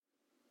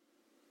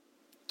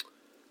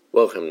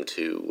Welcome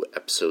to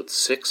episode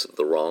 6 of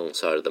The Wrong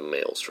Side of the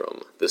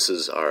Maelstrom. This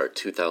is our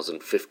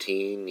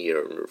 2015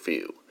 year in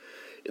review.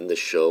 In this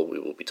show, we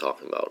will be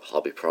talking about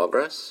hobby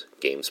progress,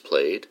 games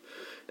played,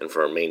 and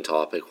for our main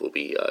topic, we'll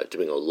be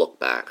doing a look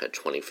back at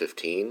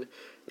 2015,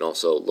 and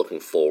also looking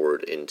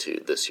forward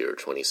into this year,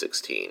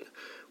 2016,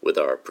 with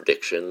our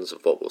predictions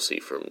of what we'll see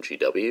from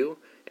GW,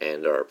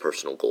 and our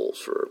personal goals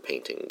for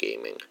painting and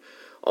gaming.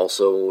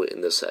 Also,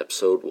 in this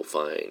episode,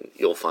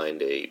 you'll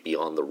find a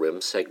Beyond the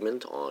Rim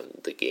segment on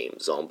the game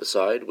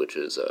Zombicide, which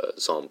is a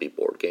zombie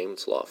board game.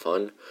 It's a lot of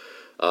fun.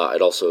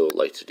 I'd also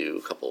like to do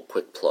a couple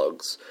quick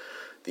plugs.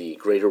 The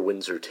Greater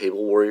Windsor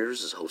Table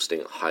Warriors is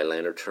hosting a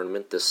Highlander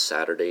tournament this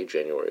Saturday,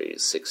 January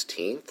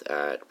 16th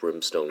at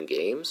Brimstone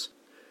Games.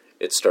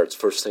 It starts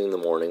first thing in the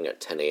morning at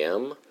 10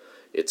 a.m.,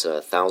 It's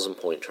a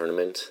 1,000-point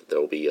tournament.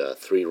 There will be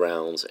 3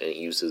 rounds, and it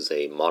uses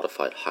a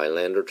modified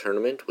Highlander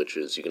tournament, which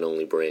is you can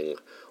only bring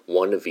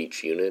one of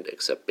each unit,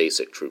 except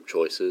basic troop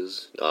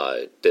choices.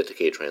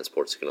 Dedicated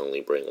transports, you can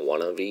only bring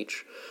one of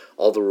each.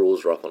 All the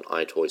rules are up on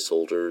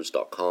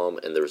itoysoldiers.com,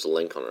 and there's a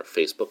link on our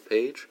Facebook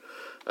page.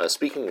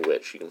 Speaking of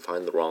which, you can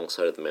find the Wrong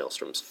Side of the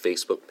Maelstrom's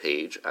Facebook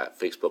page at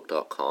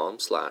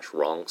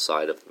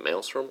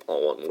facebook.com/wrongsideofthemaelstrom,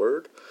 all one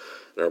word.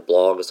 And our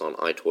blog is on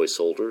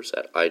iToySoldiers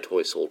at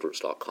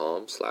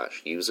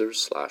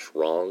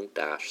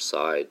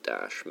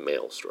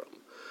itoysoldiers.com/users/wrong-side-maelstrom.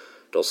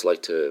 I'd also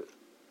like to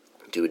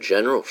do a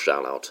general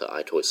shout out to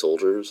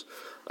iToySoldiers.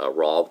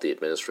 Rob, the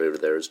administrator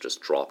there, has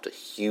just dropped a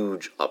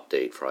huge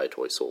update for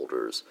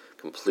iToySoldiers,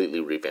 completely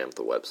revamped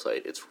the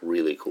website. It's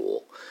really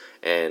cool.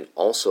 And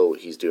also,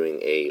 he's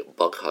doing a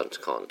bug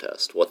hunt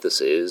contest. What this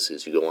is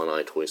you go on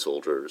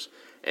iToySoldiers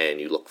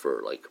and you look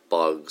for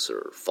bugs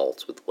or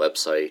faults with the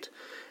website,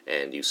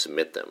 and you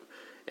submit them.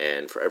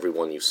 And for every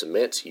one you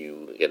submit,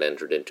 you get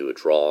entered into a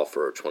draw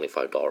for a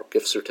 $25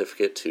 gift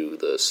certificate to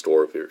the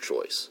store of your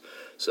choice.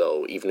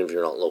 So even if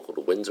you're not local to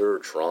Windsor, or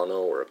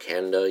Toronto, or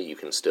Canada, you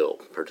can still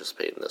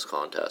participate in this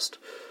contest.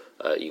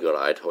 You go to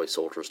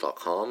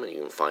itoysoldiers.com and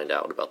you can find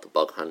out about the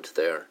bug hunt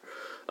there.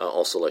 I'd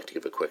also like to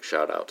give a quick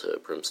shout out to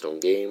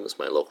Brimstone Games,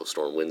 my local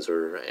store in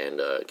Windsor,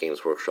 and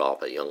Games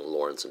Workshop at Yonge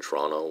Lawrence in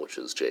Toronto, which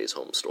is Jay's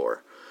home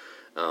store.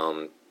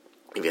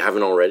 If you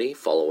haven't already,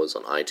 follow us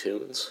on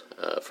iTunes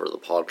for the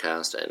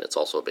podcast, and it's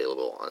also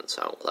available on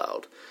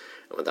SoundCloud.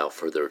 And without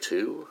further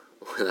ado,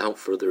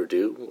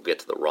 we'll get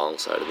to the Wrong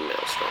Side of the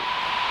Maelstrom.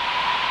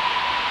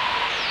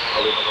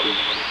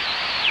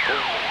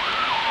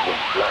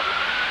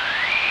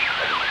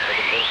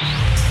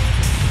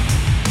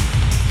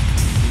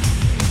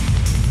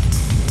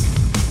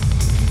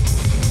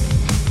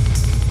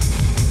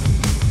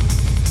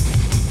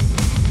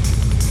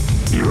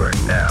 You are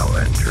now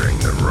entering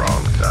the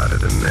Wrong Side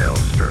of the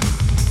Maelstrom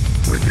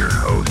with your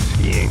hosts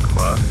Ian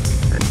Clough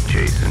and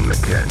Jason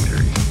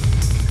McKendry.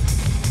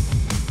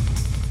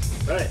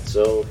 Alright,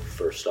 so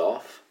first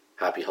off,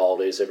 happy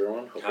holidays,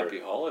 everyone. Happy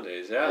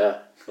holidays, yeah.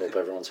 Yeah, hope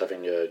everyone's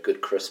having a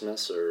good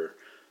Christmas or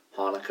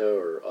Hanukkah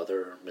or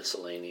other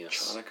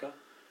miscellaneous...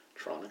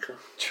 Tronica?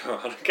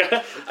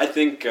 I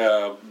think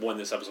when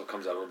this episode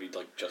comes out, it'll be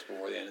just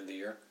before the end of the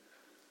year.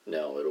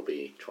 No, it'll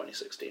be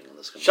 2016 when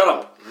this comes Shut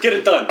out. up! Get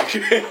it done! I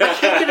can't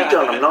get it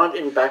done. I'm not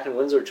back in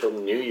Windsor till the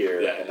New Year,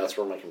 Yeah, and that's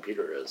where my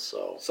computer is,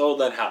 so... So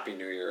then, Happy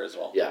New Year as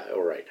well. Yeah,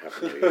 alright,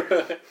 Happy New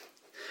Year.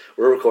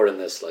 We're recording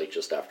this,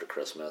 just after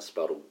Christmas,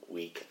 about a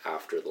week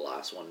after the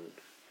last one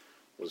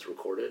was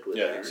recorded with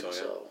Aaron, I think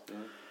so.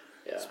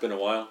 Yeah. It's been a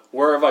while.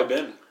 Where have I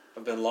been?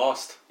 I've been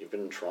lost. You've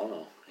been in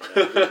Toronto.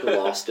 Yeah, you've been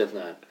lost in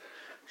that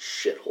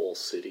shithole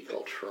city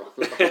called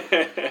Toronto.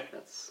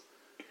 That's,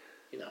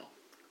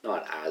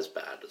 not as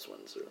bad as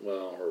Windsor.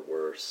 Well, or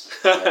worse.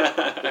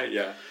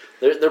 Yeah.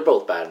 They're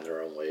both bad in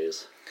their own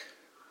ways.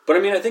 But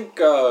I think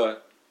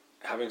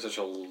having such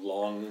a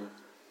long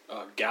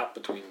gap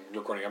between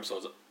recording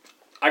episodes,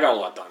 I got a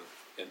lot done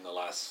in the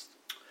last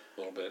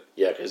little bit.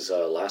 Yeah, because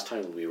last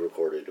time we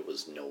recorded, it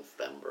was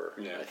November,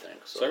 I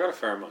think. So I got a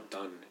fair amount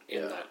done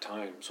in that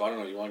time. So I don't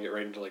know, you want to get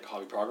right into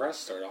hobby progress?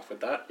 Start off with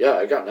that? Yeah,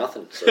 I got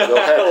nothing, so go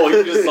ahead. Well,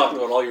 you just talked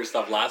about all your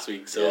stuff last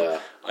week, so yeah.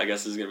 I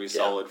guess this is going to be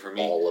solid for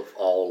me. All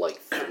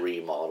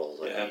 3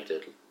 models I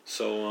painted.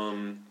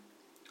 So,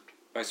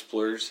 I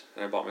splurged,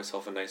 and I bought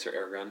myself a nicer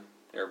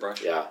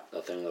airbrush. Yeah,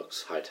 that thing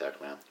looks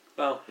high-tech, man.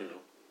 Well,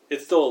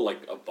 it's still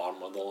a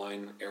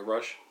bottom-of-the-line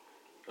airbrush.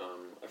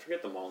 I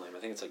forget the model name. I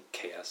think it's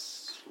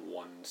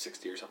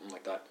KS160 or something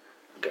like that.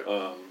 Okay.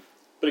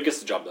 But it gets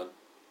the job done.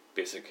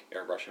 Basic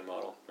airbrushing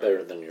model. Right?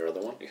 Better than your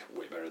other one? Yeah,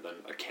 way better than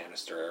a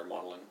canister air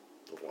modeling.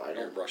 Why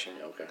airbrushing.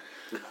 Okay.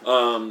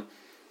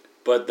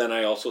 But then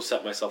I also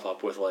set myself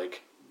up with a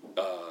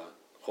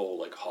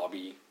whole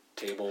hobby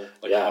table,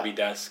 hobby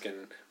desk,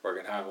 and we're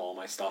gonna have all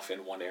my stuff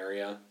in one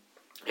area.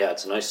 Yeah,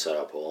 it's a nice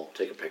setup. We'll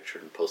take a picture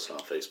and post it on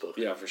Facebook.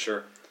 Yeah, for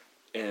sure.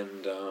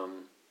 And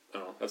I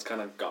don't know, that's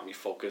kind of got me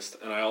focused.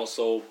 And I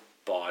also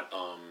bought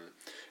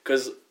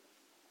because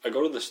I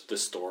go to the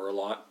store a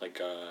lot,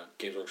 like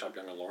Games Workshop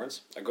Young and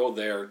Lawrence. I go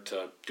there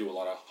to do a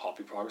lot of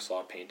hobby progress, a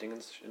lot of painting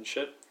and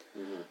shit.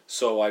 Mm-hmm.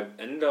 So I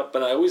ended up,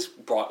 but I always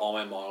brought all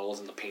my models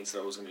and the paints that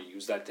I was going to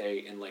use that day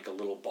in like a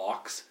little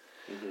box.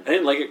 Mm-hmm. I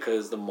didn't like it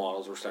because the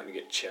models were starting to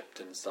get chipped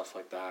and stuff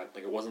like that.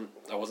 Like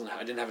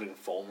I didn't have it in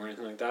foam or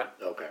anything like that.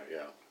 Okay,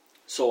 yeah.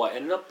 So I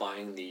ended up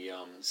buying the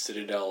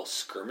Citadel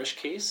skirmish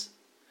case,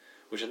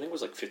 which I think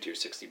was like $50 or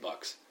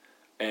 $60,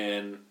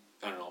 and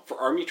I don't know, for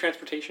army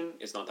transportation,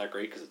 it's not that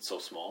great because it's so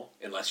small,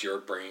 unless you're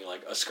bringing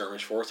like a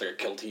skirmish force, like a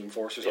kill team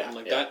force or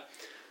something that.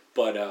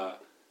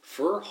 But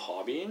for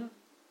hobbying,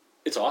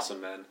 it's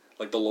awesome, man.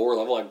 Like the lower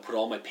level, I put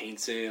all my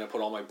paints in, I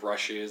put all my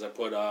brushes, I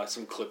put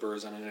some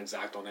clippers and an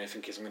X-Acto knife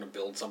in case I'm going to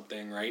build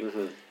something, right?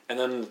 Mm-hmm. And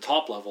then the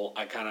top level,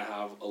 I kind of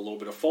have a little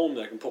bit of foam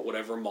that I can put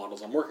whatever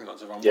models I'm working on.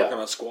 So if I'm working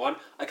on a squad,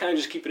 I kind of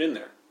just keep it in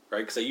there,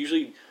 right? Because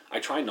I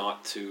try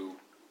not to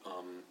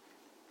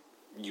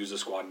use a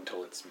squad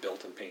until it's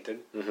built and painted,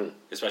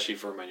 especially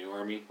for my new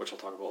army, which I'll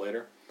talk about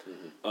later.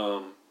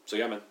 Mm-hmm. So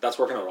yeah, man, that's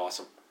working out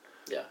awesome.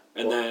 Yeah.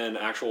 And then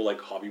actual like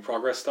hobby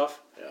progress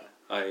stuff.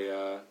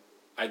 Yeah.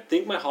 I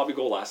think my hobby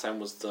goal last time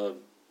was to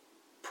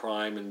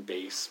prime and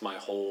base my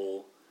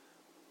whole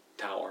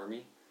Tau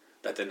army.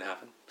 That didn't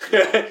happen.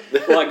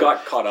 Well, I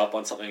got caught up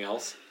on something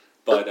else.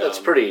 But that's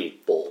pretty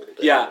bold.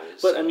 Yeah,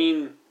 anyways, but I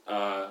mean,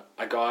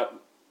 I got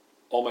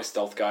all my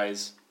stealth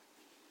guys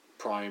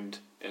primed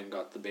and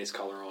got the base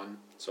color on,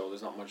 so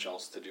there's not much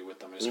else to do with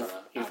them.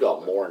 You've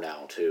got more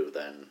now too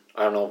than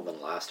I don't know than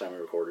last time we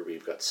recorded, but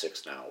you've got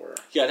 6 now.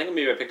 Yeah, I think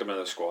maybe I picked up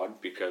another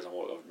squad because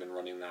I've been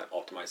running that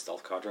optimized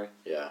stealth cadre.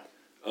 Yeah.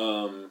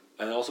 And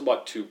I also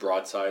bought 2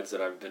 broadsides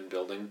that I've been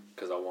building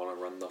because I want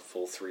to run the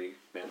full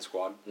 3-man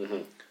squad.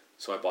 Mm-hmm.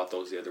 So I bought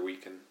those the other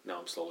week, and now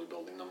I'm slowly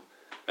building them.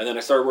 And then I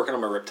started working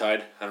on my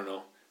Riptide. I don't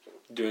know,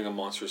 doing a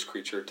monstrous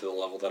creature to the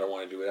level that I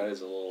want to do it at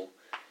is a little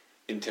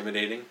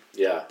intimidating.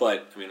 Yeah.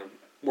 But, I mean, I'm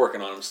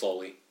working on them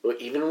slowly. Well,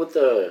 even with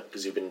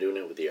because you've been doing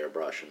it with the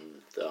airbrush,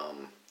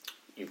 and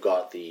you've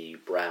got the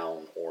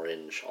brown,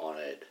 orange on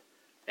it,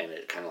 and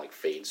it kind of like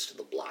fades to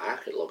the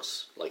black. It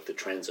looks like the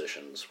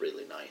transition's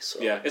really nice.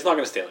 So. Yeah, it's not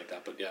going to stay like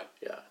that, but yeah.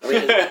 Yeah. I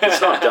mean,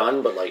 it's not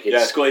done, but like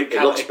it's cool. It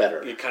looks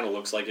better. It kind of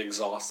looks like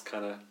exhaust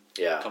kind of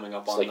coming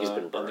up it's on like he's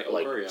been burnt.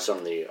 Like some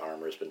of the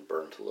armor's been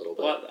burnt a little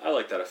bit. Well, I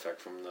like that effect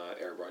from the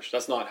airbrush.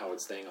 That's not how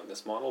it's staying on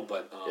this model,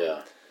 but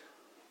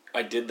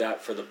I did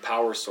that for the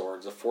power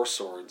swords, the force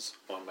swords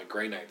on my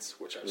Grey Knights,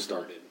 which I've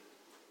started.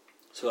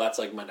 So that's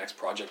like my next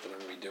project that I'm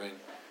going to be doing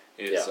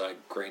is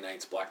Grey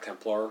Knights Black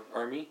Templar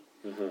army.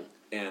 Mm-hmm.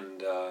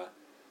 And,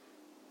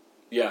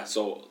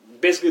 so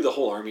basically the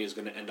whole army is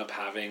going to end up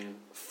having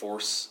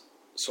force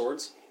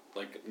swords,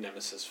 like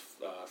Nemesis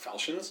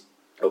falchions.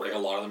 Okay. Like a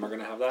lot of them are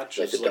going to have that.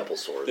 Like the double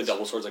swords. The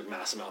double swords, like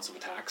mass amounts of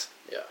attacks.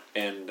 Yeah.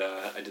 And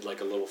I did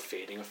like a little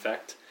fading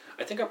effect.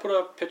 I think I put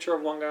a picture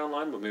of one guy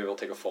online, but maybe I'll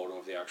take a photo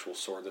of the actual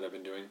sword that I've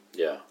been doing.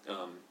 Yeah.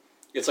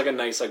 It's like a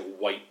nice like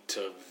white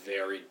to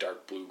very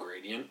dark blue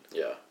gradient.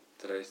 Yeah.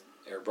 That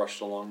I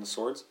airbrushed along the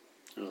swords.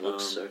 It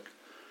looks sick.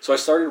 So I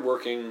started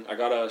working, I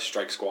got a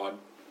strike squad,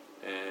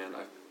 and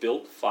I've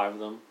built 5 of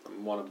them.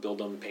 I want to build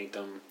them, paint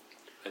them,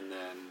 and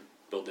then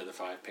build the other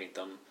 5, paint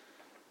them.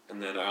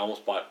 And then I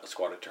almost bought a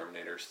squad of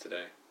Terminators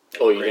today.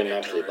 Oh, you didn't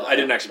actually buy them? I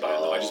didn't actually buy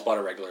them, though. I just bought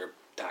a regular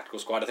tactical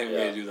squad. I think I'm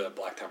going to do the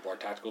Black Templar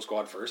tactical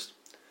squad first,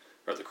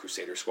 or the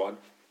Crusader squad.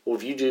 Well,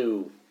 if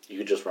you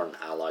could just run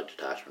allied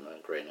detachment on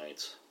Grey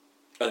Knights.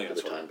 I think for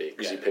the time being,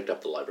 because you picked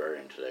up the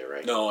Librarian today,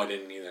 right? No, I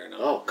didn't either. No.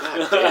 Oh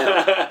god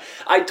damn!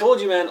 I told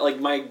you, man. Like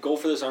my goal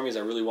for this army is I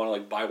really want to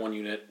like buy one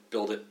unit,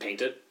 build it,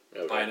 paint it.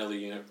 Okay. Buy another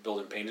unit,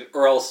 build it, paint it,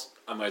 or else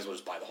I might as well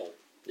just buy the whole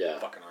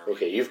fucking army.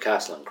 Okay, you've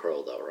Castellan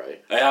Crow though,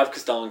 right? I have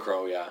Castellan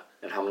Crow, yeah.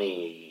 And how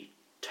many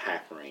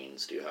TAC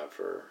Marines do you have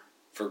for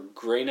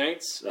Grey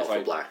Knights? No,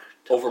 for Black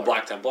Templar. Over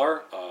Black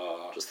Templar.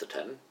 Just the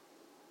 10.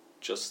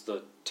 Just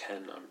the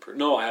 10.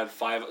 No, I have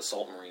 5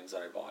 Assault Marines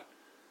that I bought.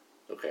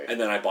 Okay.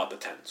 And then I bought the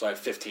 10. So I have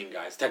 15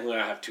 guys. Technically,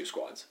 I have 2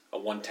 squads. A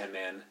 1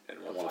 10-man and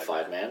one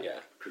 5-man. Yeah.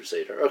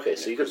 Crusader. Okay,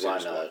 so you could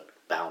run a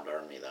bound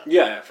army then.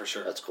 Yeah, for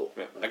sure. That's cool.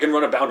 Yeah. I can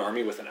run a bound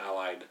army with an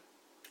allied.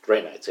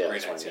 Grey Knights, yeah.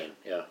 That's what I mean.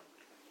 Yeah.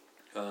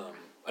 I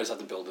just have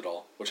to build it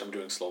all, which I'm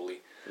doing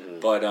slowly. Mm-hmm.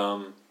 But,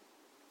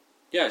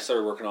 I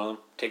started working on them,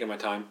 taking my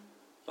time.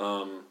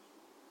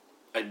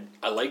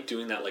 I like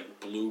doing that, like,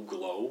 blue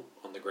glow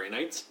on the Grey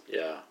Knights.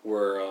 Yeah.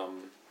 Where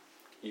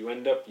you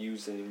end up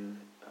using...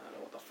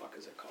 what the fuck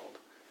is it called?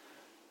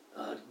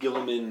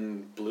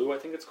 Guilliman Blue, I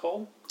think it's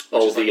called.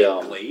 Which is like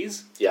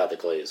glaze. Yeah, the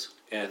glaze.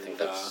 And I think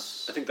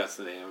that's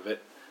the name of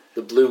it.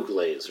 The blue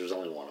glaze. There's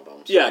only one of them.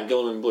 So. Yeah,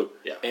 Guilliman Blue.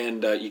 Yeah.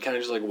 And you kind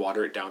of just like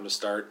water it down to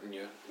start, and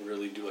you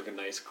really do like a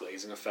nice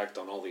glazing effect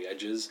on all the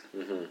edges.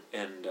 Mm-hmm.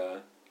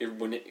 And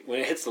when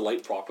it hits the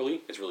light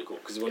properly, it's really cool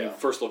because when you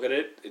first look at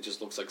it, it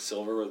just looks like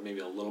silver with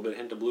maybe a little bit of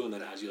hint of blue, and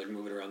then as you like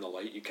move it around the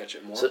light, you catch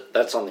it more. So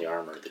that's on the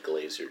armor, the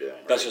glaze you're doing.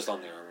 Right? That's just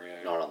on the armor.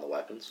 Yeah. Not on the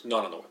weapons.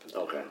 Not on the weapons.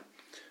 Okay. No.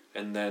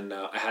 And then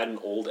I had an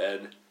old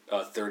Ed,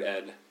 3rd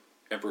Ed,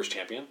 Emperor's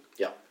Champion.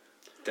 Yeah.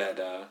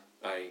 That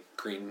I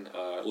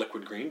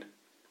liquid greened.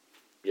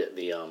 Yeah,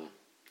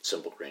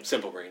 Simple Green.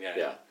 Simple Green, yeah.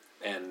 Yeah.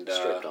 And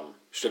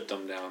Stripped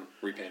them. down,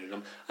 repainted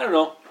them. I don't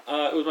know.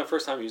 It was my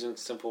first time using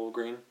Simple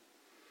Green.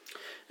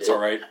 It's all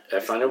right. I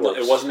find it works.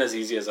 It wasn't as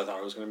easy as I thought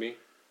it was going to be.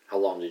 How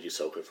long did you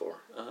soak it for?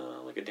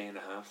 Like a day and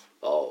a half.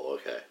 Oh,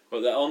 okay.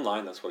 Well,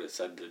 online, that's what it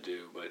said to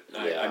do, but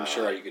Yeah. I'm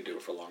sure you could do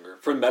it for longer.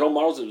 For metal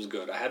models, it was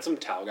good. I had some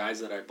towel guys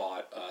that I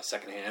bought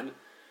secondhand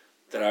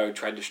that I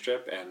tried to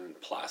strip, and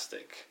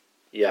plastic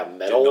Yeah, did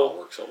metal. not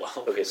work so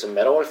well. Okay, so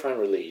metal I find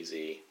really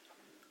easy.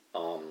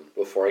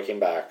 Before I came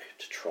back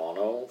to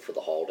Toronto for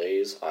the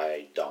holidays,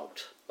 I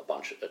dumped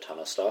a ton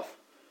of stuff,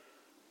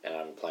 and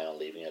I'm planning on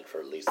leaving it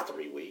for at least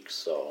 3 weeks.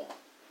 So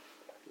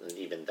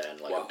even then,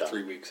 like Wow, I'm done.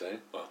 3 weeks, eh?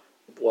 Wow.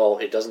 Well,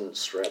 it doesn't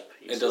strip.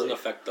 It doesn't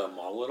affect the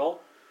model at all?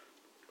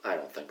 I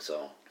don't think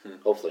so.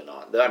 Hopefully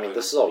not. I mean,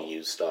 this is all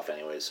used stuff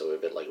anyway, so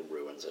if it like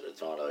ruins it,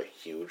 it's not a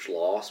huge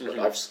loss. But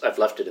I've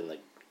left it in the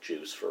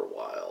juice for a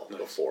while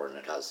before, and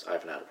I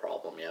haven't had a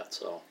problem yet.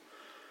 So.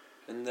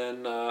 And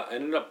then I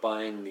ended up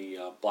buying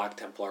the Black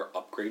Templar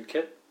upgrade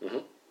kit. Mm-hmm.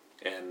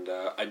 And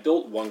I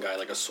built one guy,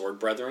 like a Sword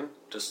Brethren,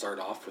 to start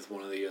off with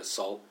one of the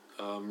Assault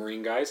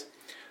Marine guys.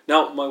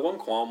 Now, my one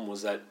qualm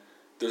was that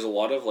there's a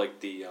lot of like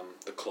the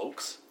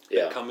cloaks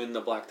that come in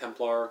the Black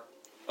Templar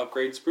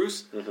upgrade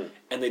spruce,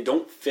 and they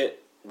don't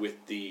fit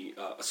with the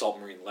Assault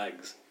Marine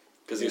legs.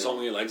 Because the Assault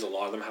Marine legs, a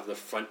lot of them have the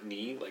front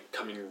knee like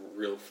coming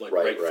real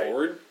right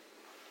forward,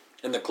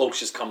 and the cloaks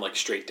just come like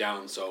straight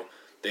down, so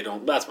they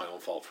don't. That's my own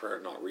fault for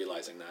not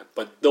realizing that.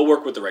 But they'll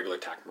work with the regular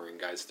TAC Marine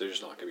guys. They're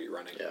just not going to be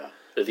running. Yeah.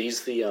 Are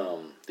these these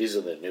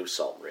are the new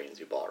Assault Marines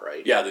you bought,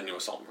 right? Yeah, the new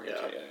Assault Marines.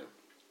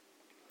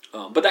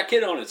 Yeah. But that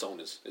kit on its own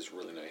is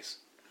really nice.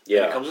 Yeah.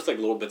 And it comes with like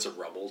little bits of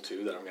rubble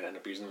too that I'm going to end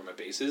up using on my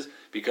bases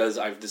because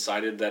I've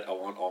decided that I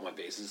want all my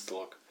bases to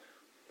look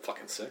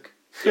fucking sick.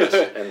 Yes,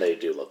 and they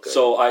do look good.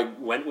 So I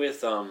went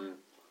with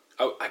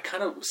I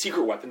kind of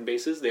secret weapon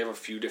bases. They have a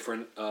few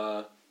different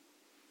kind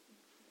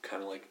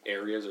of like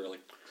areas or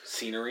like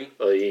scenery.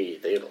 Oh,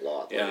 they have a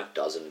lot. Yeah. Like a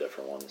dozen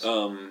different ones.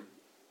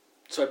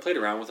 So I played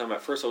around with them.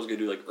 At first I was going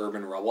to do like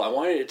urban rubble. I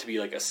wanted it to be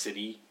like a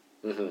city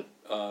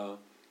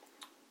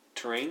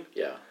terrain.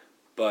 Yeah.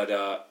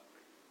 But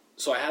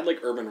so I had like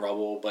urban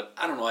rubble, but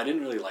I don't know. I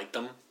didn't really like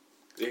them.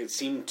 They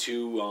seemed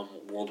too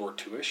World War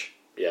II-ish.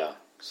 Yeah.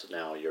 So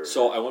now you're.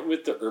 So I went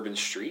with the urban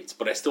streets,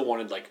 but I still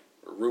wanted like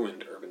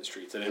ruined urban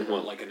streets. I didn't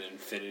want like an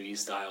Infinity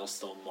style,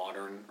 still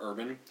modern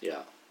urban.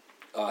 Yeah.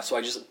 So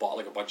I just bought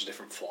like a bunch of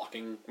different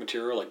flocking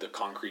material, like the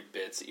concrete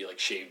bits that you like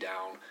shave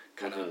down,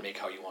 kind of make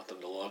how you want them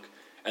to look,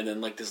 and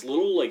then like this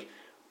little like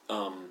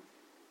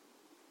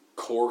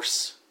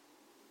coarse,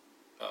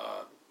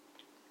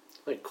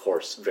 like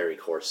very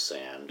coarse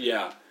sand.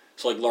 yeah.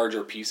 So like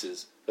larger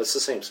pieces. That's the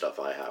same stuff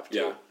I have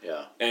too.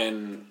 Yeah. Yeah.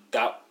 And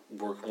that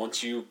work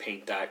once you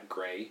paint that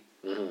gray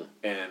and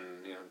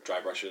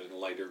dry brush it in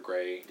lighter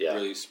gray,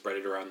 really spread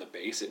it around the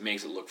base. It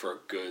makes it look for a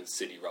good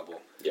city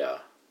rubble. Yeah.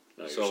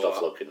 No, your So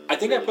stuff looking. I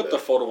think really I put good. the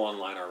photo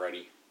online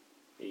already.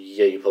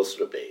 Yeah, you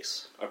posted a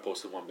base. I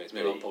posted one base.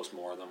 Maybe I'll post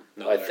more of them.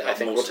 No, I got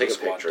think we'll most take of a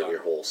the squad picture of done.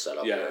 your whole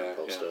setup there and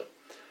post it.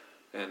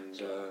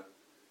 And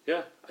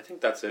yeah, I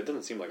think that's it. It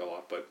doesn't seem like a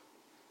lot, but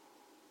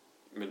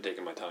I've been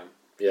taking my time.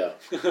 Yeah.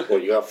 Well,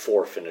 you got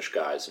 4 finished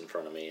guys in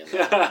front of me, and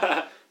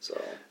so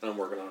And I'm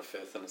working on a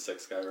 5th and a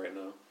 6th guy right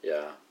now.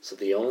 yeah. So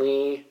the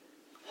only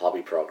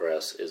hobby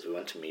progress is we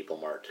went to Meeple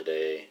Mart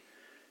today,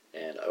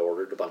 and I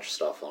ordered a bunch of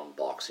stuff on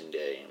Boxing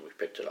Day, and we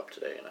picked it up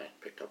today, and I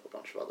picked up a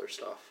bunch of other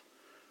stuff.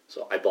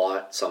 So I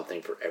bought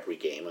something for every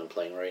game I'm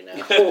playing right now.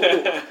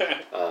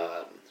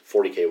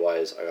 40K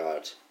wise, I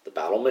got the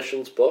Battle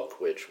Missions book,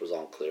 which was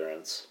on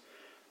clearance.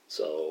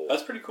 So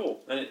That's pretty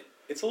cool. And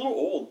it's a little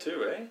old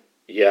too, eh?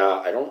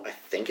 yeah, I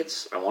think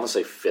it's, I want to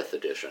say 5th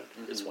edition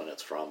is when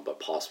it's from, but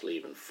possibly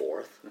even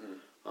 4th.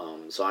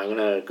 So I'm going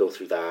to go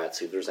through that,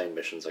 see if there's any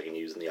missions I can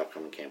use in the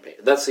upcoming campaign.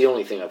 That's the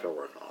only thing I've been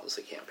working on is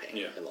the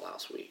campaign in the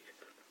last week.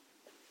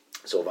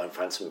 So if I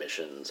find some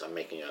missions, I'm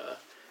making a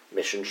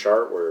mission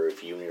chart where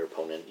if you and your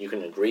opponent, you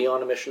can agree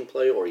on a mission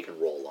play or you can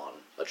roll on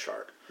a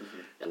chart.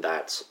 And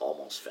that's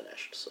almost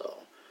finished. So,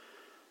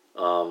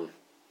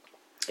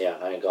 yeah,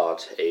 and I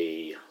got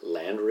a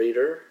Land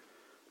Raider,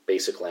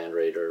 basic Land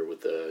Raider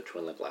with the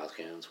twin-link glass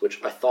cannons, which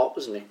I thought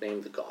was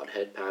nicknamed the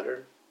Godhead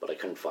pattern, but I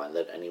couldn't find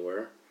that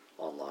anywhere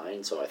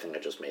online, so I think I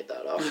just made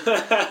that up.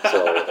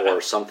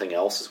 Or something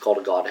else is called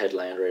a Godhead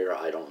Land Raider,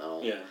 I don't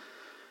know. Yeah.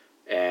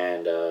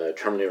 And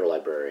Terminator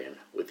Librarian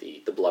with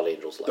the Blood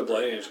Angels Librarian. The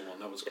Blood Angel one,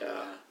 that was cool.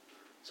 Yeah.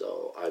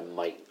 So I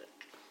might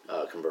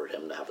convert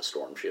him to have a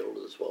Storm Shield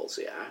as well as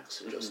the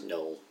axe, and just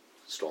no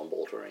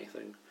Stormbolt or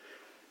anything.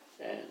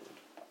 And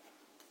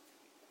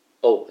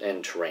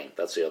and terrain.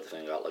 That's the other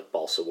thing. I got like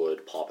balsa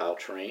wood pop-out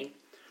terrain.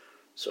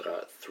 So I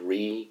got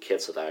 3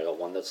 kits of that. I got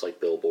one that's like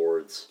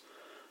billboards,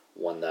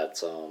 one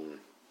that's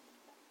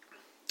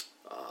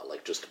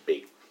like just a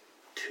big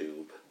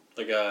tube.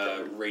 Like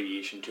a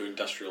radiation to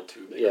industrial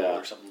tube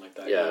or something like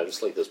that. Yeah,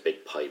 just like this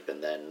big pipe.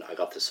 And then I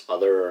got this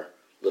other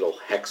little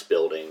hex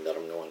building that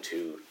I'm going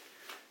to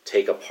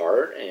take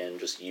apart and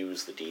just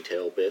use the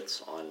detail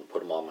bits on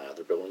put them on my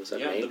other buildings.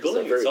 Yeah, the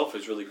building itself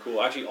is really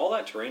cool. Actually, all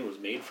that terrain was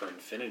made for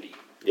Infinity.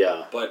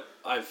 Yeah, but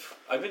I've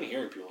been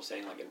hearing people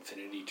saying like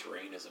Infinity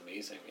terrain is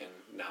amazing, and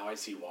now I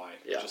see why.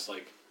 Yeah. Just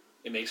like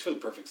it makes for the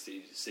perfect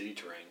city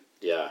terrain.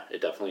 Yeah,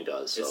 it definitely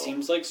does. So. It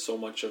seems like so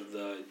much of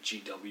the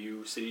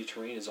GW city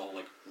terrain is all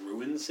like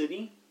ruin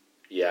city.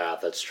 Yeah,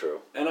 that's true.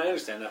 And I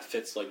understand that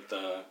fits like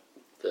the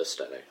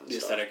aesthetic. And the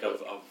stuff, aesthetic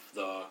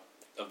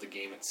of the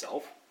game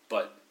itself,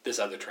 but this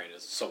other terrain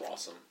is so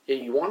awesome. Yeah,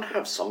 you want to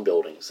have some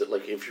buildings that,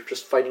 like, if you're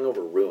just fighting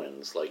over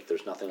ruins, like,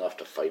 there's nothing left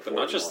to fight for. But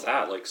not just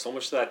that, like, so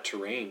much of that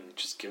terrain,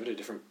 just give it a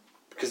different...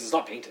 Because it's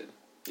not painted.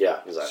 Yeah,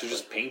 exactly. So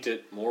just paint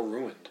it more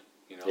ruined,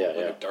 you know? Yeah, like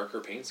yeah. a darker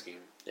paint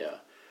scheme. Yeah.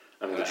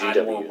 I mean, the add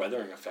GW... more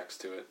weathering effects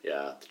to it.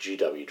 Yeah, the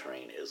GW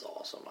terrain is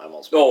awesome.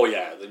 Oh,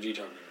 yeah, the GW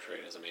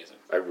terrain is amazing.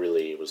 I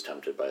really was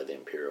tempted by the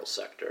Imperial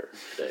Sector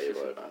today,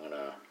 but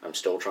I'm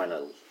still trying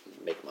to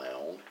make my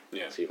own.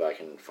 Yeah. See if I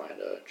can find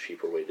a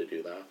cheaper way to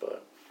do that,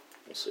 but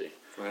we'll see.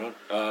 Right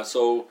on.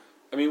 So,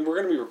 I mean, we're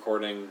going to be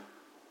recording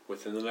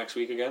within the next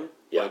week again.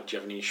 Yeah. But do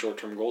you have any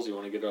short-term goals you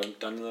want to get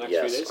done in the next few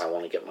Yes, days? I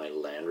want to get my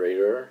Land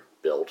Raider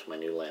built, my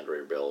new Land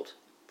Raider built,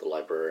 the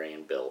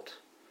Librarian built,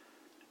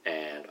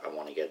 and I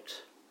want to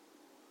get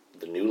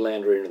the new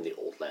Land Raider and the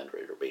old Land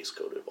Raider base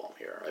coated while I'm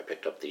here. I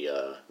picked up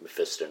the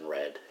Mephiston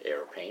Red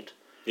air paint.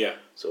 Yeah.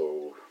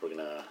 So we're going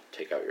to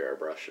take out your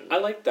airbrush. And I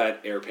like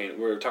that air paint.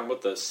 We were talking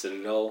about the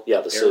Citadel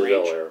yeah, the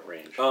Citadel range. air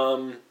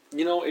range.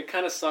 You know, it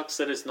kind of sucks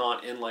that it's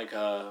not in like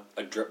a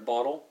drip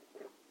bottle.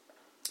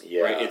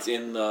 Yeah. Right? It's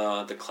in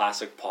the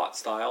classic pot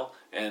style,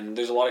 and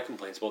there's a lot of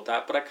complaints about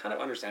that, but I kind of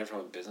understand from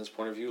a business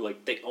point of view.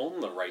 Like, they own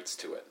the rights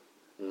to it,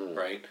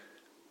 right?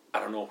 I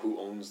don't know who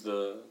owns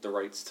the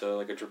rights to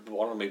like a drip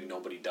bottle. Maybe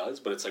nobody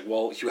does, but it's like,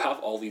 well, you have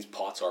all these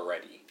pots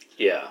already.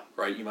 Yeah.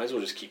 Right? You might as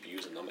well just keep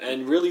using them.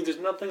 And really, there's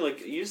nothing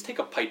like... You just take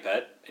a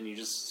pipette and you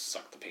just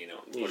suck the paint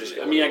out. And put it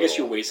in. I mean, I guess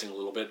you're wasting a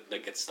little bit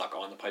that gets stuck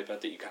on the pipette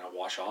that you kind of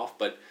wash off,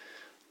 but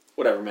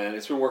whatever, man.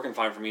 It's been working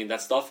fine for me.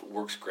 That stuff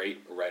works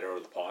great right out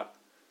of the pot.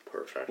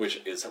 Perfect.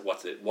 Which is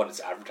what it's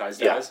advertised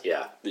Yeah, as.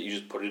 yeah. That you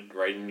just put it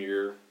right into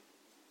your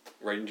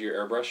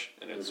airbrush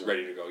and it's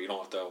ready to go. You don't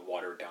have to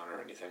water it down or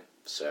anything.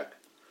 Sick.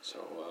 So,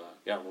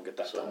 yeah, we'll get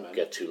that done, man.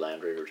 Get 2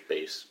 Land Raiders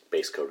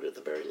base coated at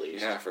the very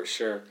least. Yeah, for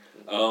sure.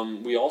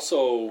 We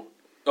also...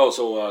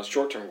 Oh,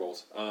 short-term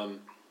goals.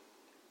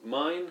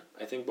 Mine,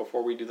 I think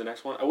before we do the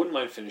next one, I wouldn't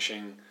mind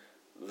finishing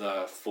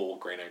the full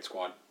Grey Knight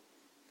squad.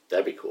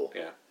 That'd be cool.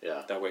 Yeah.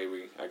 Yeah. That way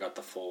I got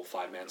the full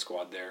 5-man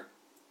squad there.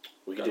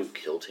 We could do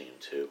Kill Team,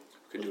 too.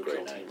 We could do Grey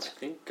Kill Team. Knights I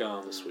think...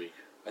 this week.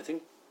 I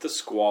think the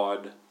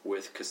squad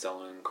with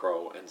Costello and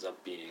Crow ends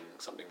up being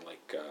something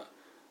like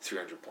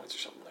 300 points or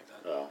something like that.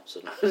 Oh,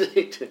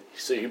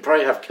 so you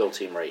probably have Kill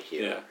Team right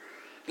here.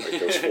 Yeah. Like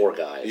those 4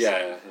 guys.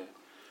 Yeah.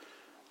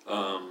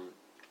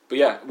 But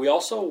yeah, we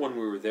also, when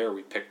we were there,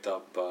 we picked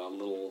up a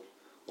little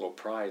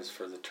prize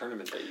for the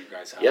tournament that you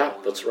guys have. Yeah,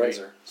 that's right.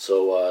 Windsor.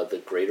 So the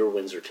Greater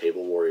Windsor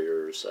Table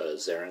Warriors,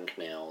 Zarin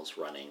Canal is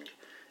running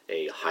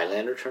a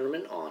Highlander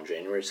tournament on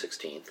January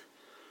 16th.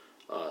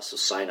 So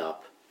sign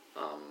up.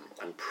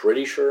 I'm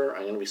pretty sure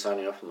I'm going to be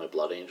signing up with my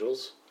Blood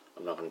Angels.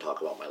 I'm not going to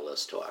talk about my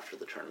list till after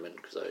the tournament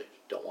because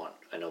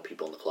I know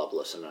people in the club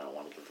listen and I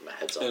want to give them a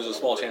heads up. There's a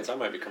small chance I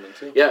might be coming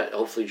too. Yeah,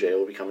 hopefully Jay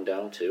will be coming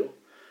down too.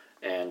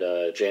 And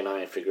Jay and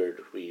I figured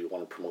we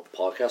want to promote the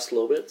podcast a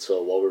little bit.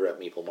 So while we were at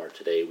Meeple Mart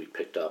today, we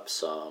picked up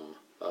some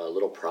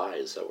little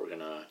prize that we're going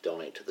to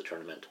donate to the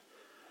tournament.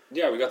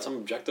 Yeah, we got some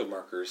objective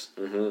markers.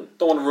 Mm-hmm.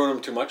 Don't want to ruin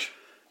them too much.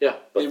 Yeah,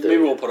 but maybe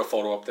we'll put a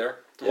photo up there.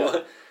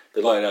 Yeah.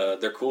 But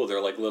they're cool.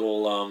 They're like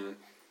little,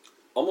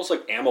 almost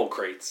like ammo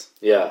crates.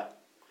 Yeah.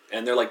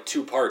 And they're like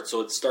 2 parts,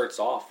 so it starts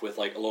off with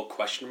like a little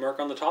question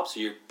mark on the top, so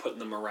you're putting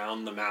them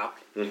around the map,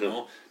 you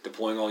know,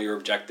 deploying all your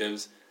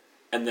objectives.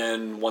 And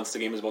then once the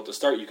game is about to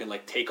start, you can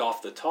like take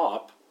off the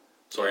top.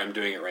 Sorry, I'm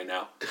doing it right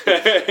now.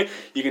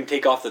 You can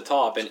take off the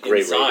top, and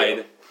inside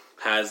radio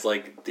has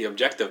like the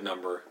objective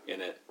number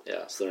in it.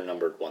 Yeah, so they're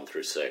numbered 1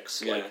 through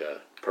 6, like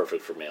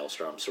perfect for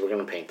Maelstrom. So we're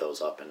going to paint those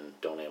up and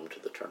donate them to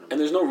the tournament. And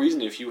there's no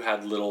reason if you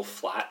had little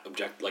flat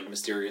like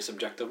mysterious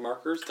objective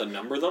markers to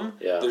number them.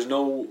 Yeah. There's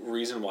no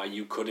reason why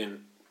you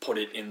couldn't put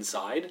it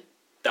inside.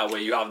 That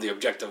way you have the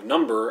objective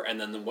number and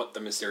then what the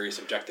mysterious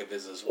objective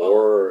is as well.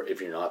 Or if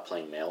you're not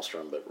playing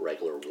Maelstrom but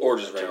regular war, or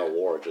just general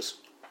war, just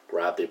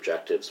grab the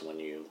objectives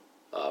when you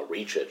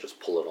reach it, just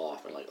pull it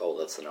off and like, oh,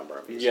 that's the number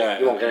I'm using. Yeah,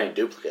 you won't get any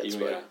duplicates,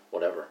 but yeah.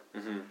 whatever.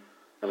 Mm-hmm.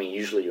 I mean,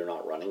 usually you're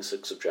not running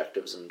 6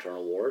 objectives in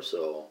Eternal War,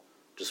 so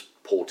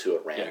just pull 2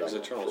 at random. Yeah, because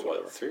Eternal is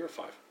what, 3 or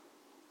 5?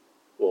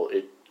 Well,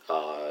 it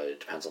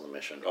depends on the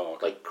mission. Oh,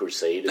 okay. Like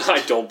Crusade is...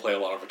 I don't play a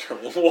lot of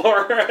Eternal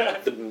War.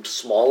 The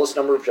smallest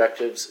number of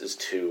objectives is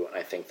 2, and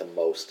I think the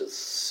most is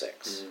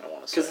 6, I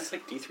want to say. Because it's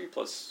like D3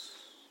 plus...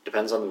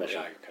 Depends on the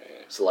mission. Yeah, okay,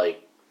 yeah. So,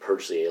 like,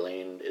 Purge the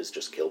Alien is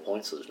just kill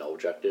points, so there's no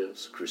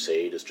objectives.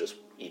 Crusade is just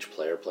each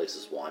player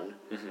places 1,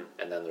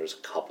 and then there's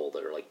a couple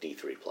that are like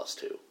D3 plus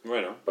 2.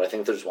 Right on. But I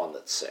think there's one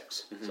that's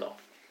 6, so...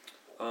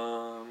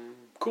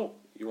 Cool.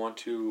 You want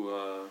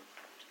to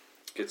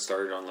get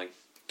started on, like,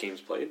 games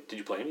played. Did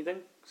you play anything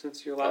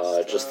since your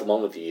last? Just the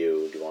one with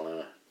you. Do you want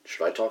to...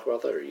 Should I talk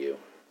about that, or you?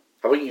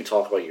 How about you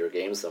talk about your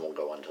games, then we'll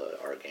go into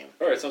our game.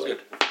 All right, sounds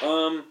good.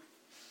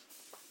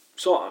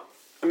 So,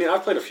 I mean,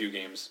 I've played a few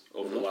games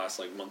over the last,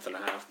 like, month and a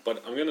half,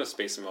 but I'm going to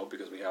space them out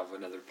because we have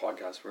another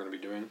podcast we're going to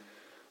be doing.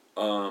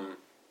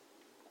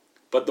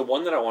 But the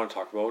one that I want to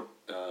talk about,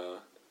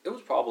 it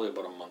was probably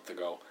about a month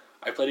ago.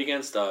 I played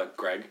against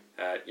Greg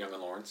at Young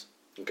and Lawrence.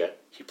 Okay.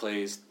 He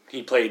played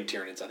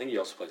Tyranids. I think he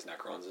also plays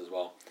Necrons as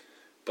well.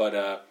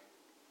 But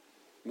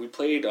we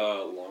played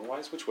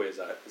Longwise. Which way is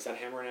that? Is that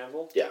Hammer and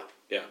Anvil? Yeah.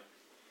 Yeah.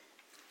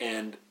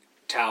 And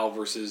Tau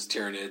versus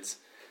Tyranids.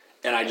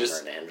 And I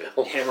just...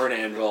 Hammer and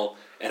Anvil.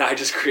 And I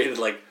just created,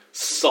 like,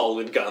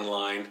 solid gun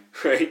line,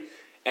 right?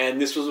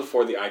 And this was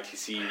before the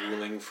ITC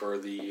ruling for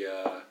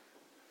the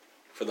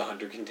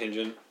Hunter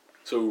contingent.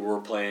 So we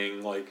were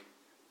playing, like,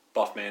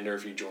 Buffmander.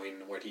 If you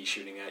join what he's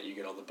shooting at, you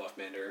get all the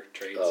Buffmander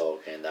traits. Oh,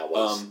 okay. And that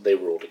was... they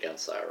ruled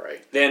against that,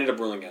 right? They ended up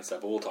ruling against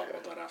that, but we'll talk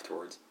about that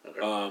afterwards.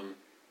 Okay.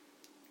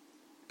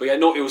 But yeah,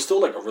 no, it was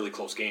still, like, a really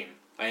close game.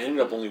 I ended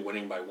up only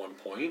winning by 1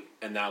 point,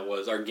 and that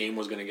was... Our game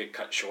was going to get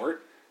cut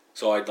short.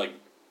 So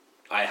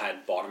I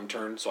had bottom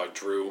turn, so I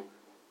drew,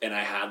 and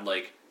I had,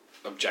 like,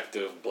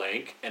 objective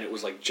blank, and it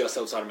was, like, just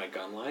outside of my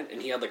gun line,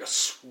 and he had, like, a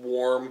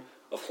swarm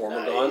of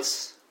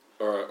Hormagaunts,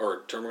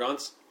 or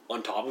Termagants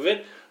on top of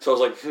it. So I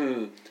was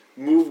like,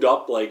 moved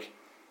up, like,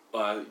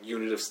 a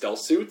unit of stealth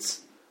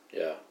suits.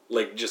 Yeah.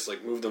 Like, just,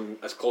 like, moved them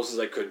as close as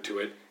I could to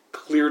it,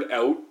 cleared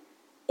out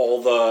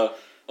all the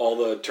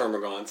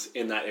Termagants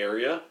in that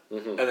area,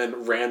 and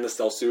then ran the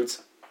stealth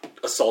suits,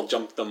 assault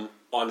jumped them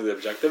onto the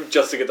objective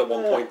just to get the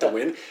 1 point to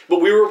win.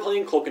 But we were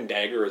playing Cloak and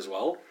Dagger as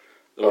well,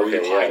 where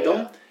you hide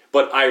them.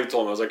 But I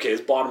told him, I was like, okay,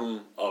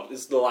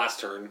 it's the last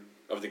turn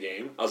of the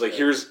game. I was like,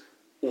 here's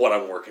what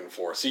I'm working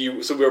for. So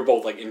we were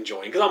both, like,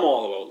 enjoying, because I'm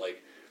all about,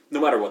 like, no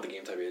matter what the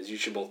game type is, you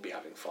should both be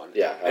having fun.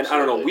 Yeah, absolutely. And I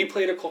don't know, we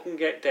played a Cloak and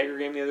Dagger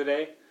game the other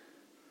day.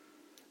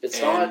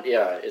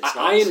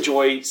 I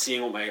enjoy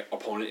seeing what my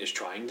opponent is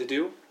trying to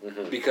do,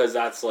 because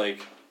that's,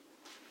 like,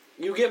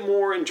 you get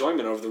more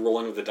enjoyment out of the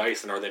rolling of the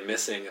dice, and are they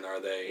missing, and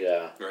are they...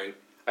 Yeah. Right?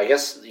 I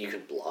guess you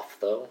could bluff,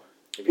 though.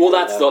 Well,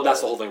 that's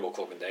the whole thing about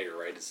Cloak and Dagger,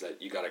 right? Is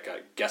that you gotta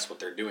guess what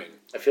they're doing.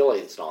 I feel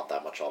like it's not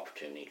that much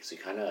opportunity, because you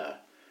kind of...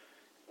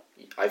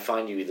 I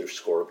find you either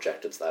score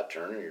objectives that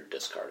turn, or you're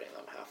discarding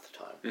them half the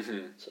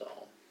time. So...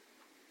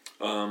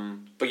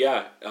 But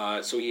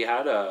yeah, so he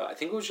had I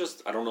think it was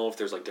just, I don't know if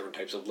there's, like, different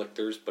types of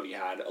lictors, but he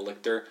had a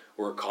lictor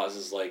where it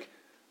causes, like,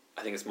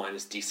 I think it's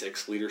minus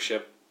D6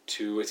 leadership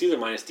to, it's either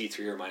minus D3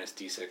 or minus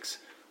D6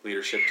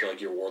 leadership to, like,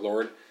 your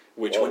warlord,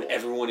 which when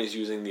everyone is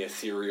using the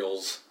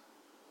ethereal's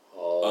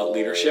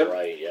leadership,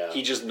 right, yeah.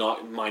 he just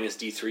knocked minus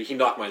D3, he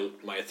knocked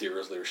my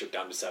ethereal's leadership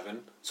down to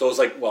 7. So it was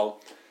like, well,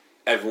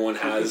 everyone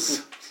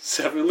has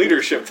 7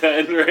 leadership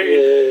then, right?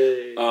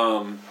 Yay.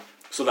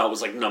 So that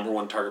was, like, number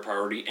 1 target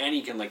priority, and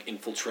he can, like,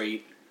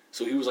 infiltrate.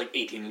 So he was, like,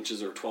 18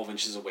 inches or 12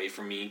 inches away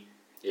from me.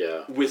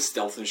 Yeah. With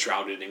stealth and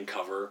shrouded in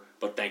cover,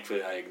 but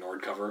thankfully I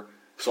ignored cover.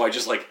 So I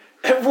just, like,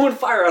 everyone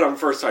fire at him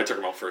first, so I took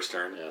him out first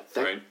turn. Yeah,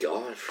 thank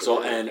God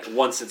for that. And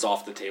once it's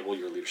off the table,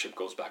 your leadership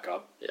goes back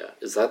up. Yeah.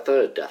 Is that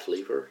the Death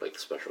Leaper, like, the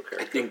special character?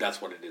 I think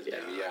that's what it is,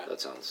 maybe, yeah. That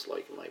sounds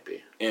like it might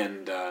be.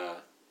 And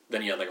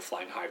then he had, like, a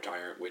Flying Hive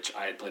Tyrant, which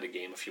I had played a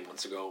game a few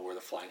months ago where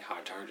the Flying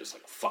Hive Tyrant just,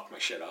 like, fucked my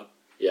shit up.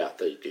 Yeah,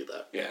 they do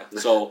that. Yeah,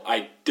 so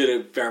I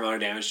did a fair amount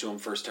of damage to him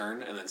first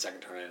turn, and then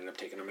second turn I ended up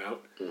taking him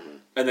out.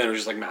 And then it was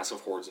just, like,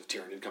 massive hordes of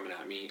Tyranid coming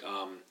at me.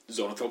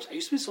 Zonothropes. I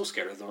used to be so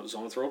scared of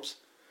Zonothropes.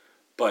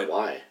 But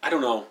why? I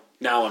don't know.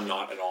 Now I'm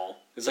not at all.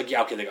 It's like,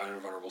 yeah, okay, they got an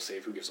invulnerable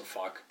save. Who gives a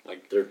fuck?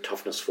 Like, they're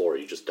toughness 4.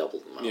 You just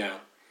double them out. Yeah.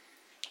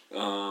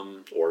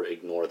 Or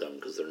ignore them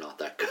because they're not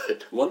that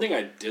good. One thing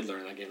I did learn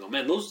in that game, though,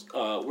 man, those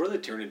what are the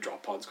Tyranid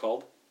drop pods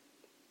called?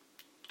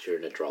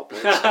 Tyranid drop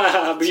pods?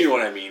 But you know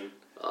what I mean.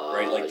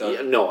 Right, like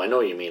no, I know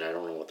what you mean. I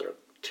don't know what they're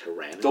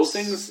Tyrannids. Those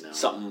things,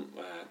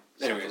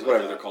 anyways,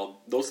 whatever they're called.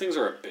 Those things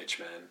are a bitch,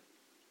 man.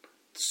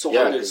 So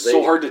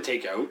hard to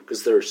take out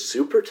because they're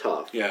super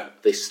tough. Yeah,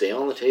 they stay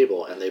on the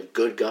table and they have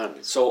good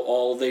guns. So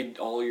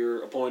all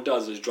your opponent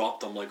does is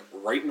drop them, like,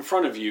 right in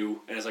front of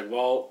you, and it's like,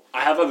 well,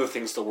 I have other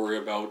things to worry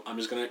about. I'm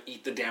just gonna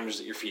eat the damage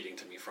that you're feeding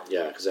to me from.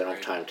 Yeah, because I don't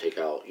have time to take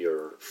out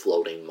your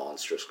floating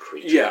monstrous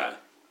creature. Yeah.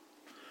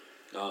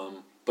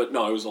 But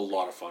no, it was a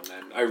lot of fun,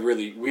 man.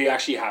 We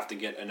actually have to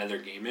get another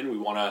game in. We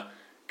want to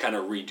kind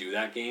of redo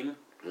that game.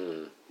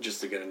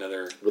 Just to get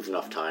another... With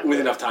enough time.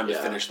 To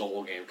finish the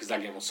whole game, because that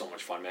game was so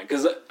much fun, man.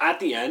 Because at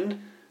the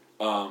end,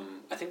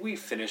 I think we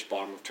finished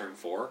bottom of turn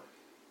 4.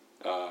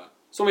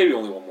 So maybe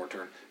only one more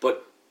turn.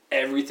 But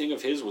everything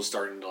of his was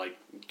starting to, like,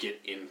 get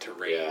into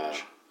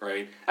range,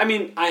 right? I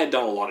mean, I had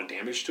done a lot of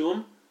damage to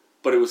him,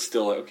 but it was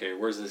still like, okay,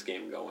 where's this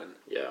game going?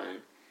 Yeah.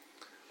 Right?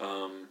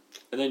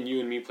 And then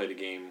you and me played a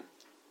game...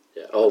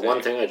 Yeah. Oh,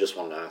 one thing I just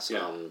wanted to ask,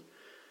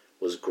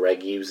 was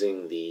Greg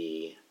using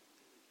the,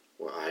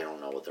 well, I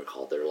don't know what they're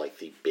called. They're like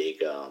the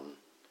big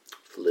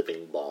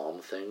living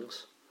bomb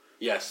things.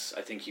 Yes,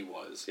 I think he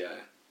was, yeah.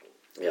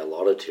 Yeah, a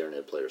lot of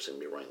Tyranid players seem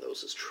to be running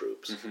those as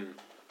troops.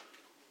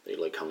 They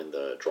like come in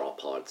the drop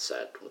pod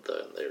set with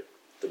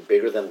they're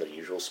bigger than the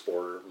usual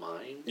Spore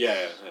mine.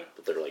 Yeah.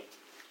 But they're like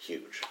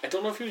huge. I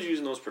don't know if he was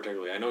using those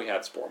particularly. I know he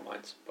had Spore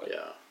mines, but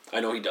Yeah. I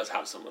know he does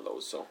have some of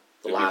those. So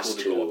The it'd be last cool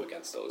to two go up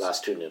against those.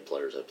 last two Nib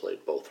players I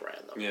played both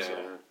ran them. Yeah.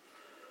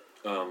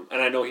 So.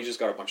 And I know he just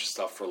got a bunch of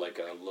stuff for like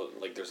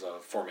there's a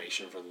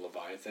formation for the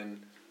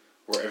Leviathan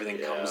where everything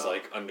comes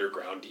like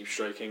underground deep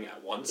striking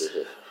at once.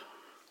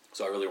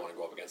 So I really want to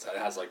go up against that.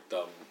 It has like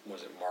the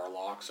was it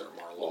Marlocks or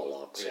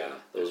Marlocks, yeah.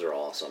 Those are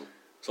awesome.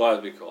 So that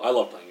would be cool. I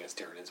love playing against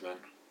Tyranids, man.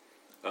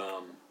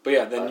 But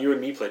yeah, then you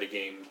and me played a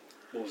game.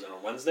 What was it,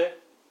 on Wednesday?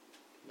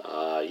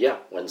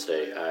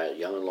 Wednesday at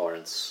Young and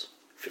Lawrence,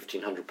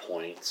 1,500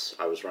 points.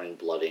 I was running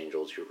Blood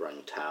Angels. You were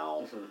running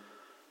Tau.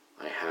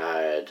 I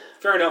had.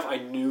 Fair enough. I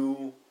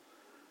knew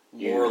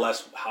more or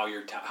less how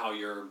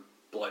your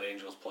Blood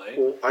Angels play.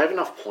 Well, I have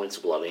enough points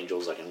of Blood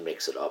Angels. I can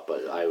mix it up,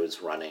 but I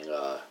was running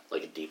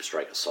like a deep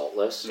strike assault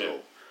list. So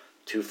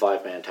 2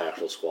 5-man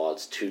tactical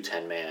squads, 2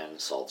 10-man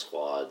assault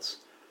squads,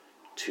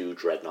 2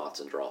 dreadnoughts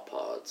and drop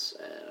pods,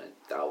 and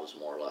that was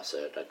more or less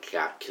it. I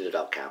kitted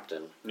out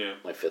Captain,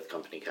 my 5th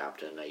company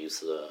captain. I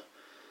used the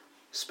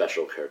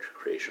special character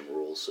creation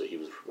rules, so he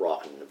was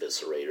rocking an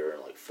Eviscerator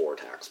and like 4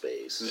 attack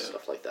space,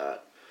 stuff like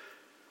that.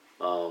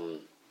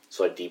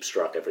 So I deep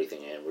struck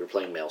everything in. We were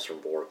playing Maelstrom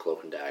Board,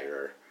 Cloak and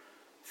Dagger,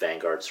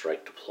 Vanguard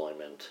Strike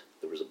deployment.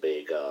 There was a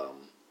big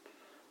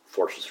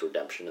Fortress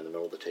Redemption in the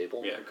middle of the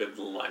table. Yeah, good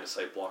line of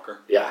sight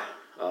blocker. Yeah.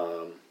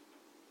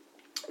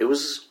 It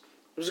was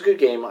a good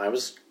game. I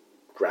was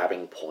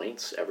grabbing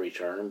points every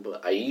turn,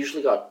 but I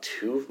usually got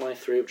 2 of my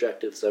 3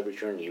 objectives every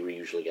turn. You were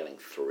usually getting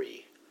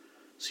 3.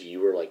 So you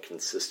were like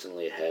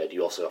consistently ahead.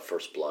 You also got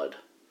First Blood.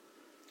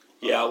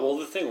 Yeah, well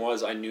the thing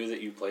was, I knew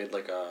that you played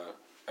like a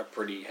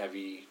pretty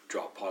heavy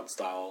drop pod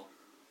style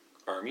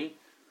army.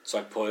 So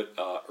I put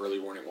Early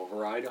Warning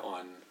Override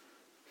on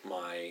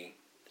my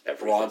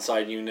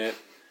broadside unit,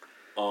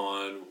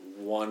 on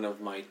one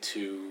of my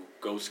 2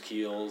 Ghost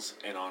Keels,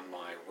 and on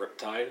my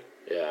Riptide.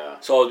 Yeah.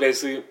 So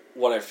basically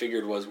what I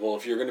figured was, well,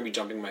 if you're going to be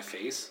jumping my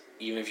face,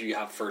 even if you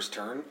have first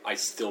turn, I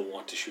still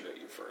want to shoot at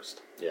you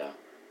first. Yeah.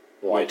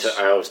 Well,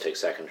 I always take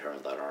second turn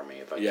with that army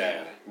if I can.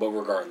 Yeah, but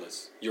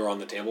regardless, you're on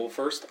the table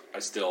first. I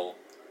still,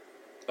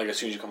 like, as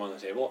soon as you come on the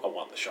table, I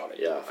want the shot at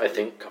you. Yeah, I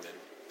think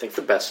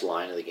the best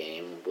line of the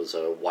game was,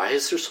 why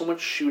is there so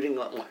much shooting?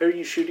 Why are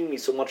you shooting me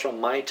so much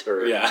on my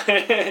turn?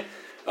 Yeah.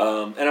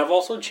 And I've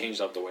also changed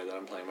up the way that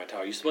I'm playing my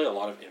tower. I used to play a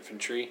lot of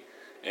infantry,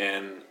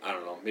 and I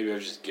don't know, maybe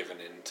I've just given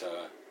in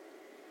to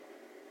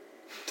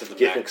the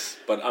mechs,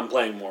 but I'm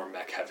playing more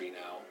mech heavy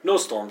now. No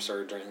Storm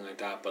Surge or anything like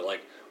that, but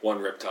like 1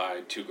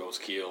 Riptide, 2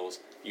 Ghost Keels,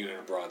 unit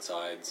of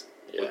broadsides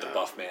with the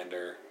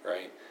Buffmander,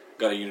 right?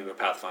 Got a unit of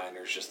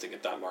Pathfinders just to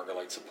get that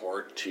Margalite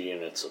support. 2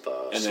 units of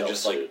and then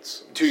just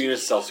suits. Like 2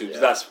 units of cell suits.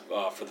 Yeah. That's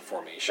for the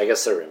formation. I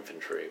guess they're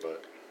infantry,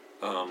 but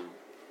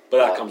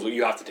that comes with,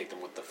 you have to take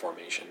them with the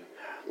formation.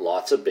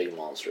 Lots of big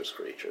monstrous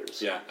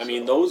creatures. Yeah, I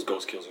mean those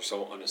Ghost Keels are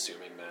so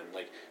unassuming, man.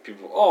 Like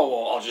people,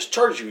 I'll just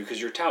charge you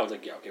because you're Tau. It's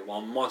like, yeah, okay, well,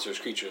 I'm a monstrous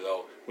creature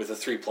though with a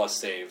 3+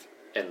 save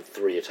and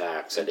 3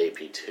 attacks at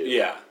AP2.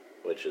 Yeah,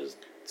 which is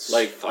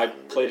like I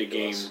played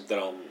ridiculous. A game that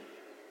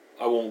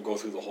I won't go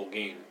through the whole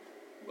game,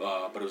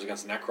 but it was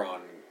against a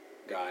Necron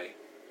guy,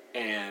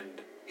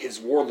 and his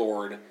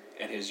Warlord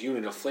and his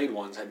unit of flayed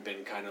ones had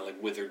been kind of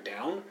like withered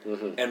down,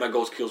 and my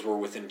Ghost Keels were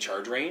within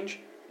charge range.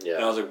 Yeah.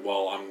 And I was like,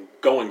 well, I'm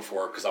going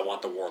for it because I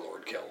want the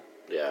Warlord kill.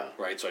 Yeah.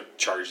 Right? So I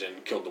charged in,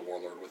 killed the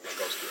Warlord with my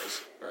Ghost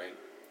Keels. Right?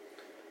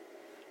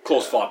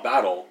 Close fought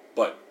battle,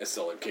 but it's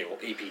still like, okay, well,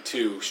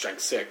 AP2,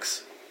 Strength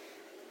 6.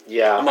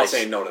 Yeah. I'm not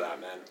saying no to that,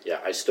 man.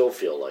 Yeah, I still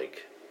feel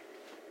like...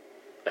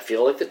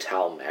 the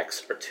Tau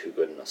mechs are too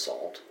good in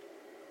Assault.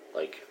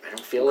 Like, I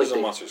don't feel like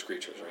they're monstrous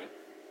creatures, right?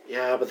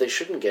 Yeah, but they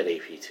shouldn't get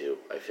AP2,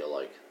 I feel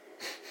like.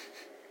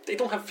 They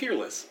don't have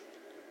Fearless.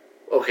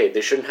 Okay,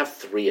 they shouldn't have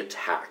 3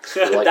 attacks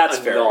for like That's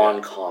a fair,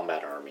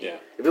 non-combat army. Yeah.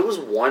 If it was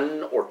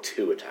 1 or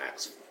 2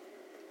 attacks,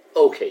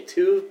 okay,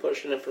 2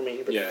 pushing it for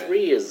me, but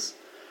 3 is...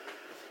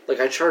 Like,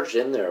 I charged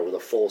in there with a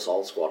full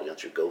assault squad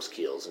against your Ghost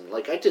Keels, and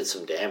like, I did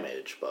some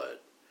damage,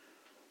 but...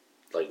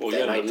 Like, well,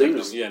 then I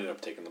lose. You ended up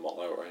taking them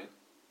all out, right?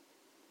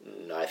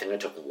 No, I think I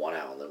took 1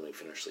 out, and then we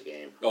finished the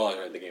game. Oh,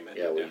 right, the game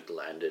ended. Yeah, we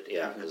landed,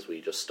 because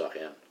we just stuck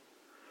in.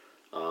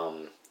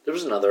 There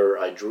was another,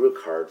 I drew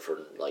a card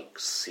for, like,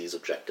 Seize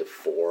Objective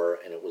 4,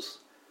 and it was,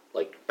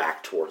 like,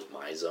 back towards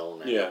my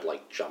zone, and I ended up,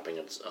 like, jumping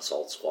an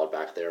assault squad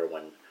back there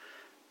when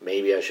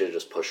maybe I should have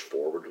just pushed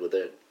forward with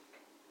it,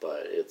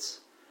 but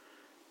it's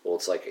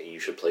like, you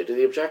should play to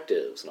the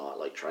objectives, not,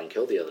 like, try and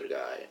kill the other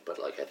guy, but,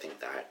 like, I think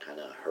that kind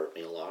of hurt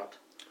me a lot.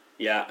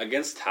 Yeah,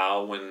 against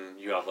Tau, when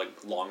you have,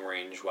 like,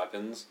 long-range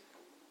weapons,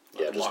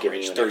 just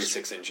giving you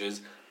 36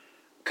 inches,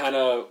 kind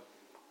of...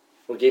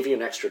 Well, gave you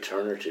an extra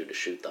turn or 2 to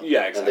shoot them.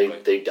 Yeah, exactly.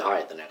 And they die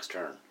at the next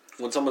turn.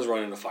 When someone's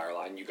running a fire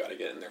line, you got to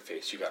get in their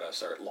face. You got to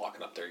start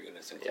locking up their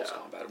units in close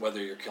combat,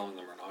 whether you're killing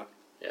them or not.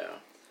 Yeah.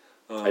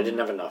 I didn't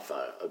have enough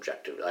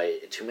objective.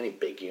 Too many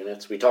big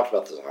units. We talked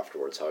about this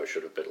afterwards, how I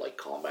should have been, like,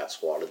 combat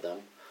squatted them.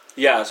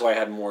 Yeah, so I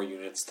had more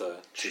units to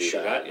shoot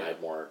at. I had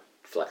more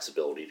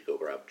flexibility to go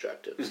grab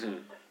objectives.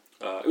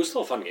 It was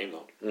still a fun game,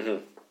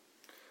 though.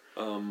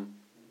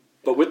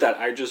 But with that,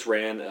 I just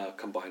ran a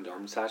combined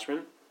arms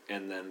attachment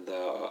and then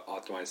the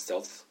optimized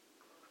stealth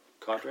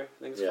cadre, I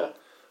think it's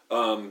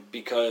called.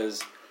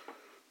 Because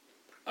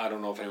I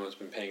don't know if anyone's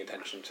been paying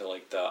attention to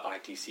like the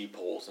ITC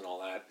polls and all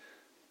that,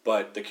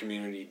 but the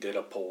community did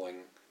a polling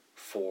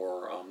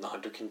for the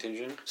hunter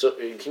contingent. So,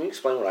 can you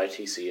explain what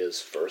ITC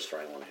is first for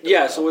anyone?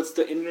 So it's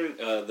the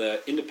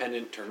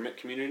independent tournament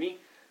community,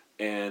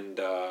 and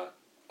a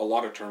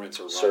lot of tournaments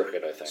are run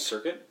circuit. I think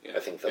circuit. Yeah. I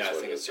think that's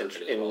what it is.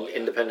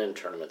 Independent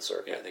tournament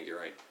circuit. Yeah, I think you're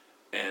right.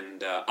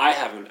 And I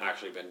haven't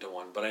actually been to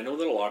one, but I know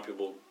that a lot of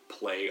people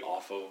play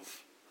off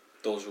of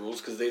those rules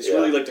because it's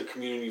really like the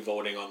community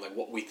voting on like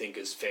what we think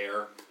is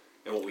fair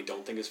and what we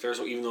don't think is fair.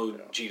 So even though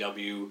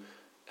GW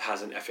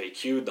hasn't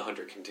FAQ'd the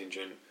hunter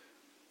contingent,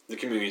 the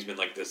community's been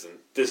like this, and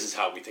this is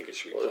how we think it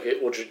should be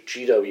played. Well,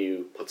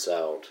 GW puts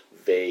out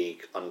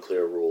vague,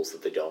 unclear rules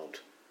that they don't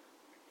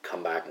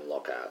come back and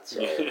look at.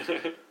 So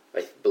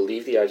I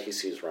believe the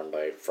ITC is run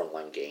by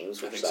Frontline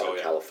Games, which is out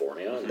of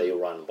California, and they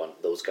run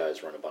those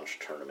guys run a bunch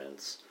of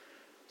tournaments.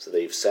 So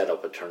they've set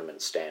up a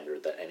tournament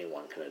standard that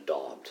anyone can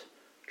adopt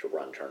to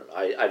run tournament.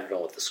 I don't know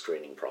what the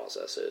screening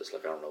process is.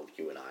 Like I don't know if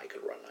you and I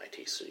could run an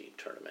ITC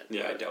tournament.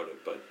 Yeah, I doubt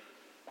it,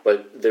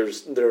 but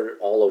they're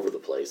all over the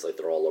place. Like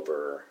they're all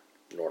over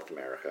North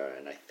America,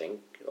 and I think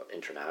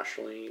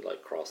internationally, like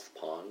across the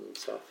pond and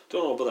stuff.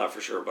 Don't know about that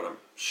for sure, but I'm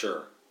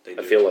sure they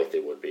do. I feel like they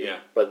would be. Yeah.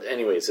 But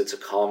anyways, it's a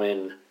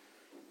common...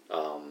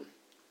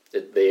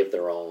 they have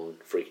their own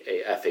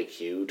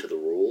FAQ to the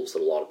rules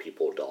that a lot of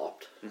people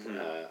adopt.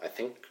 I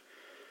think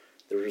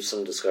there was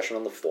some discussion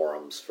on the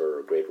forums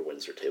for Greater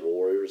Windsor Table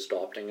Warriors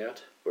adopting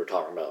it. We're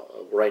talking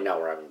about... right now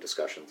we're having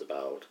discussions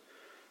about...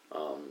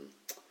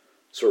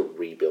 sort of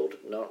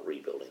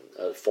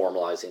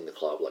formalizing the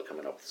club, like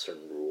coming up with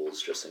certain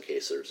rules just in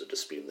case there's a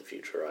dispute in the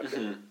future. I've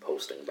been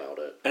posting about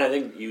it. And I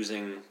think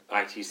using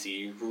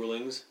ITC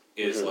rulings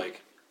is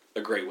like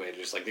a great way to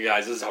just like, the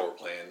guys, this is how we're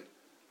playing.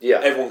 Yeah.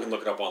 Everyone can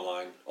look it up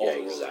online, all the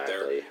rules are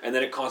there. And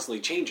then it constantly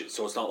changes.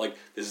 So it's not like,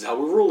 this is how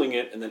we're ruling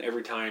it, and then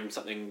every time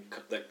something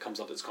that comes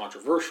up that's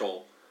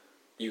controversial,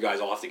 you guys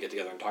all have to get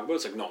together and talk about it.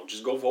 It's like, no,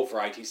 just go vote for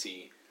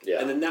ITC. Yeah.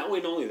 And then that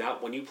way, not only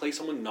that, when you play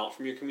someone not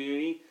from your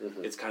community,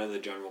 it's kind of the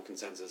general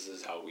consensus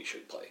is how we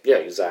should play. Yeah,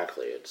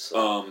 exactly. It's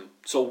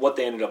so what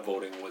they ended up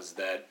voting was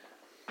that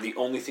the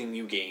only thing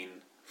you gain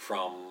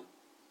from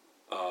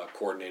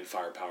coordinated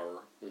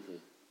firepower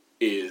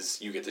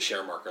is you get the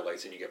share marker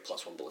lights and you get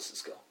 +1 ballistic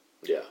skill.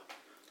 Yeah.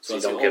 So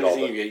that's the only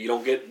thing you get. You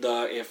don't get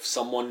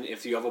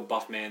if you have a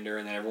buff mander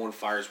and then everyone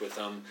fires with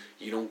them,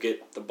 you don't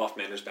get the buff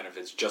mander's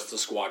benefits. Just the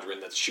squadron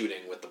that's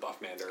shooting with the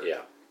buff mander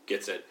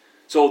gets it.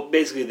 So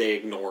basically, they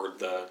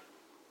ignored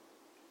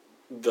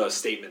the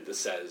statement that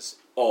says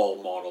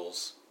all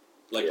models,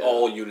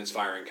 all units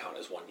firing count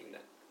as one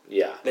unit.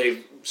 Yeah,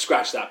 they've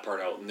scratched that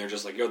part out, and they're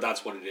just like, yo,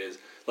 that's what it is.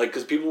 Like,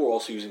 because people were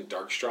also using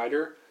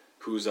Darkstrider,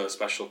 who's a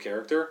special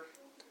character,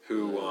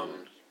 who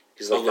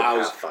he's like a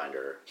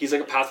Pathfinder. He's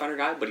like a Pathfinder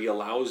guy, but he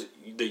allows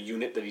the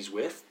unit that he's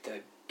with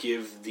to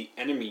give the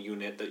enemy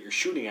unit that you're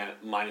shooting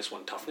at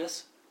 -1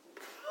 toughness.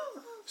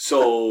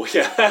 So,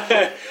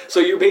 so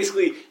you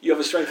have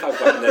a strength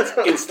 5 weapon that's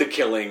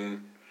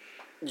insta-killing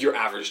your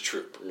average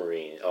troop.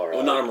 Marine. Or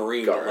well, not a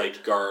Marine, guard. but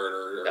like Guard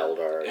or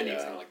Eldar,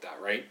 anything like that,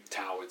 right?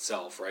 Tau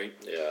itself, right?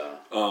 Yeah.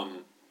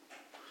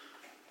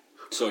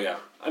 So, yeah.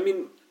 I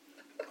mean,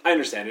 I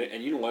understand it,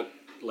 and you know what?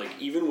 Like,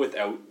 even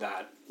without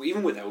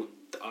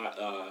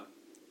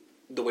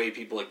the way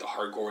people, like the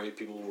hardcore way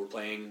people were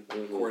playing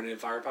coordinated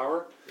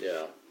firepower,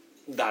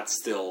 that's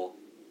still,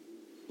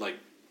 like...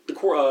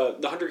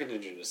 The Hunter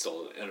Contingent is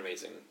still an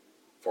amazing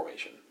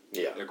formation.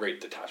 Yeah. A great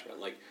detachment.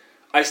 Like,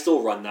 I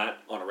still run that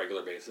on a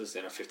regular basis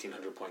in a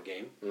 1,500-point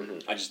game.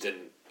 I just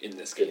didn't in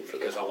this game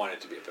because I wanted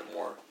it to be a bit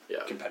more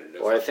competitive.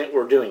 Well, I think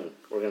we're going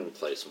to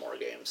play some more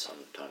games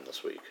sometime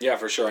this week. Yeah,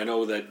 for sure. I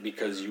know that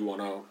because you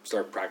want to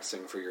start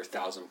practicing for your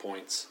 1,000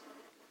 points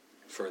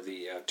for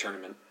the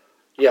tournament.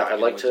 Yeah, I'd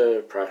like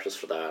to practice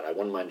for that. I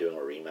wouldn't mind doing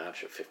a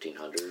rematch at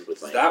 1,500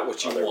 with my Is that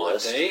what you other want,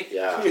 list. eh?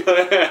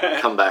 Yeah.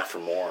 Come back for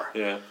more.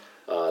 Yeah.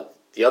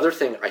 The other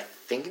thing, I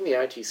think in the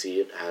ITC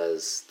it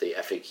has the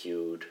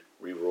FAQ'd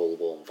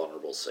rerollable and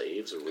vulnerable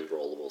saves or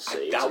rerollable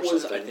saves. That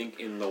was, I think,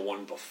 in the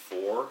one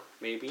before,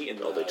 maybe.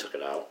 They took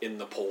it out? In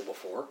the poll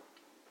before.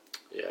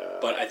 Yeah.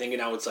 But I think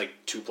now it's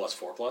like 2+,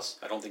 4+.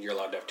 I don't think you're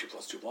allowed to have 2+,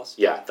 2+.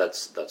 Yeah,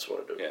 that's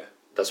what it is. Yeah.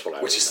 That's what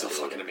I Which is still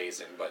fucking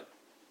amazing, but...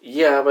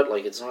 Yeah, but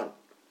like it's not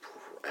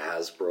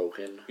as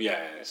broken.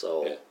 Yeah.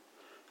 So... Yeah.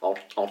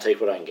 I'll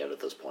take what I can get at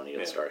this point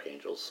against Dark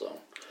Angels. So,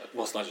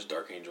 well, it's not just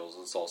Dark Angels;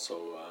 it's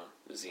also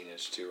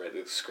Zenith too, right?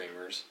 The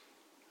Screamers.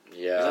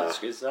 Yeah.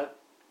 Is that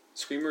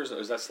Screamers? Or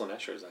is that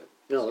Slaanesh or is that?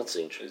 No, that's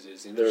Zenith.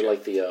 Zenith, they're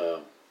like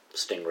the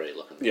Stingray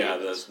looking. Yeah,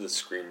 the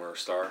Screamer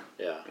star.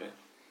 Yeah.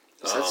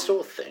 Is that still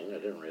a thing? I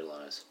didn't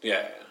realize.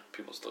 Yeah.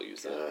 People still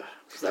use that.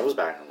 That was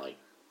back in like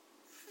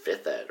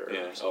 5th ed or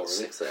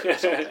 6th ed or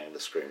something. The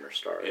Screamer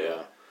star.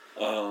 Yeah.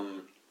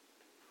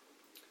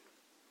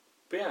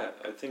 But yeah,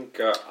 I think...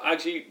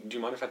 actually, do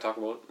you mind if I talk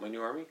about my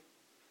new army?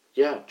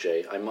 Yeah,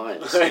 Jay, I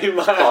mind.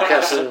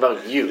 Podcast isn't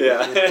about you.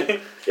 Yeah.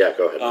 Yeah,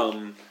 go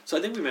ahead. So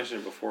I think we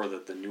mentioned before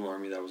that the new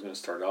army that I was going to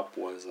start up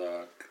was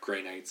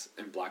Grey Knights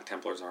and Black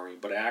Templars army.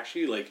 But I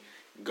actually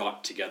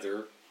got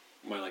together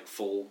my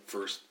full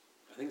first...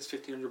 I think it's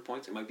 1,500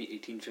 points. It might be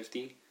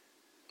 1,850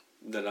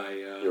 that I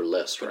Your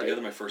list, put right?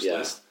 together, my first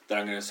list that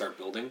I'm going to start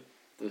building.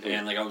 Mm-hmm.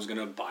 And I was going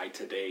to buy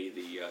today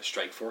the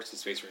Strike Force, the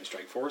Space Marine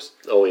Strike Force.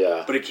 Oh,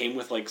 yeah. But it came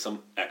with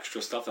some extra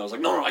stuff. That I was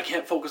like, no, I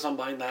can't focus on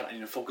buying that. I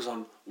need to focus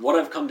on what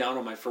I've come down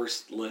on my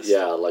first list.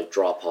 Yeah, like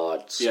Drop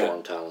Pod,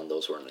 Storm Talon,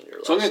 those weren't in your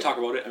list. So I'm going to talk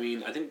about it. I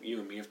mean, I think you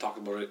and me have talked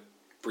about it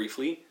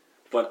briefly,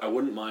 but I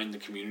wouldn't mind the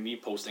community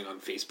posting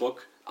on Facebook.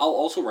 I'll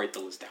also write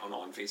the list down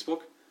on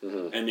Facebook,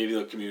 and maybe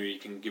the community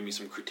can give me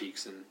some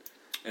critiques and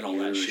all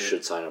that shit. You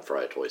should sign up for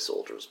iToy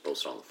Soldiers,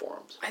 post it on the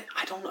forums.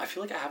 I don't know. I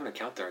feel like I have an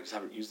account there. I just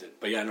haven't used it.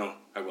 But yeah, no,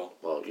 I will.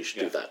 Well, you should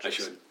do that. I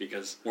should,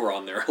 because we're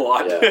on there a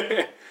lot.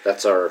 Yeah.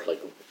 That's our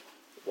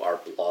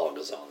blog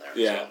is on there.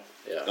 Yeah.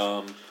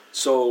 So, yeah.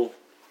 So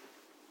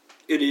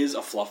it is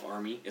a fluff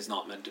army. It's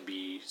not meant to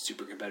be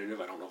super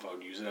competitive. I don't know if I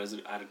would use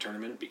it at a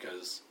tournament,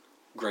 because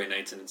Grey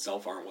Knights in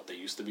itself aren't what they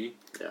used to be.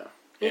 Yeah.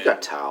 You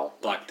got Tau.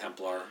 Black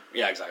Templar.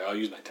 Yeah, exactly. I'll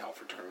use my Tau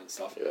for tournament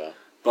stuff. Yeah.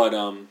 But,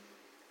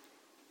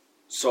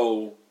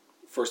 so,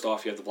 first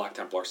off, you have the Black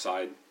Templar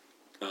side.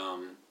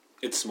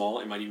 It's small.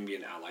 It might even be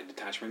an allied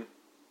detachment.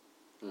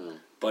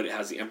 But it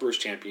has the Emperor's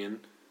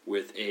Champion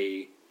with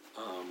a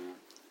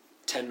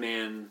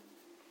 10-man,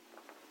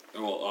 a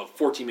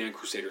 14-man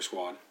Crusader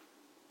squad,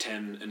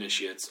 10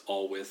 initiates,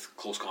 all with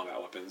close combat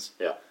weapons.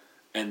 Yeah.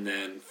 And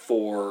then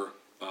 4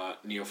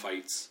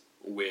 neophytes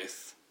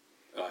with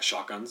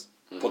shotguns.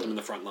 Put them in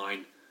the front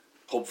line.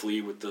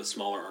 Hopefully, with the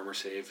smaller armor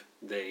save,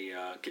 they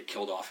get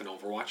killed off in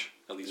Overwatch,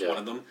 at least one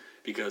of them.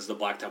 Because the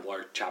Black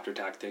Templar chapter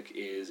tactic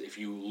is, if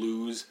you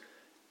lose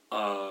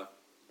a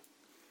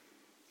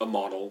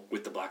model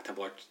with the Black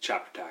Templar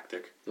chapter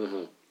tactic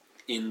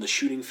in the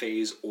shooting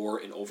phase or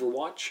in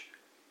Overwatch,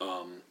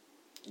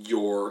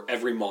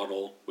 every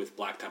model with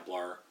Black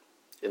Templar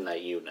in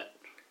that unit.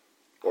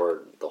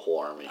 Or the whole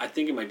army. I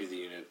think it might be the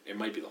unit. It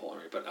might be the whole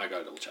army, but I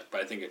gotta double check.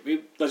 But I think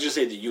let's just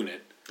say the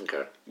unit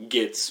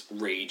gets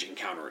rage and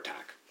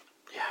counterattack.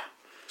 Yeah.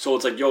 So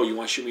it's like, yo, you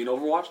want to shoot me in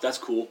Overwatch? That's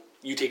cool.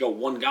 You take out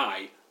one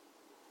guy,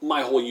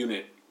 my whole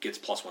unit gets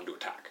 +1 to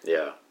attack.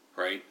 Yeah.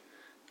 Right?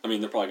 I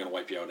mean, they're probably going to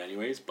wipe you out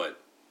anyways, but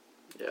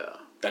yeah,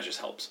 that just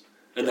helps.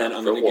 And then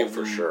I'm going to give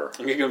them sure.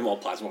 I'm going to give them all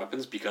plasma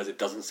weapons, because it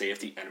doesn't say if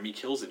the enemy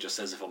kills. It just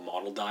says if a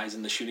model dies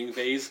in the shooting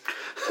phase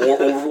or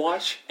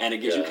Overwatch, and it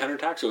gives you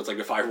counterattack. So it's like,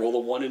 if I roll a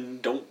 1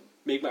 and don't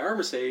make my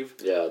armor save,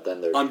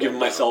 then I'm giving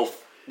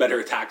myself better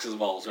attacks as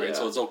well, right? Yeah.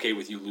 So it's okay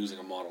with you losing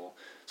a model.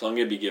 So I'm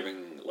going to be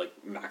giving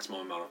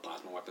maximum amount of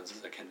plasma weapons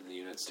as I can in the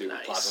units too.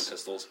 Nice. Plasma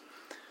pistols.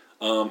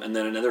 And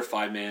then another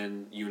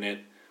 5-man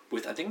unit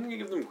with, I think I'm going to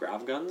give them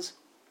grav guns.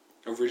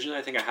 Originally,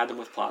 I think I had them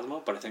with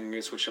plasma, but I think I'm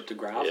going to switch up to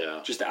grav,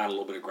 just to add a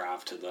little bit of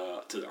grav to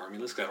the army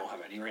list, because I don't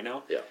have any right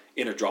now. Yeah.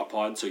 In a drop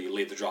pod, so you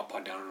lay the drop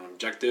pod down on an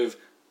objective,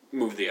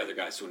 move the other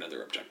guys to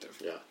another objective.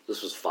 Yeah.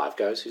 This was 5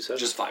 guys, you said?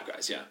 Just 5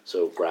 guys, yeah.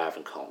 So grav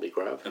and combi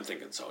grav? I'm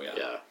thinking so, yeah.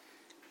 Yeah.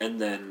 And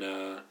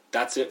then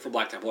that's it for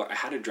Black Templar. I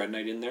had a Dread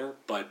Knight in there,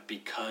 but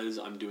because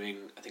I'm doing,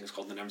 I think it's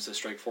called the Nemesis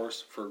Strike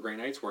Force for Grey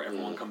Knights, where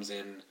everyone comes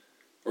in,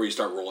 or you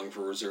start rolling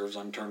for reserves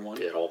on turn 1.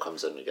 Yeah, it all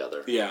comes in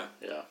together. Yeah.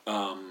 Yeah.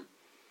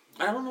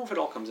 I don't know if it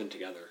all comes in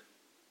together.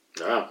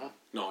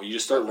 No, you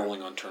just start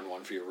rolling on turn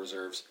 1 for your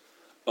reserves.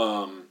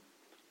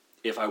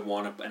 If I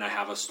want to, and I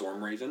have a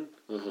Storm Raven,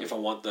 if I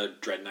want the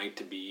Dread Knight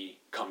to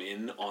come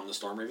in on the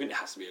Storm Raven, it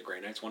has to be a Grey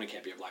Knights one. It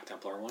can't be a Black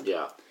Templar one.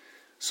 Yeah.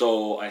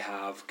 So I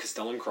have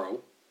Castellan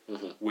Crow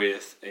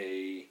with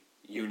a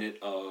unit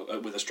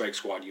of with a Strike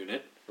Squad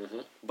unit,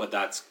 but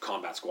that's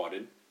combat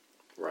squadded.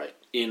 Right.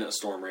 In a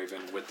Storm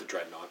Raven with the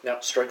Dreadnought. Now,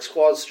 Strike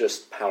Squad's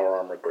just Power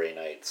Armor Grey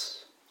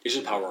Knights. It's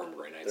just Power Armor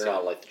Grey Knights. They're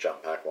not like the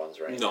Jump Pack ones,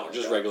 right? No,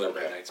 just regular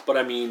Grey Knights. But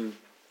I mean,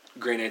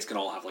 Grey Knights can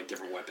all have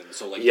different weapons.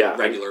 So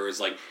regular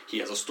is he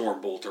has a Storm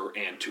Bolter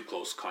and 2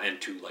 close and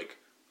 2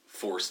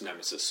 Force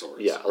Nemesis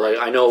swords. Yeah,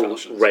 I know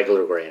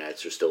regular Grey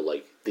Knights are still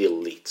the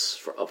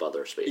elites of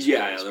other space.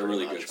 Yeah, they're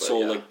really good.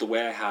 So the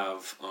way I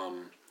have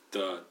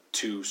the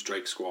 2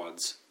 Strike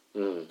Squads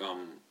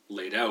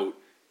laid out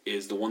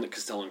is the one that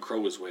Castellan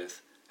Crow is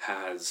with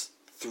has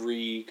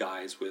 3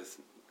 guys with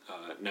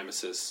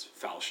Nemesis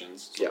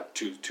falchions, so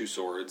 2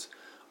 swords,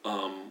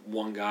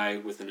 1 guy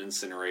with an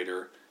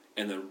incinerator,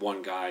 and then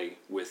 1 guy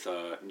with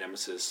a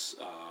Nemesis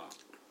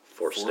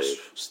Force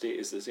stave.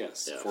 Is this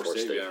Force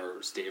stave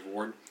or stave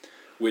ward,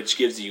 which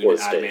gives the unit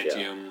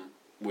adamantium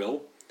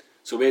will.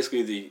 So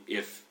basically,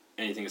 if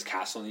anything is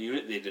cast on the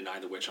unit, they deny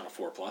the witch on a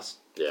 4+.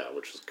 Yeah,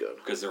 which is good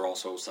because they're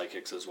also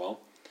psychics as well.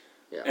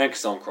 Yeah, and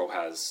Castellan Crow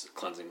has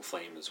cleansing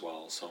flame as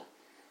well. So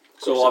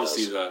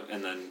obviously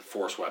and then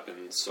force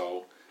weapons.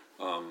 So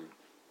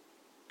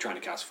trying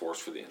to cast force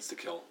for the insta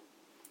kill,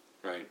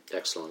 right?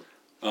 Excellent.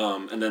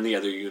 And then the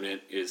other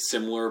unit is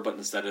similar, but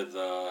instead of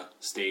the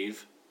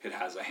stave, it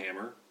has a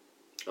hammer.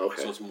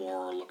 Okay. So it's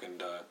more looking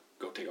to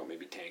go take out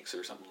maybe tanks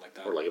or something like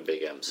that. Or like a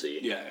big MC.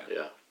 Yeah.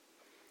 Yeah.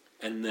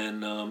 And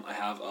then I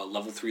have a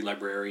level 3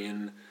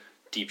 librarian,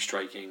 deep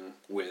striking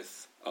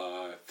with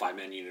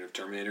 5-man unit of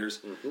Terminators.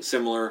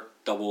 Similar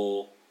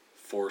double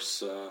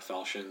force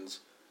falchions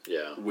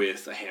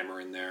with a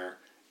hammer in there.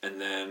 And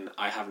then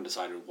I haven't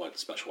decided what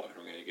special weapon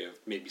I'm going to give.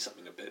 Maybe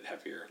something a bit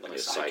heavier, like a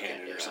side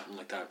cannon or something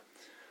like that.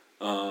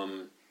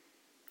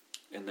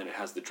 And then it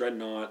has the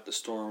Dreadnought, the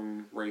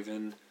Storm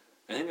Raven.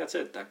 I think that's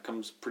it. That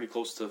comes pretty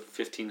close to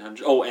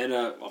 1,500. Oh, and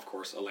of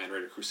course, a Land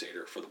Raider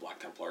Crusader for the Black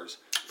Templars.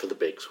 For the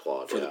big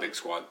squad. For the big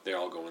squad. They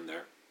all go in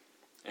there.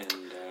 And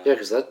yeah,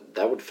 because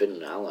that would fit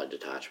an allied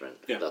detachment.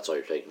 Yeah. That's all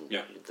you're taking.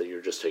 Yeah.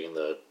 You're just taking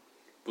the...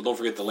 Well, don't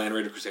forget the Land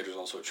Raider Crusader is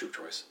also a troop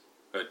choice.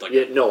 Right? Like,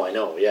 yeah, no, I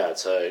know. Yeah,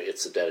 it's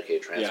a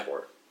dedicated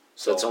transport. Yeah.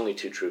 So it's only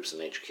 2 troops in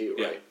HQ,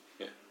 right?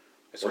 Yeah.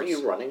 Weren't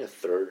you running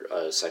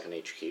a second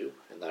HQ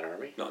in that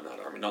army? No, not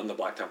army. Not in the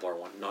Black Templar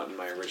one. Not in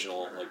my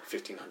original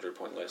 1,500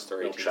 point list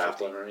or No 1,850.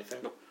 chaplain or anything?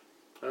 Nope.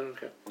 Oh,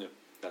 okay. Yeah,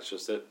 that's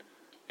just it.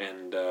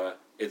 And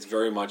it's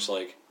very much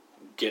like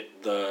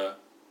get the...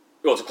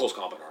 Well, it's a close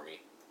combat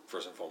army,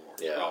 first and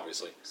foremost,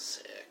 obviously.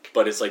 Sick.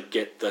 But it's like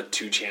get the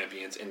 2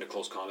 champions into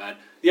close combat.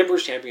 The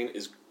Emperor's champion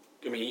is...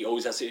 I mean, he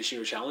always has to issue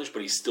a challenge,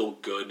 but he's still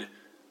good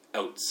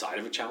outside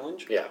of a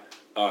challenge. Yeah.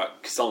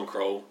 Castellan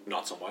Crow,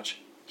 not so much.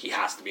 He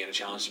has to be in a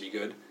challenge to be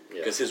good.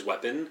 Because his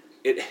weapon...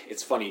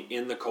 It's funny,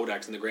 in the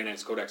Codex, in the Grey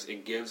Knights Codex,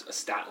 it gives a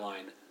stat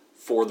line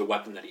for the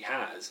weapon that he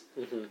has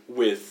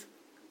with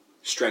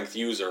strength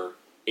user,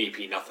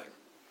 AP nothing.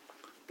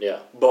 Yeah.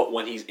 But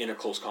when he's in a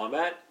close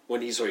combat,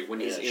 when he's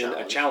in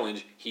a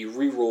challenge, he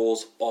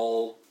re-rolls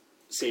all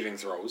saving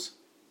throws,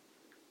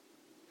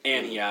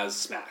 and he has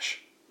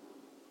smash.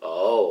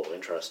 Oh,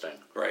 interesting.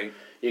 Right?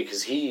 Yeah,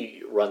 because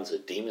he runs a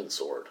demon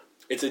sword.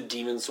 It's a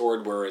demon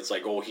sword where it's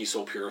like, oh, he's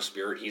so pure of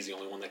spirit, he's the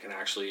only one that can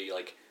actually,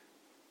 like...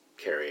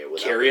 Carry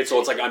it. So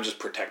it's like, I'm just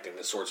protecting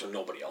the sword so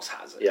nobody else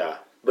has it. Yeah.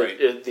 But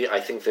right? I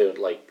think that,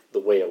 like,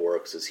 the way it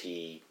works is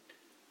he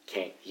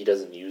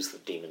doesn't use the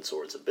demon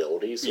sword's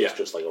abilities, so it's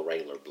just like a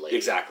regular blade.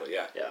 Exactly,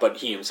 yeah. But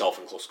he himself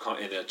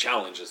in a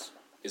challenge is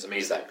amazing.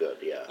 He's that good,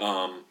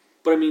 yeah.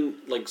 But I mean,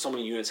 like, so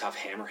many units have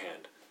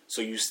Hammerhand,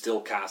 so you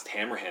still cast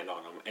Hammerhand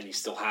on him, and he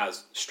still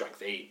has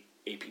Strength 8,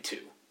 AP 2.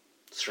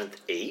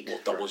 Strength 8? Well,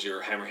 doubles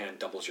your Hammerhand,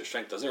 doubles your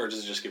Strength, doesn't it? Or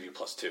does it just give you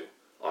 +2?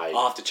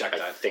 I'll have to check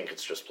that. I think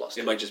it's just +2.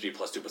 It might just be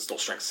 +2, but still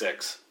Strength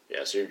 6.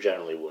 Yeah, so you're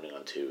generally wounding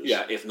on 2s.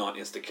 Yeah, if not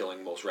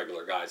insta-killing most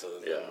regular guys other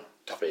than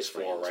Toughness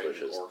 4, right? Which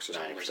is Orcs or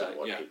something like 90% that.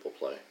 what people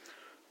play.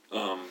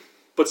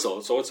 But so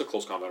it's a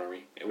close combat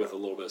army with a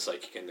little bit of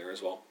psychic in there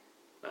as well.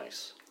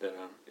 Nice. That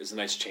is a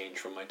nice change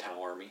from my Tau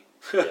army.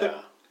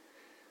 Yeah.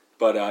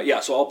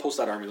 But so I'll post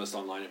that army list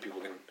online and people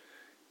can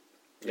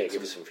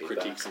give us some feedback.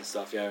 Critiques and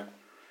stuff, yeah.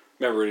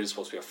 Remember, it is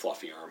supposed to be a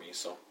fluffy army,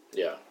 so...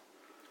 Yeah.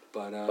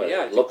 But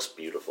it looks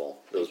beautiful.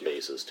 Those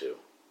bases, too.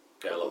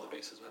 Yeah, I love the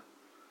bases, man.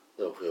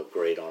 They'll feel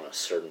great on a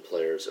certain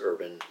player's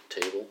urban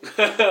table.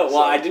 Well,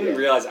 I didn't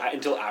realize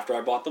until after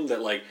I bought them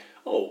that, like,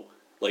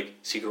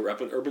 Secret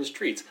Weapon Urban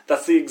Streets.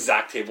 That's the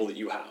exact table that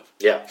you have.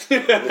 Yeah.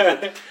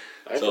 I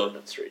have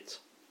Urban Streets.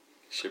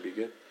 Should be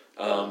good.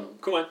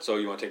 Cool, man. So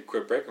you want to take a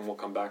quick break and we'll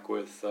come back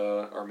with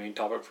our main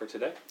topic for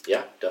today?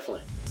 Yeah,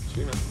 definitely.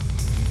 Sweet, man.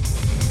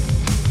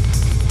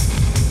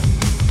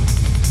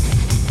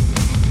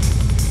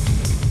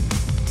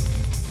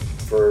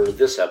 For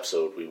this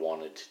episode, we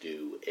wanted to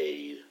do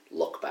a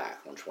look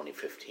back on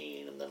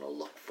 2015 and then a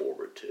look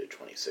forward to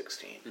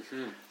 2016.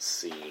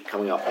 See,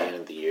 coming up at the end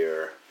of the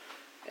year,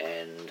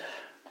 and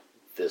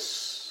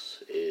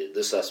this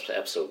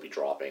episode will be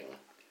dropping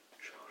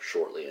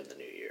shortly in the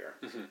new year.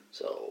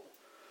 So,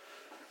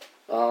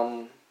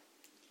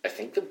 I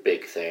think the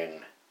big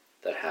thing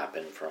that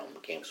happened from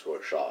Games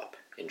Workshop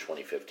in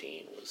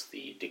 2015 was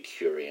the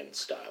Decurion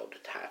style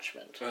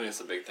detachment. I think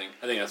that's a big thing.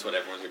 I think that's what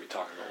everyone's going to be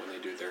talking about when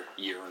they do their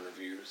year-end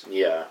reviews.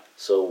 Yeah,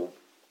 so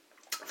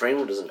for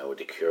anyone who doesn't know, a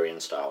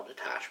Decurion style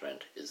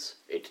detachment is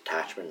a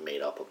detachment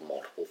made up of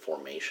multiple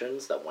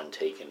formations that, when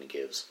taken,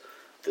 gives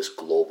this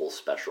global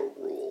special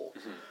rule,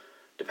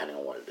 depending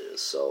on what it is.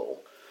 So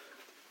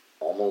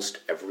almost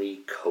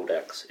every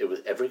codex from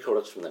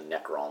the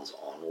Necrons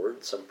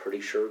onwards, I'm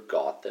pretty sure,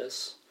 got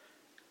this.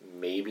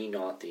 Maybe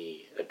not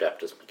the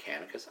Adeptus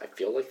Mechanicus. I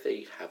feel like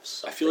they have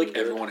something. I feel like good.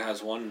 everyone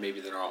has one. Maybe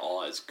they're not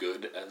all as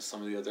good as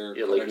some of the other.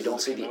 Yeah, like you don't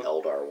see the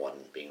Eldar one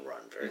being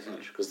run very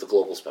much because the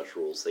global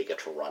special rules, they get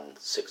to run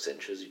 6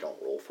 inches. You don't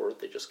roll for it;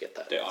 they just get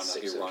that. They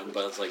automatically run,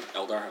 but it's like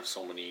Eldar have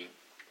so many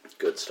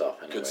good stuff.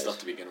 Anyways. Good stuff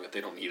to begin with.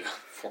 They don't need a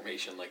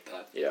formation like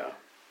that. Yeah.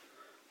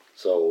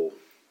 So.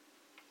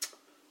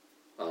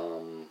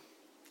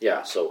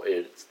 So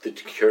it's the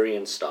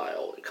Decurion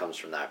style. It comes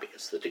from that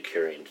because the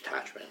Decurion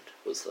detachment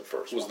was the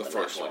first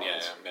one.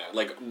 Yeah.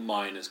 Like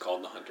mine is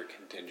called the Hunter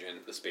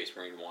Contingent, the Space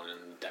Marine one,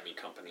 and Demi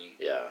Company.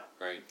 Yeah.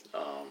 Right.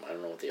 I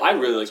don't know what the. I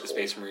really like the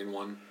Space Marine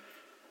one.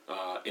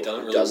 It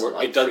doesn't really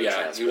work. It does.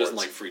 Yeah. He doesn't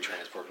like free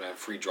transport. Man,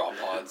 free drop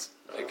pods.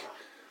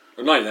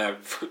 Or not even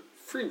that.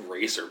 Free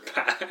racer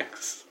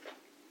packs.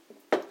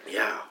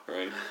 Yeah.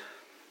 Right.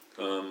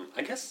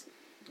 I guess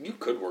You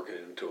could work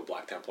it into a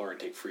Black Templar and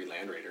take free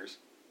Land Raiders.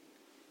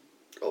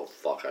 Oh,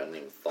 fuck, I hadn't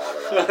even thought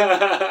of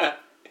that.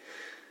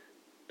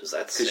 Does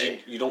that Because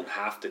say? you don't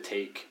have to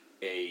take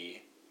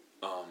a...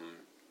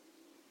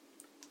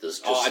 Does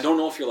just, I don't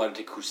know if you're allowed to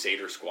take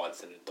Crusader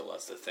squads in it, though.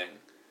 That's the thing.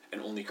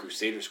 And only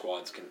Crusader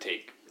squads can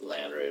take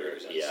Land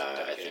Raiders. as Yeah, I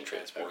dedicated think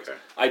transports.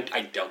 okay.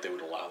 I doubt they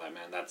would allow that,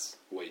 man. That's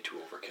way too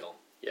overkill.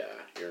 Yeah,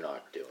 you're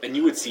not doing And that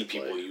you would when see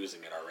play. people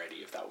using it already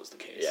if that was the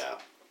case. Yeah.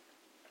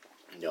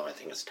 The only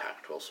thing is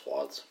tactical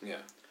squads. Yeah.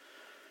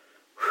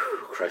 Whew,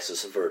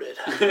 crisis averted.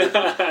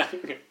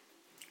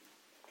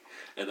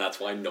 And that's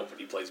why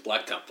nobody plays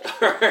Black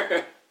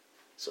Templar.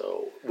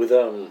 So, with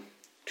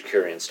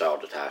Decurion style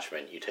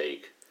detachment, you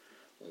take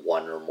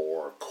one or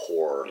more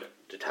core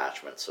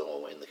detachments.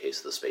 So, in the case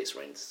of the Space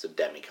Marines, it's a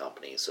demi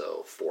company.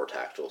 So, 4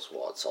 tactical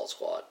squad, assault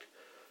squad,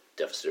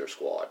 devastator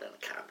squad, and a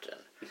captain.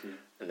 Mm-hmm.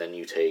 And then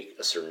you take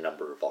a certain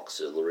number of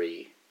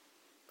auxiliary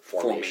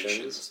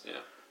formations.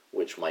 Yeah.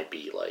 Which might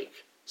be like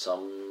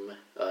some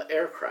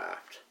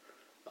aircraft.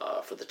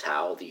 For the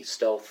Tau, the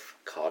stealth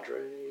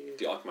cadre.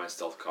 The optimized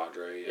stealth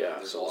cadre. Yeah,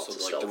 There's so also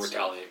lots of like the stealth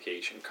stuff.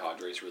 retaliation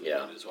cadre is really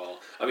Yeah. good as well.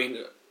 I mean,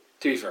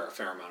 to be fair, a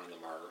fair amount of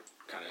them are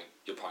kind of,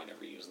 you'll probably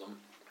never use them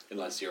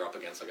unless you're up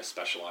against like a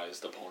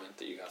specialized opponent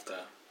that you have to.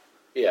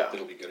 Yeah.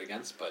 That'll be good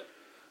against, but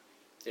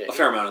Yeah, a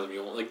fair amount of them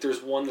you won't. Like,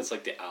 there's one that's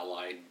like the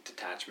allied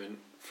detachment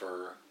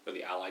or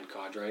the allied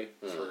cadre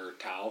for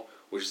Tau,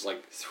 which is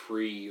like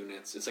 3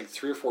 units. It's like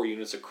 3 or 4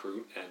 units of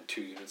Kroot and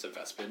 2 units of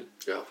Vespid.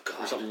 Oh,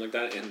 God. Or something like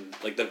that. And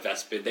like the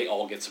Vespid, they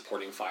all get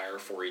supporting fire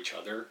for each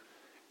other.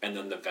 And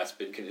then the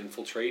Vespid can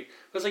infiltrate.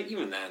 But it's like,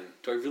 even then,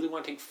 do I really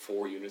want to take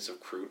 4 units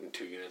of Kroot and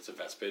 2 units of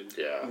Vespid?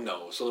 Yeah.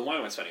 No. So then why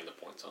am I spending the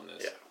points on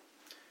this? Yeah.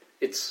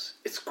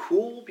 It's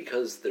cool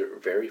because they're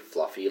very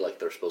fluffy, like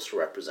they're supposed to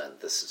represent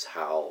this is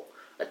how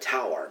a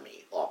Tau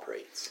army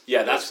operates.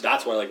 Yeah, that's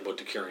what I like about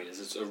Decurion, is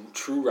it's a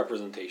true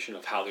representation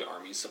of how the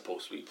army is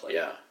supposed to be played.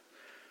 Yeah.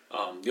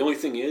 The only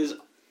thing is,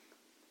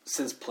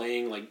 since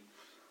playing like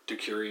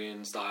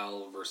Decurion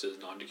style versus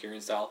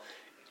non-Decurion style,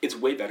 it's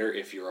way better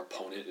if your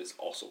opponent is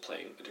also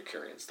playing a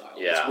Decurion style.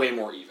 Yeah. It's way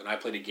more even. I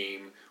played a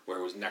game where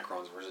it was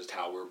Necrons versus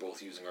Tau. We were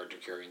both using our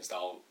Decurion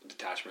style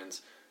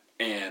detachments,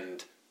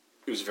 and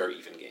it was a very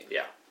even game.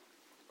 Yeah.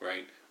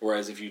 Right?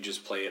 Whereas if you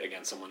just play it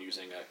against someone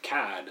using a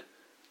CAD,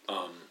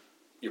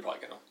 you're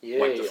probably going to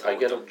wipe the Yay, floor I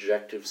get with them.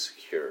 objective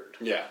secured.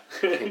 Yeah.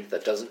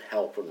 That doesn't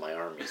help when my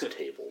army's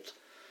tabled.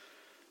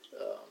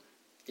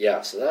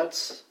 Yeah, so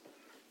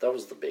that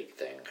was the big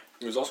thing.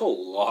 There's also a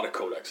lot of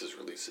codexes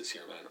released this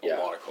year, man.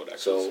 A lot of codexes.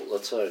 So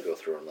let's go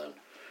through them then.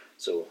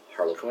 So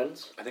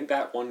Harlequins, I think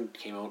that one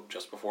came out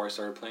just before I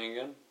started playing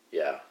again.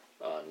 yeah.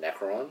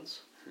 Necrons,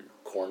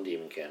 Khorne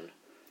Demonkin,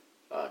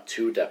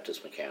 2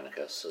 Adeptus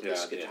Mechanicus, so the Yeah,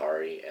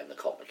 Skitarii and the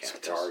Cult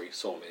Mechanicus. Skitarii,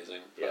 so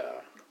amazing.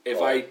 Yeah. If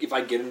Well,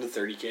 I get into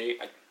 30k,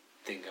 I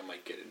think I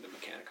might get into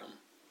Mechanicum.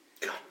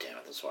 God damn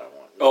it, that's what I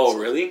want. Oh,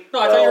 really?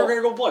 No, I thought you were going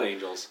to go Blood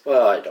Angels.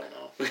 Well, I don't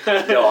know.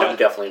 No, I'm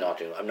definitely not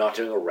doing. I'm not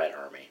doing a red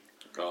army.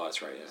 Oh,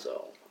 that's right, yeah.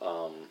 So,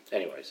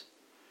 anyways,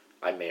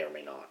 I may or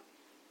may not.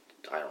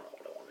 I don't know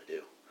what I want to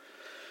do.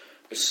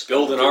 Just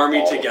build an do army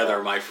all of together,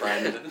 them. my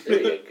friend.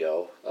 There you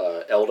go.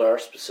 Eldar,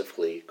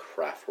 specifically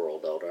Craft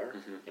World Eldar,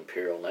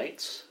 Imperial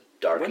Knights,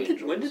 Dark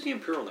Angels. when did the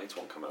Imperial Knights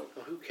one come out?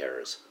 Oh, who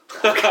cares?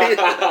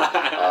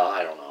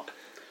 I don't know.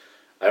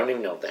 I don't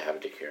even know if they have a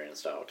Decurion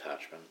style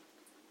attachment.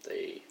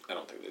 I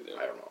don't think they do.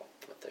 don't know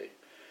what they.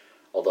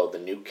 Although the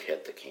new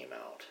kit that came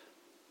out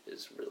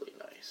is really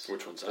nice.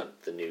 Which one's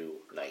that? The new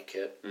Knight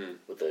kit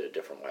with the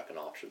different weapon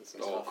options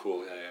and Oh, stuff.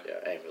 cool, yeah.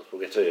 Yeah, anyways,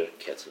 we'll get to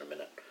kits in a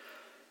minute.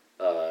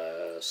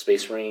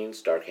 Space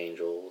Marines, Dark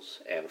Angels,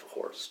 and of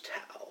course,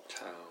 Tau.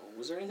 Tau.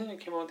 Was there anything that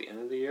came out at the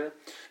end of the year?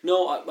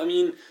 No, I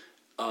mean,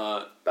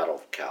 Battle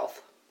of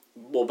Calth.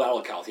 well, Battle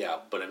of Calth, yeah,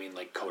 but I mean,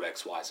 like,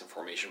 codex-wise and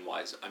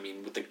formation-wise, I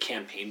mean, with the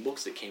campaign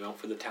books that came out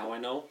for the Tau, I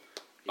know,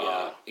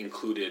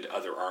 included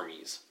other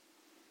armies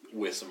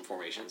with some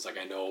formations. Like,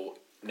 I know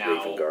now...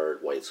 Raven Guard,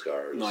 White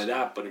Scars. Not only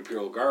that, but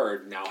Imperial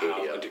Guard now have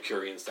Cadia. a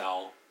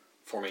Decurion-style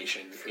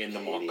formation in the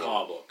Cadia.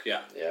 Montcalm book,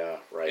 yeah. Yeah,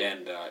 right.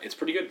 And it's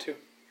pretty good, too,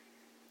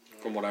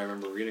 from what I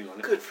remember reading on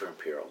it. Good for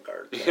Imperial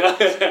Guard.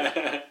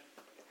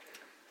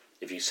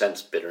 If you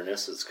sense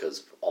bitterness, it's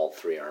because all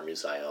 3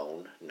 armies I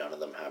own, none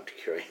of them have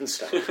Decurion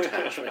style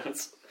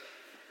attachments.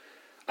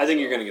 I think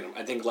you're going to get them.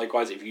 I think,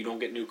 likewise, if you don't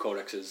get new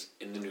codexes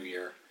in the new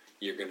year,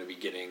 you're going to be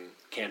getting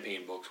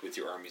campaign books with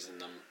your armies in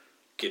them,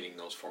 getting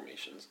those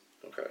formations.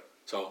 Okay.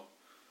 So,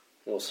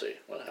 We'll see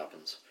what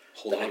happens.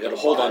 hold Then on I gotta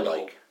hold buy, on to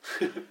like,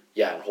 hope.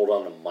 Yeah, and hold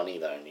on to money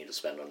that I need to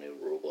spend on new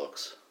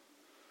rulebooks.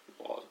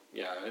 Well,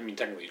 yeah, I mean,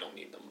 technically you don't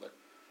need them, but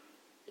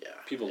Yeah.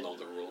 people know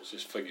the rules.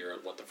 Just figure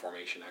out what the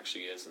formation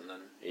actually is, and then...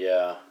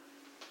 Yeah.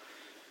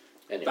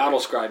 Anyway. Battle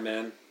Scribe,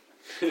 man.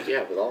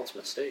 Yeah, with all its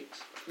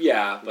mistakes.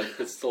 Yeah, but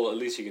it's still, at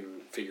least you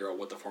can figure out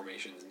what the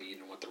formations need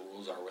and what the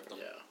rules are with them.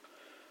 Yeah.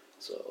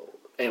 So,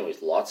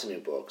 anyways, lots of new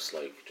books,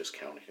 like, just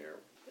count here.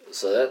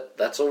 So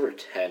that's over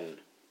 10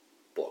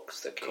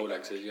 books that came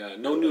out. Codexes, yeah.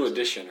 No new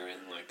edition or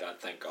anything like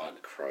that, thank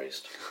God.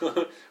 Christ.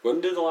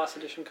 When did the last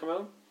edition come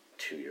out?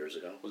 2 years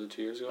ago. Was it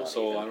 2 years ago? Not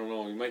So even. I don't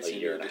know. You might A see a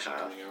year new and a edition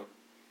half. coming out.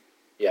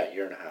 Yeah, a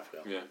year and a half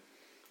ago. Yeah.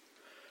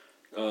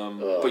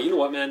 But you know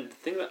what, man? The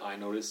thing that I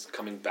noticed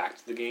coming back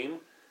to the game,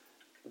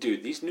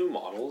 dude, these new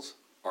models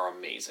are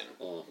amazing.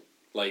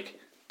 Like,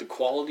 the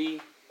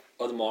quality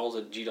of the models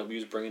that GW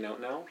is bringing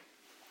out now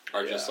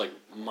are just, Yeah. like,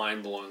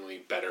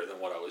 mind-blowingly better than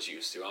what I was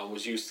used to. I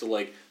was used to,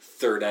 like,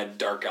 3rd Ed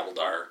Dark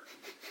Eldar.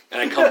 And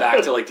I come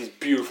back to, like, these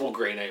beautiful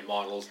Grey Knight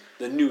models.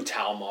 The new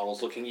Tau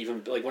models looking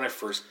even... Like, when I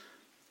first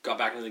got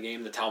back into the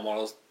game, the Tau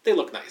models, they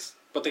look nice.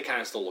 But they kind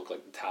of still look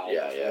like the Tau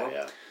before.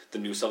 Yeah. The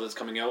new stuff that's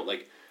coming out,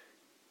 like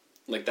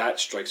that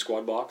Strike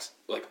Squad box,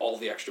 like all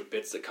the extra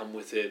bits that come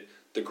with it,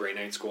 the Grey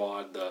Knight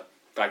Squad, the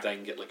fact that I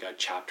can get like a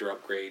chapter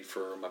upgrade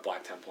for my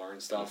Black Templar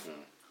and stuff.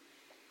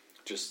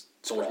 Just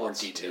so much more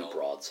detail. New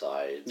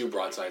broadsides. New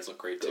broadsides look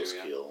great too. Ghost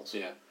Yeah. Keels.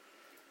 Yeah.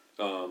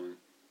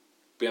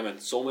 But yeah, man,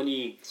 so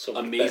many So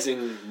much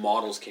amazing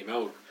models came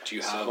out. Do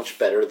you So have much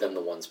better than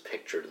the ones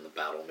pictured in the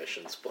Battle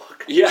Missions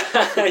book.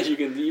 Yeah, you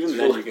can even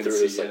then you can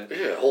Through see. it's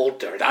like, old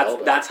Dark That's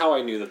Eldar. that's how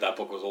I knew that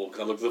book was old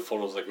because I looked at the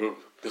photos like, ooh,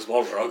 this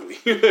models are ugly.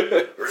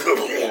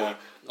 Yeah.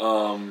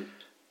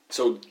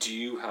 So do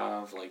you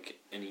have like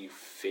any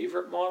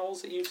favorite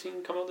models that you've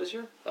seen come out this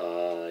year?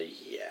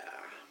 Yeah.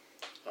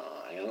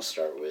 I'm gonna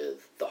start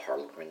with the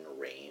Harlequin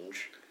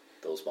range.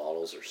 Those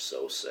models are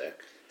so sick.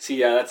 See,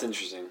 yeah, that's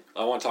interesting.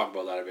 I want to talk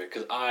about that a bit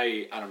because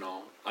I don't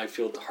know. I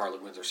feel the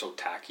Harlequins are so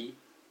tacky,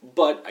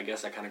 but I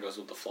guess that kind of goes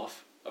with the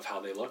fluff of how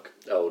they look.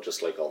 Oh,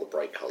 just like all the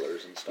bright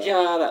colors and stuff.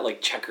 Yeah, that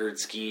like checkered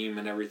scheme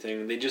and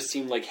everything. They just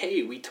seem like,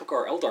 hey, we took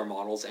our Eldar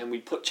models and we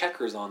put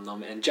checkers on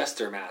them and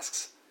jester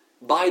masks.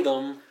 Buy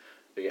them.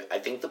 But yeah, I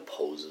think the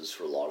poses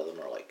for a lot of them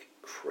are like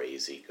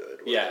crazy good.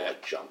 Where Yeah. they're,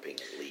 like jumping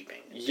and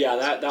leaping. And Yeah,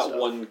 dancing that and stuff.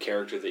 one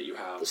character that you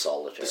have. The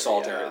Solitaire. The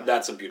Solitaire. Yeah.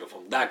 That's a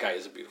beautiful... That guy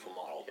is a beautiful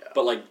model. Yeah.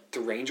 But like, to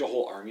range a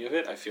whole army of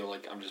it, I feel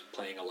like I'm just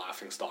playing a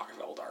laughing stock of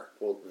Eldar.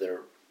 Well,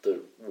 they're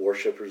the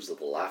worshippers of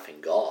the Laughing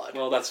God.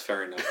 Well, that's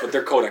fair enough. But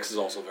their codex is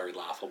also very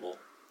laughable.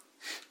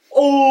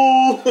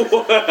 Oh!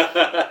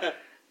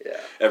 Yeah.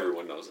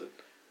 Everyone knows it.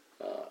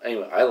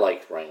 Anyway, I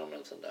like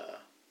Rangomans and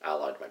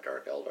Allied by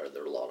Dark Eldar.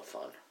 They're a lot of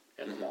fun.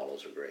 And Mm-hmm. the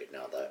models are great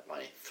now that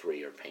my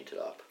 3 are painted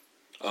up.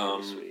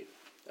 It's pretty sweet.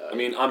 I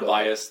mean, I'm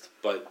biased,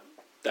 but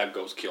that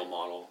Ghost Keel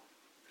model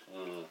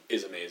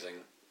is amazing.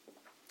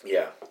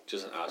 Yeah.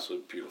 Just an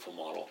absolute beautiful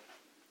model.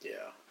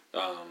 Yeah.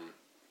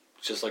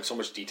 Just like so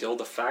much detail.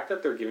 The fact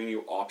that they're giving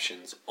you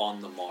options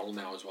on the model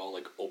now as well,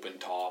 like open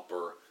top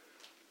or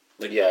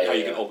like how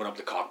you can open up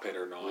the cockpit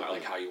or not,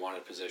 like how you want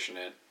to position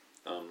it.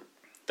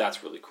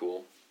 That's really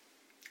cool.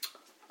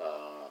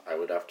 I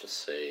would have to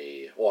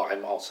say, well,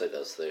 I'll say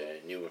this: the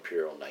new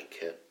Imperial Knight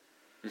kit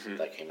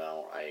that came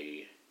out.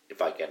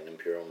 If I get an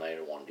Imperial Knight,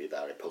 I want to do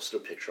that. I posted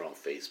a picture on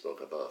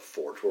Facebook of a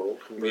Forge World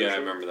conversion. Yeah, I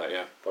remember that.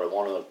 Yeah, But I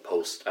want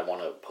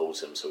to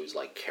pose him so he's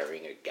like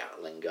carrying a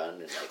Gatling gun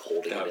and like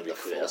holding it in the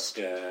fist.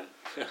 Yeah.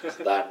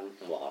 That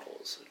model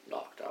is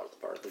knocked out of the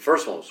park. The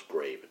first one was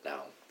great, but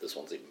now this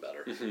one's even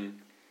better.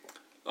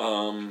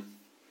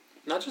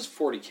 Not just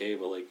 40K,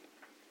 but like,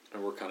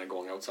 and we're kind of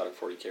going outside of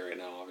 40K right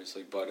now,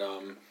 obviously. But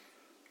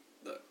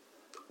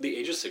the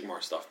Age of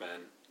Sigmar stuff, man,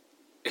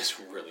 is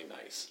really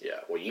nice. Yeah,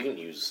 well, you can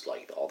use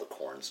like all the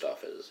corn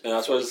stuff as. And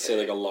that's what I was to say,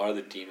 like a lot of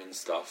the demon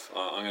stuff.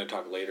 I'm going to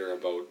talk later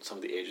about some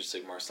of the Age of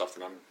Sigmar stuff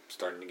that I'm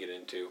starting to get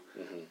into.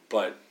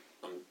 But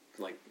I'm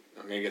going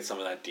to get some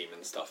of that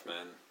demon stuff,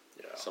 man.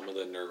 Yeah. Some of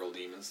the Nurgle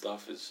demon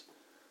stuff is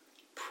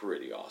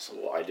pretty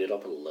awesome. Well, I did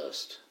up a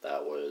list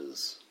that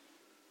was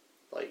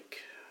like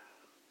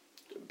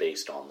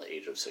based on the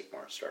Age of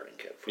Sigmar starting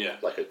kit.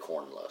 Like a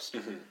corn list.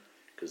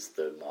 Because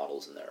the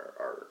models in there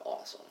are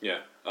awesome. Yeah.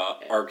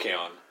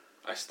 Archaon.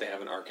 They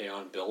have an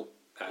Archaon built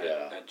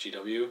at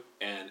GW,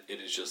 and it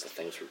is just... The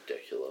thing's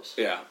ridiculous.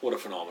 Yeah, what a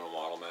phenomenal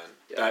model, man.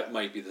 Yeah. That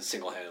might be the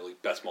single-handedly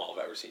best model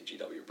I've ever seen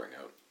GW bring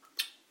out.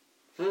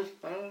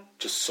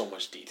 Just so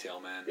much detail,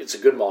 man. It's a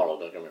good model,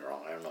 don't get me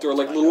wrong. I don't know. There are it's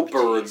like my little cup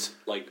of tea. birds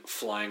like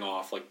flying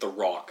off like the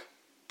rock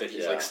that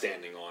he's like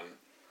standing on.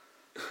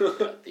 I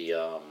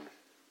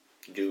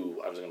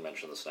was going to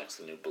mention this next,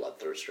 the new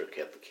Bloodthirster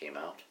kit that came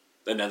out.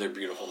 Another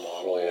beautiful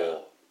model, yeah.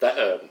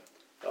 That,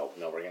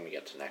 we're going to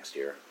get to next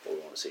year. What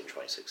we want to see in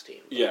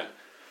 2016. Yeah.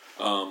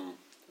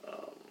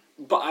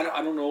 But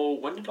I don't know,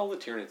 when did all the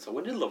Tyranids, so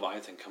when did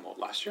Leviathan come out?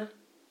 Last year?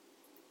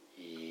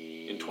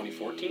 In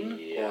 2014?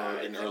 Yeah, or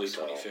in I think early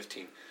so.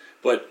 2015?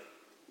 But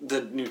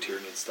the new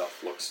Tyranid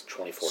stuff looks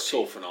 2014.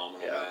 so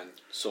phenomenal, Yeah. man.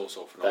 So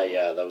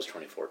phenomenal. That was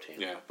 2014.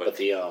 Yeah, but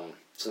the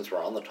since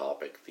we're on the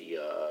topic, the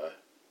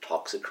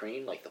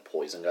Toxicrene, like the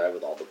poison guy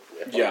with all the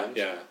whip arms,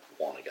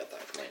 want to get that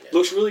for my ninja.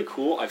 Looks really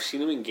cool. I've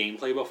seen him in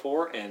gameplay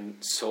before, and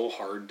so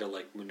hard to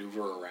like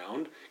maneuver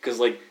around because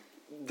like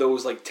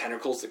those like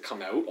tentacles that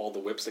come out, all the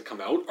whips that come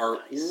out, are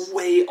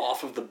way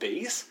off of the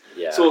base.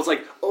 Yeah. So it's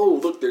like, oh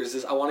look, there's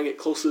this. I want to get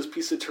close to this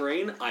piece of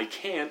terrain. I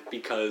can't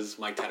because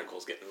my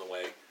tentacles get in the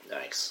way.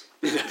 Nice.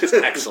 That is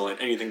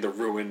excellent. Anything to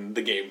ruin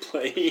the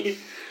gameplay.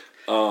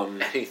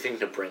 Anything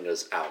to bring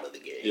us out of the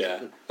game.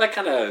 Yeah, that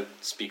kind of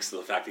speaks to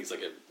the fact that he's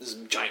like this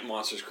giant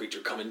monstrous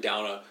creature coming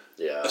down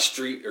a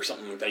street or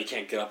something like that. He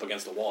can't get up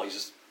against the wall. He's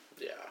just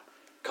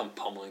come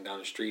pummeling down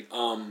the street.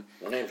 When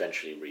I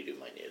eventually redo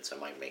my Nids, I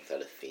might make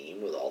that a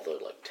theme with all the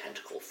like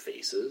tentacle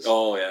faces.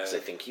 Oh yeah, because I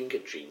think you can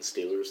get Gene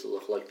Stealers to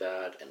look like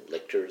that, and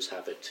Lictors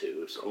have it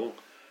too. So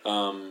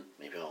cool.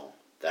 Maybe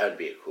that would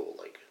be a cool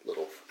like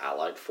little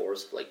allied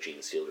force, like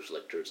Gene Stealers,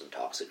 Lictors, and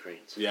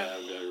Toxicranes. Yeah, that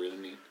would be really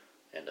neat.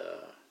 And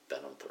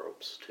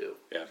Venomthropes too.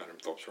 Yeah,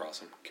 Venomthropes are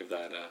awesome. Give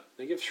that.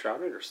 They give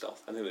Shrouded or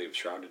Stealth. I think they give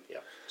Shrouded. Yeah,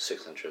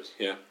 6 inches.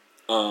 Yeah.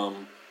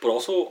 But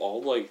also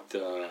all like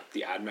the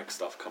AdMech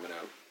stuff coming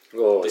out.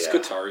 Oh, the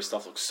Skitarii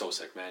stuff looks so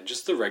sick, man.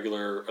 Just the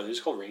regular, are they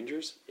just called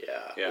Rangers?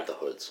 Yeah, with the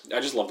hoods.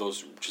 I just love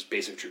those, just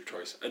basic troop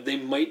choice. They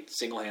might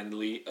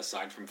single-handedly,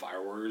 aside from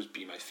Fire Warriors,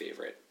 be my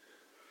favorite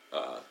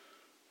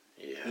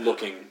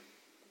looking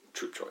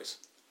troop choice.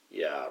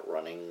 Yeah,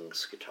 running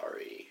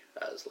Skitarii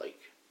as like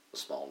a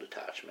small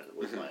detachment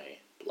with my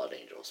Blood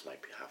Angels might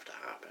have to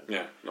happen.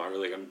 Yeah, no, I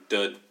really like them.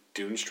 The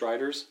Dune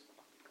Striders.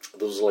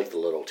 Those are like the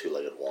little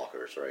 2-legged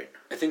walkers, right?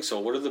 I think so.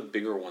 What are the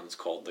bigger ones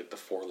called? Like the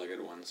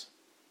 4-legged ones?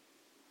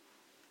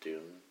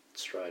 Dune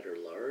Strider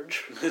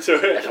Large?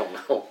 I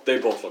don't know. They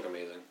both look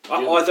amazing.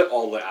 I think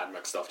all the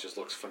AdMech stuff just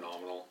looks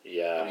phenomenal.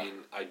 Yeah. I mean,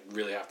 I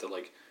really have to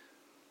like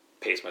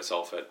pace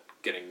myself at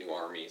getting new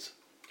armies.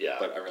 Yeah.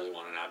 But I really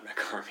want an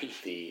AdMech army.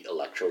 The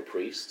Electro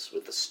Priests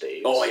with the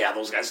staves. Oh yeah,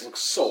 those guys look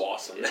so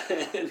awesome.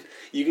 Yeah.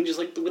 You can just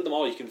like with them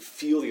all, you can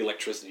feel the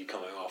electricity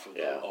coming off of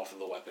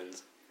the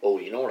weapons. Oh,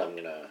 you know what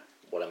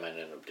I might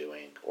end up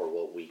doing, or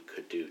what we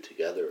could do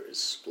together, is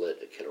split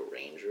a kit of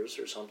Rangers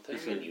or something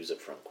and use it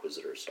for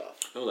Inquisitor stuff.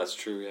 Oh, that's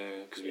true,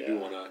 yeah, because we do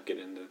want to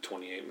get into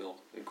 28 mil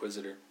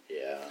Inquisitor.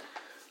 Yeah.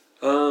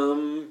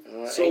 So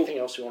anything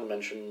else you want to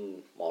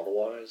mention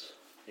model-wise?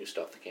 New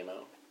stuff that came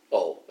out?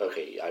 Oh,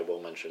 okay, I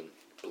will mention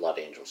Blood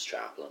Angels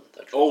Chaplain.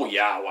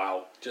 Yeah,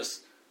 wow.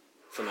 Just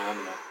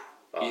phenomenal.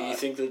 You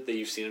think that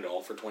you've seen it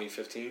all for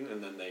 2015,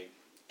 and then they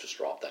just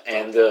dropped that.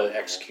 And the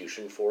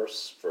Execution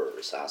Force for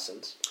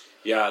Assassins.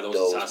 Yeah,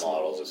 those assassin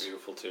models are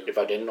beautiful too. If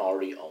I didn't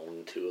already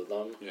own 2 of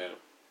them,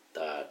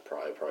 that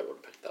probably would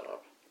have picked that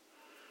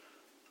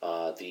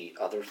up. The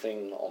other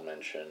thing I'll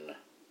mention...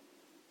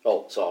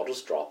 Oh, so I'll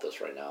just drop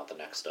this right now. The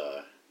next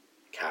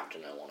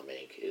captain I want to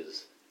make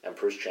is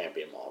Emperor's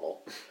Champion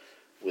model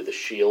with a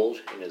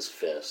shield in his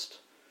fist,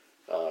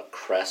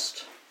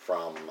 crest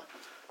from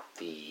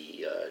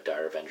the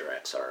Dire Avenger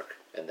Exarch,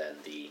 and then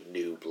the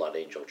new Blood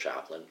Angel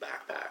Chaplain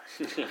backpack.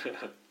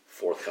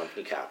 4th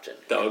company captain.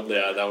 That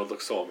would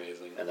look so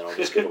amazing. And then I'll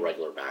just get a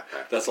regular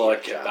backpack. That's a lot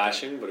of kit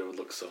bashing, but it would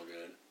look so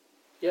good.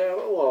 Yeah,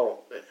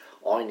 well,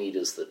 all I need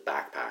is the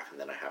backpack, and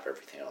then I have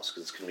everything else.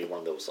 Because it's going to be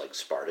one of those like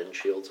Spartan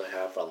shields I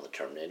have on the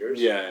Terminators.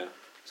 Yeah.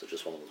 So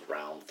just one of those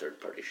round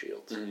third-party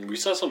shields. We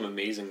saw some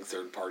amazing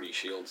third-party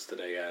shields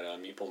today at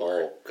Meeple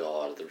Mart. Oh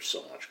god, there's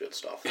so much good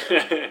stuff.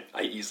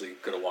 I easily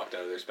could have walked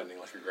out of there spending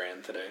like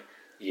 $1,000 today.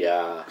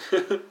 Yeah.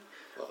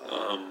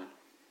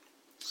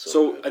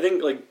 So I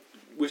think like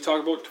we've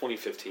talked about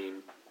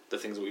 2015, the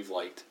things that we've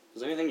liked.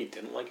 Was there anything you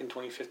didn't like in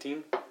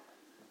 2015?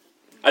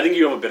 I think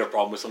you have a bit of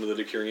problem with some of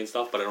the Decurion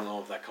stuff, but I don't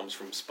know if that comes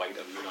from spite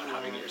of you not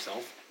having it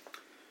yourself.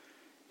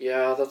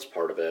 Yeah, that's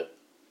part of it.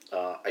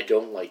 I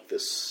don't like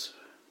this...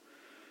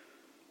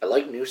 I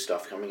like new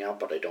stuff coming out,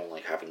 but I don't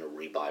like having to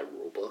rebuy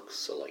rulebooks.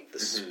 So, like, the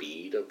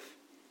speed of...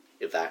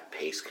 If that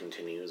pace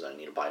continues, I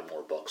need to buy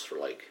more books for,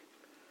 like...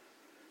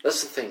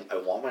 That's the thing. I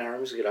want my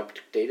armies to get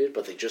updated,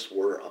 but they just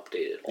were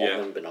updated. All of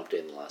them have been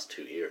updated in the last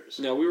 2 years.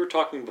 Now, we were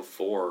talking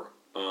before,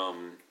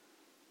 when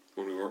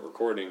we weren't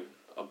recording,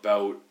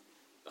 about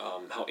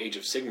how Age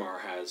of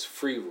Sigmar has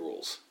free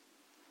rules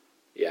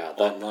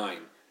online.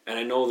 And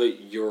I know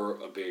that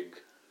you're a big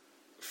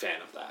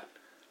fan of that.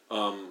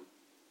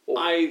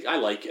 I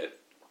like it.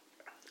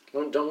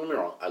 Don't get me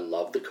wrong. I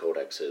love the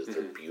codexes.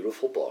 They're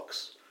beautiful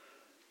books.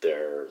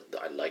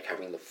 I like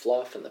having the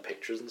fluff and the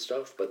pictures and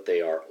stuff, but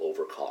they are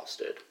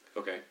overcosted.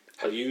 Okay.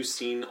 Have you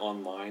seen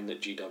online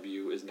that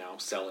GW is now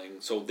selling?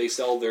 So they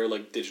sell their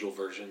like digital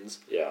versions.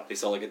 Yeah. They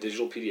sell like a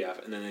digital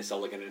PDF, and then they sell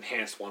like an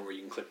enhanced one where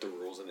you can click the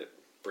rules and it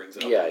brings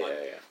it up. Yeah.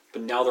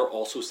 But now they're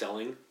also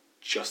selling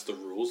just the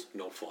rules,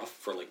 no fluff,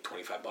 for like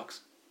 $25.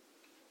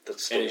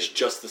 And it's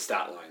just the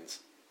stat lines.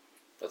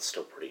 That's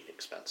still pretty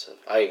expensive.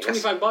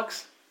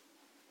 $25?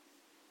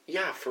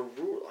 Yeah, for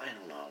rule, I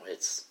don't know.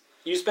 It's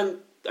you spend.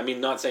 I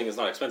mean, not saying it's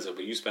not expensive,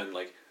 but you spend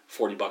like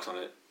 $40 on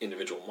an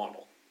individual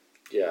model.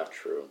 Yeah,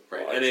 true.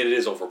 Right, and it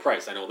is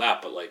overpriced. I know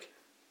that, but like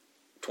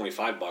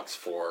 $25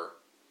 for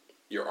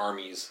your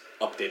army's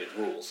updated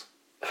rules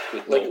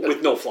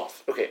with no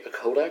fluff. Okay, a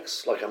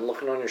codex. Like I'm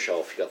looking on your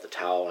shelf, you got the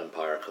Tau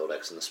Empire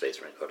Codex and the Space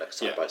Marine Codex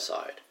side by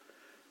side.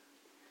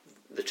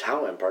 The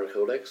Tau Empire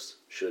Codex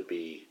should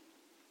be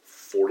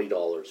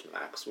 $40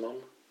 maximum,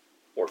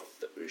 or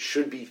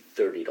should be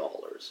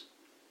 $30,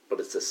 but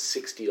it's a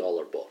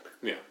 $60 book.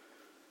 Yeah.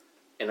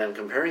 And I'm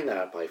comparing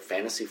that by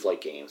Fantasy Flight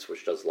Games,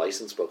 which does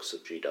licensed books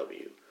of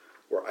GW,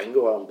 where I can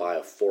go out and buy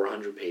a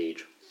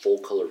 400-page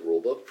full-color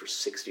rulebook for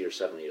 $60 or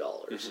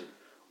 $70.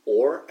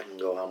 Or I can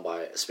go out and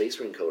buy a Space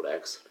Marine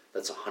Codex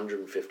that's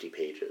 150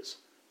 pages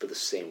for the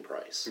same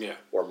price. Yeah.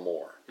 Or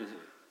more. Mm-hmm.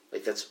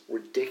 Like, that's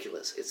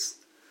ridiculous. It's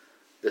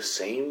the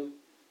same,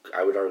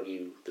 I would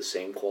argue, the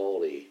same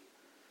quality,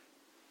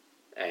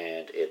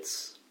 and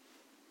it's,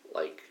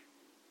 like,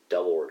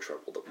 double or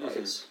triple the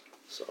price.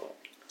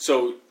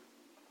 So,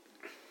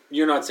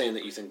 you're not saying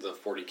that you think the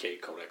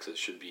 40K codexes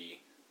should be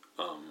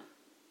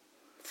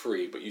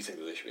free, but you think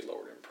that they should be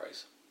lowered in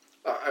price?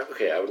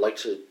 Okay, I would like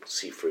to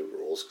see free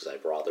rules, because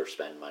I'd rather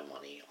spend my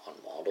money on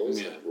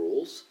models than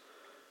rules.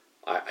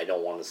 I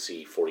don't want to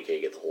see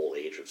 40K get the whole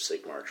Age of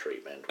Sigmar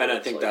treatment. And I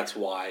think that's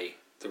why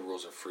the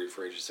rules are free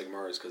for Age of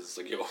Sigmar, is because it's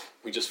like, yo,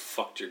 we just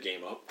fucked your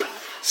game up.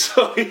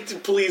 So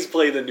please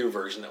play the new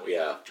version that we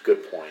have. Yeah,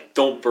 good point.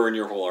 Don't burn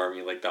your whole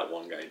army like that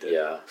one guy did.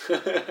 Yeah.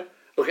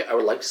 Okay, I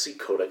would like to see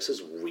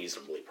codexes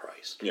reasonably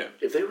priced. Yeah.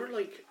 If they were,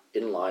 like,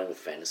 in line with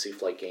Fantasy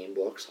Flight game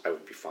books, I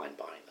would be fine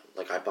buying them.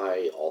 Like, I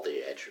buy all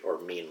the Edge, or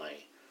me and my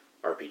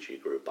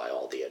RPG group buy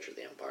all the Edge of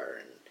the Empire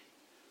and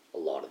a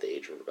lot of the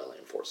Age of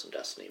Rebellion, Force and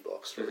Destiny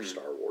books for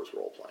Star Wars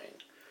role-playing.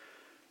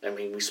 I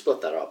mean, we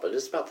split that up, but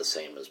it's about the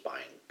same as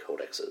buying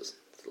codexes.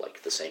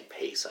 Like, the same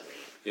pace, I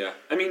mean. Yeah.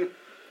 I mean,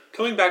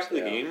 coming back to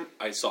the game,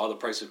 I saw the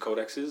price of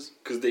codexes,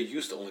 because they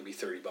used to only be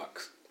 $30.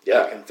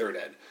 Yeah. Back in 3rd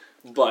ed.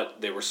 But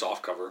they were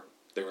soft cover.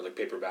 They were like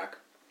paperback.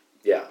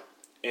 Yeah.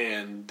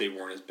 And they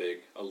weren't as big.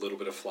 A little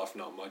bit of fluff,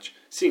 not much.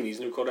 Seeing these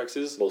new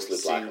codexes... Mostly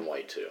black and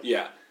white, too.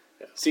 Yeah.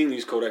 Seeing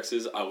these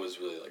codexes, I was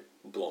really, like,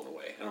 blown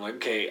away. And I'm like,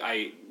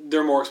 okay,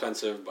 they're more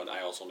expensive, but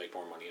I also make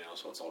more money now,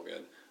 so it's all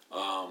good.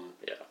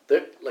 Yeah.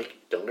 They're, like,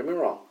 don't get me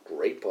wrong,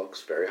 great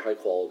books, very high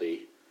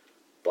quality,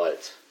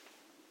 but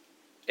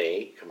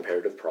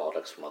comparative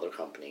products from other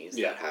companies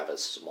that have a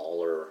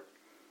smaller,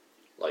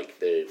 like,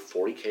 the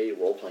 40K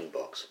role-playing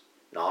books,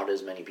 not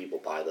as many people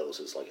buy those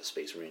as, like, a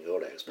Space Marine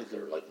Codex, but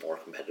they're, like, more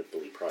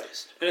competitively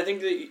priced. And I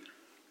think that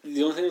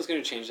the only thing that's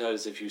going to change that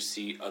is if you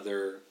see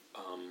other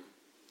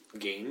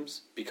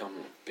games become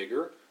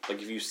bigger.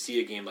 Like, if you see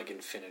a game like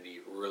Infinity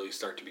really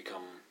start to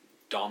become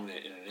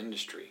dominant in an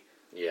industry.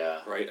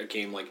 Yeah. Right? A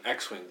game like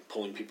X-Wing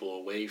pulling people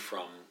away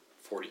from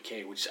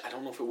 40K, which I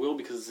don't know if it will,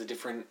 because it's a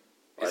different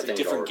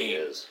game.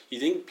 Is. You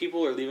think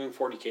people are leaving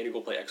 40K to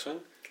go play X-Wing?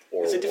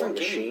 Or it's a different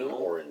War Machine, game, no?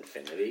 or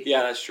Infinity.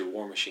 Yeah, that's true.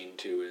 War Machine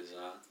 2 is...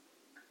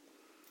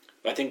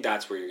 I think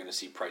that's where you're going to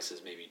see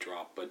prices maybe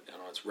drop, but I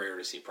don't know, it's rare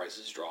to see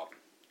prices drop.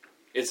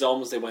 It's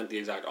almost they went the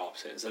exact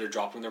opposite. Instead of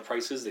dropping their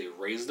prices, they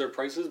raised their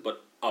prices,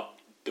 but up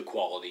the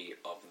quality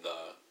of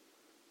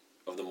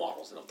the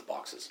models and of the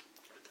boxes.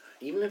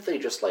 Even if they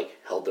just, like,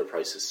 held their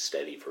prices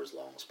steady for as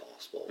long as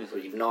possible, or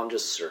even on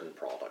just certain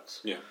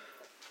products. Yeah.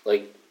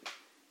 Like,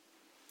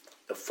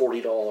 a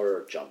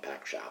 $40 Jump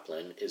Pack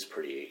Chaplain is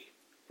pretty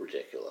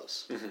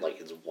ridiculous. Like,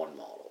 it's one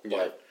model. Yeah.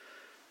 But,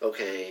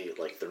 okay,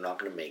 like, they're not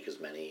going to make as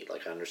many.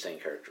 Like, I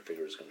understand character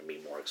figures is going to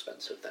be more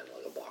expensive than,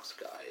 like, a box of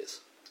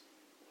guys.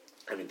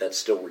 I mean, that's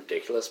still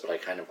ridiculous, but I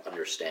kind of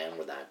understand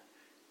where that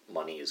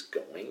money is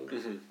going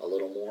a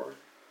little more.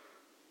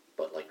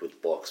 But, like,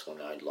 with books,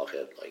 when I look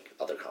at, like,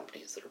 other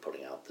companies that are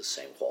putting out the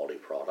same quality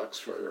products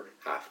for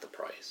half the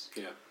price.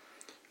 Yeah.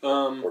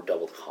 Or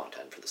double the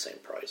content for the same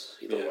price,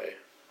 either way.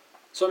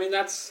 So, I mean,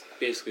 that's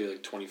basically,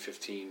 like,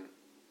 2015,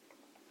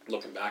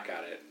 looking back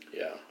at it.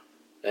 Yeah.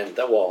 And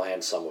that will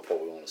end some of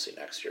what we want to see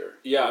next year.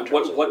 Yeah,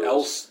 what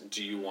else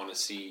do you want to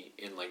see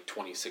in, like,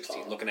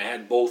 2016? Looking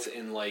ahead, both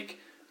in, like,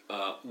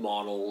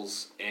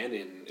 models and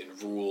in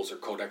rules or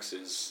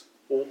codexes.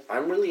 Well,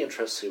 I'm really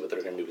interested to see what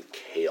they're going to do with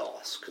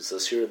Chaos, because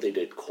this year they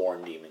did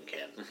Khorne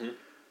Demonkin.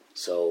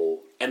 So...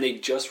 And they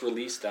just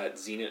released that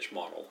Zenith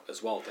model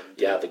as well.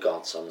 Yeah, the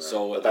God Summoner.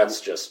 So, but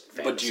that's just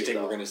fantasy. But do you think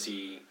we're going to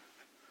see...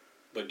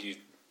 But do you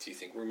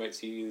think we might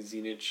see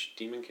Zenith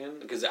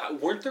Demonkin? Because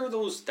weren't there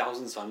those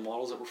Thousand Sun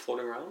models that were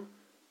floating around?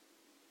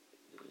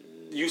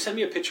 You sent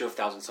me a picture of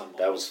Thousand Sun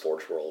models. That was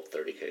Forge World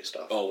 30K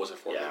stuff. Oh, was it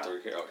Forge World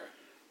 30K?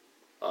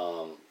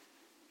 Okay.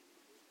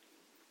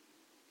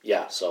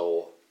 Yeah,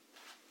 so...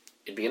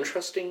 It'd be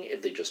interesting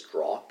if they just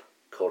drop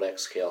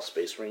Codex Chaos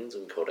Space Marines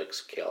and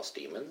Codex Chaos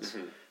Demons,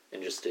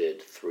 and just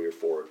did 3 or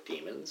 4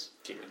 demons.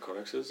 Demon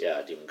codexes?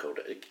 Yeah,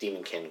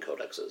 Demonkin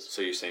codexes.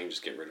 So you're saying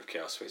just get rid of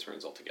Chaos Space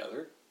Marines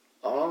altogether?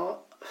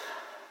 Because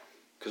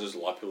there's a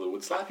lot of people who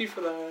would slap you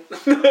for that.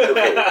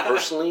 Okay,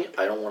 personally,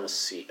 I don't want to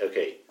see...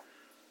 Okay.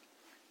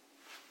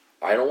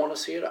 I don't want to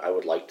see it. I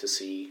would like to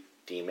see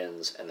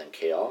demons and then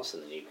chaos,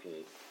 and then you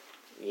can...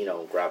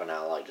 grab an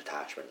allied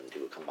detachment and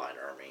do a combined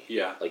army.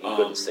 Yeah. Like you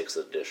could in 6th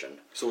edition.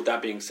 So with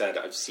that being said,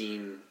 I've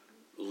seen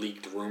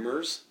leaked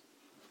rumors.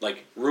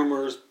 Like,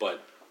 rumors,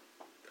 but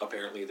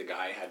apparently the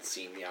guy had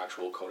seen the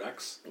actual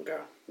codex. Okay.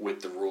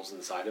 With the rules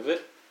inside of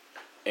it.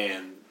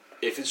 And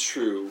if it's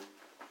true,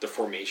 the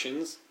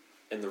formations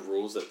and the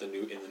rules that in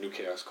the new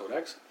Chaos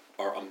Codex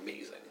are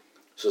amazing.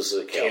 So this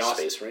is a Chaos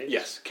Space Marines?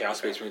 Yes. Chaos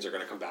Space Marines are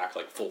going to come back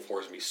like full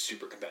force and be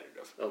super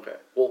competitive. Okay.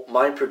 Well,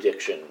 my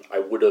prediction, I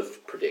would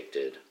have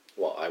predicted...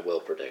 Well, I will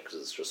predict,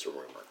 because it's just a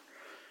rumor,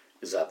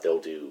 is that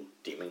they'll do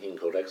Demon King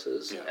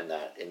Codexes, and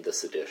that in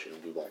this edition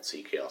we won't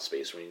see Chaos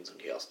Space Marines and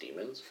Chaos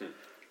Demons.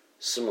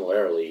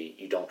 similarly,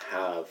 you don't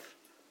have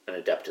an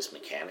Adeptus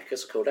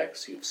Mechanicus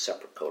codex, you have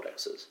separate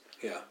codexes.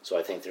 Yeah. So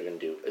I think they're going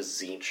to do a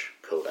Tzeentch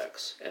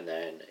codex, and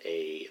then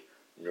a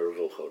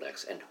Nurgle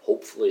codex, and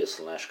hopefully a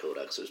Slaanesh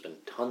codex. There's been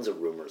tons of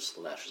rumors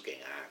Slaanesh is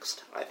getting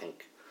axed. I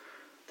think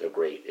they're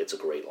great. It's a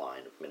great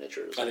line of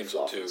miniatures I and think so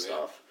fluff too, and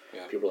stuff.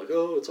 yeah. People are like,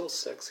 oh, it's all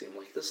sexy. I'm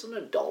like, this is an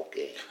adult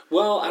game.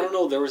 Well, I don't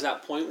know. There was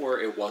that point where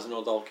it was an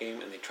adult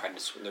game, and they're trying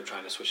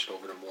to switch it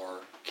over to more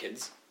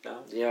kids now.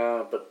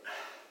 Yeah, but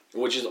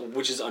Which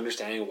is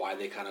understanding why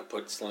they kind of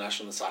put Slaanesh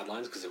on the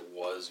sidelines, because it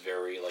was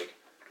very like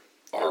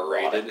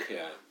R-rated. Erotic.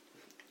 Yeah,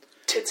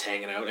 tits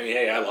hanging out. I mean,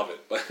 hey, I love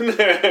it,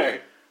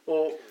 but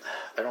well,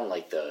 I don't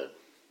like the.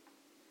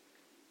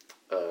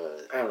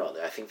 I don't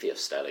know. I think the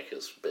aesthetic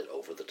is a bit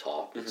over the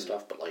top and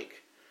stuff, but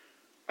like,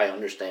 I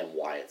understand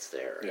why it's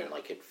there, Yeah. and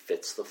like it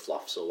fits the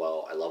fluff so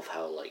well. I love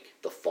how like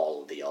the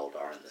fall of the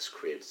Eldar and this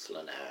creates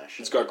Slaanesh.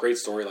 it's got a great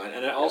storyline,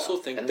 and I also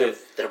think and that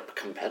they're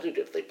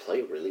competitive. They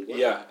play really well.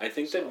 yeah, I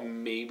think that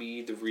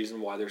maybe the reason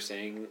why they're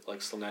saying like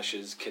Slaanesh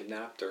is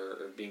kidnapped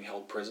or being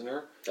held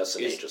prisoner That's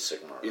an is- Age of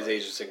Sigmar. is right?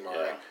 Age of Sigmar,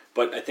 Yeah. right?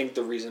 But I think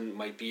the reason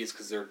might be is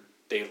because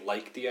they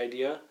like the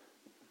idea,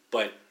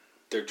 but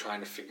they're trying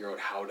to figure out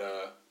how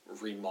to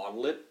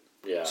remodel it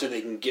Yeah. so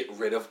they can get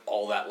rid of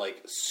all that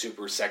like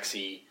super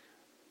sexy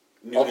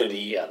All the- nudity,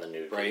 yeah, the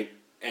nudity. right?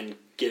 And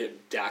get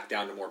it back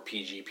down to more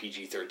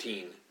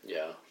PG-13,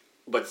 Yeah.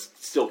 but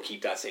still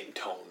keep that same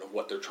tone of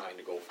what they're trying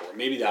to go for.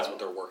 Maybe that's Yeah. what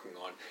they're working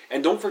on.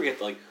 And don't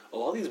forget, like, a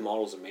lot of these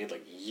models are made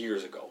like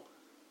years ago,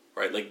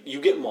 right? Like,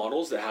 you get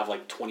models that have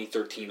like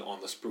 2013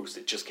 on the spruce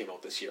that just came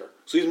out this year.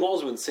 So these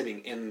models have been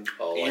sitting in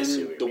I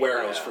see what you the mean,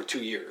 warehouse yeah. for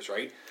 2 years,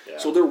 right? Yeah.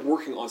 So they're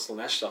working on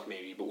Slaanesh stuff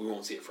maybe, but we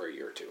won't see it for a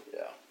year or two.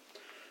 Yeah.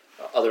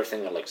 Other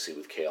thing I'd like to see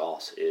with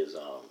Chaos is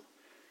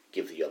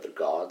give the other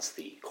gods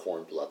the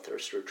Khorne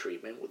Bloodthirster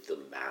treatment with the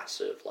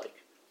massive, like,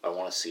 I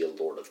want to see a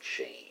Lord of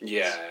Change.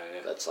 Yeah.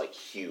 That's, like,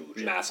 huge.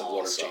 and Massive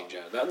Lord of awesome. Change,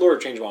 yeah. That Lord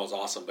of Change model is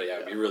awesome, but yeah,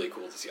 it'd be really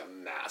cool to see a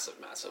massive,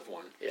 massive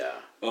one. Yeah.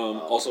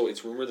 Also,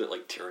 it's rumored that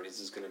like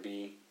Tyranids is going to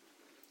be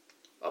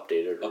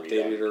Updated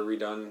updated or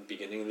redone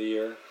beginning of the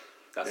year.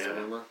 That's the Yeah.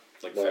 rumor.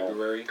 Like Well,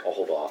 February. I'll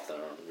hold off then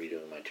on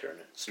redoing my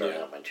Tyranid, starting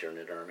Yeah. out my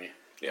Tyranid army.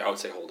 Yeah, I would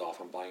say hold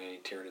off on buying any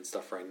Tyranid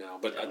stuff right now,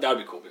 but that would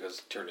be cool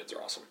because Tyranids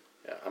are awesome.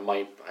 Yeah,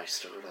 I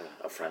started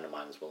a friend of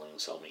mine is willing to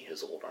sell me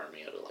his old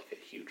army at like a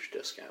huge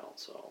discount,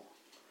 so.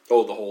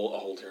 Oh, a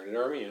whole Tyranid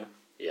army, yeah.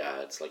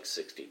 Yeah, it's like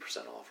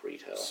 60% off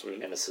retail.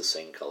 Sweet. And it's the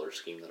same color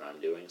scheme that I'm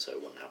doing, so I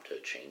wouldn't have to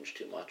change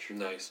too much.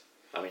 Nice.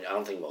 I mean, I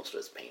don't think most of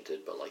it's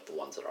painted, but like the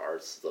ones that are,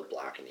 it's the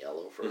black and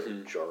yellow for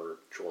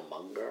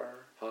Jormungar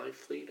High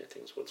Fleet, I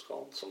think is what it's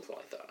called. Something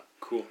like that.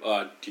 Cool.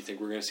 Do you think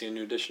we're going to see a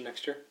new edition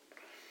next year?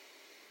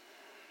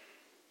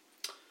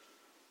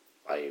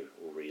 I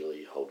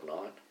really hope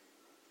not.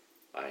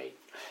 I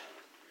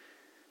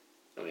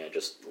mean, I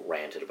just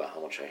ranted about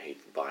how much I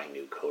hate buying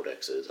new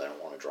codexes. I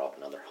don't want to drop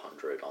another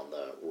 100 on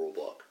the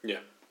rulebook. Yeah.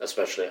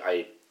 Especially,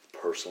 I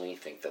personally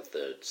think that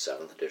the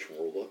 7th edition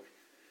rulebook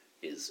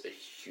is a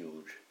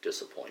huge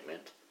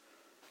disappointment.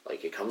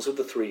 Like, it comes with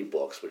the 3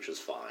 books, which is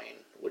fine,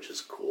 which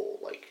is cool.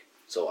 Like,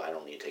 so I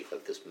don't need to take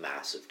like this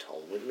massive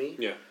tome with me.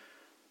 Yeah.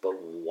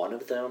 But one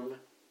of them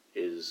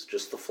is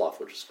just the fluff,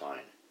 which is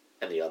fine,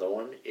 and the other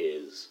one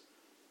is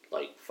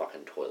like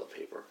fucking toilet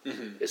paper.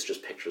 Mm-hmm. It's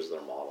just pictures of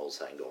their models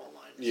that I can go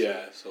online. and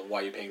Yeah, so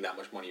why are you paying that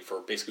much money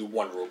for basically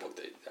one rulebook?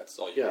 That's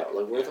all you Yeah, get?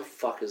 like where the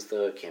fuck is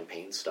the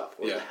campaign stuff?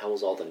 Where Yeah. the hell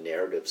is all the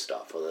narrative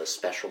stuff or the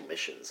special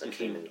missions that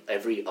came Mm-hmm. in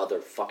every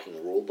other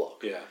fucking rule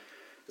book? Yeah.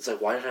 It's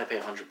like, why did I pay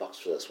 $100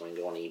 for this when I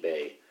can go on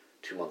eBay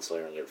 2 months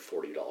later and get a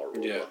 $40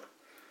 rule Yeah. book?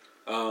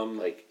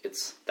 Like,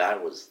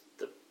 that was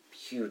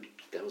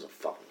a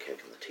fucking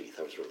kick in the teeth.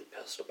 I was really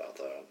pissed about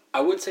that.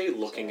 I would say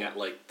looking at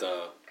like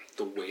the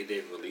way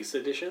they've released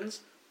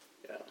editions,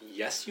 Yeah.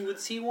 yes, you would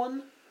see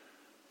one,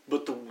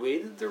 but the way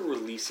that they're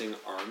releasing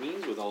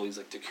armies with all these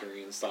like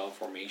Decurion style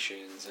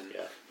formations and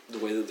Yeah. the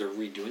way that they're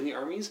redoing the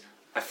armies,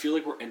 I feel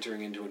like we're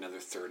entering into another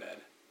third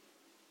ed,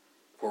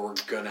 where we're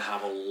gonna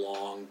have a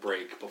long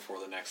break before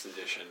the next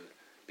edition,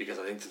 because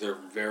I think that they're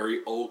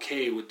very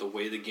okay with the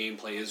way the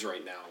gameplay is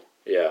right now.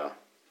 Yeah.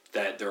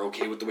 That they're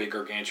okay with the way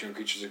gargantuan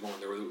creatures are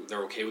going.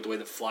 They're okay with the way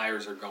the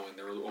flyers are going.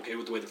 They're okay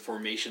with the way the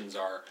formations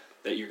are.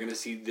 That you're going to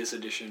see this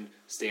edition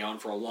stay on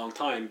for a long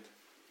time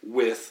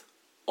with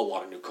a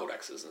lot of new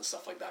codexes and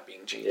stuff like that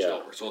being changed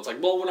over. So it's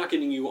like, well, we're not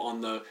getting you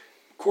on the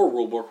core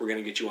rulebook. We're going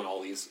to get you on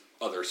all these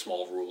other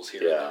small rules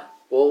here and Yeah. there.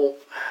 Well,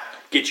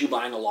 Get you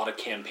buying a lot of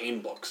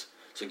campaign books.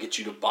 So get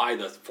you to buy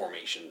the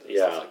formations and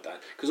Yeah. stuff like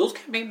that. Because those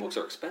campaign books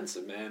are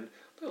expensive, man.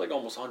 They're like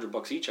almost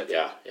 $100 each, I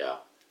think. yeah.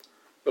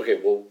 Okay,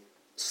 well,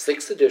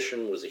 6th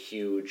edition was a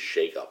huge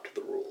shake-up to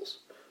the rules.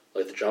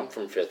 Like, the jump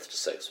from 5th to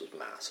 6th was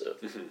massive.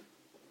 Mm-hmm.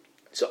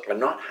 So I'm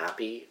not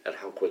happy at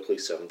how quickly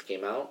 7th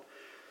came out,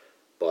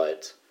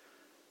 but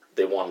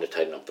they wanted to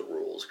tighten up the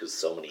rules because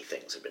so many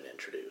things have been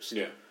introduced.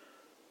 Yeah.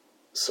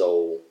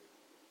 So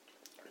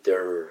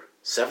their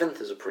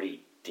 7th is a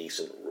pretty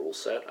decent rule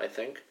set, I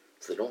think.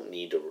 So they don't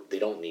need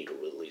to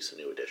release a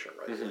new edition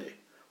right away.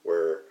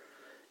 Where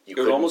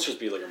It would almost just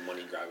be like a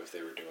money grab if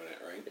they were doing it,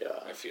 right?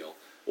 Yeah. I feel.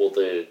 Well,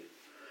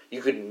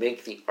 you could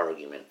make the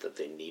argument that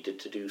they needed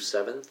to do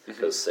 7th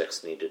because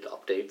 6th needed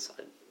updates.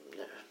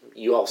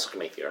 You also can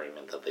make the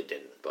argument that they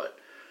didn't, but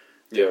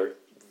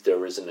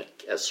there isn't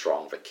as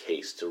strong of a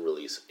case to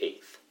release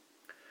 8th.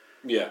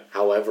 Yeah.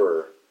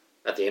 However,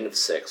 at the end of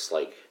 6th,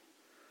 like,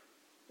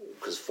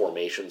 because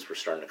formations were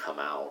starting to come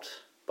out,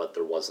 but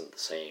there wasn't the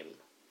same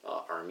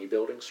army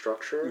building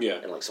structure. Yeah.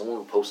 And, like, someone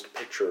would post a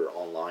picture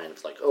online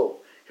of, like, oh,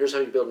 here's how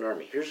you build an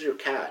army. Here's your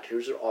CAD.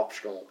 Here's your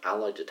optional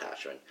Allied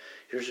detachment.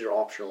 Here's your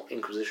optional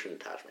Inquisition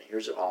detachment.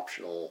 Here's your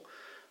optional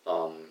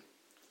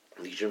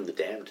Legion of the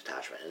Damned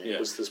detachment. And it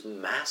was this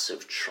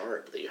massive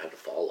chart that you had to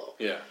follow.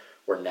 Yeah.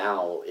 Where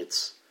now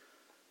it's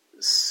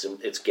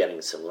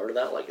getting similar to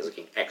that. Like,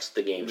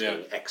 the game's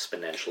getting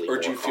exponentially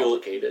more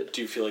complicated.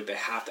 Do you feel like they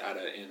have to add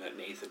it in an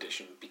 8th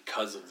edition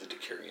because of the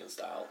Decurion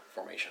style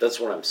formation? That's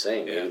what I'm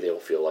saying. Maybe they'll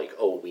feel like,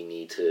 oh, we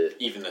need to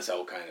even this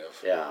out, kind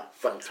of. Yeah.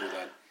 But through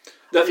that.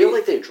 I feel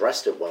like they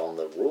addressed it well in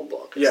the rule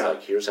book. It's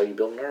like, here's how you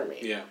build an army.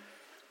 Yeah.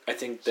 I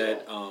think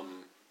that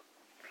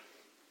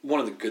one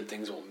of the good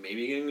things about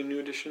maybe getting a new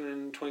edition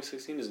in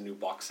 2016 is a new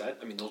box set.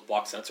 I mean, those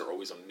box sets are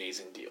always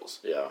amazing deals.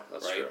 Yeah,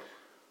 that's true.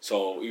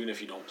 So even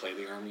if you don't play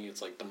the army,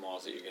 it's like the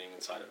mods that you're getting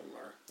inside of them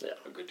are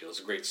a good deal. It's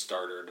a great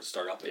starter to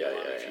start up the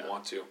army if you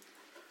want to.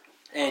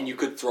 And you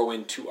could throw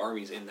in 2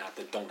 armies in that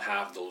don't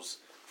have those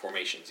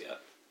formations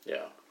yet.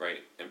 Yeah.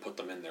 Right? And put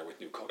them in there with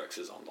new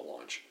codexes on the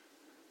launch.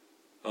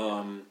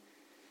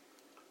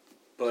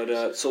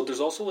 But so there's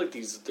also like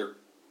they're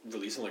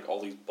releasing like all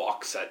these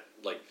box set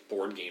like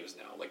board games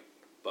now. Like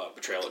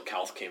Betrayal at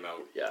Calth came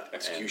out. Yeah.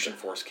 Execution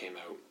Force came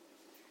out.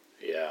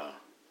 Yeah.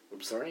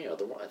 Was there any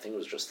other one? I think it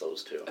was just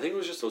those 2. I think it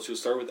was just those 2. It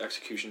started with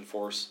Execution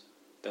Force,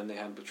 then they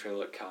had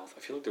Betrayal at Calth. I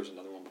feel like there was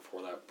another one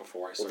before that,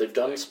 before I started. Well, they've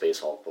done Space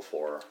Hulk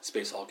before.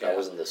 Space Hulk, That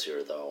wasn't this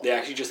year, though. They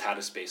actually just had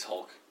a Space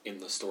Hulk in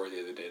the store the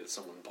other day that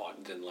someone bought.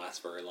 It didn't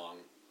last very long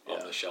on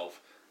the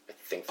shelf.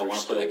 I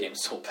want to play that game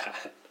so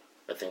bad.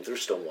 I think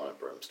there's still one at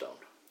Brimstone.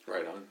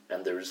 Right on.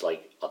 And there's,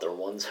 like, other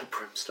ones at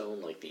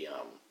Brimstone, like the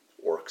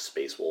Orc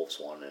Space Wolves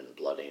one and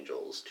Blood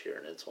Angels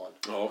Tyranids one.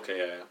 Oh, okay,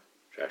 yeah.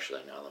 Which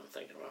actually, now that I'm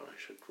thinking about it, I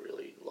should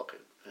really look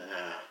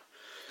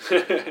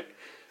at.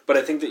 But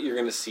I think that you're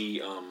going to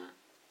see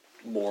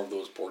more of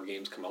those board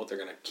games come out. They're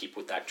going to keep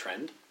with that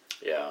trend.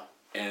 Yeah.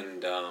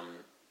 And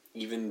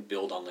even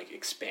build on, like,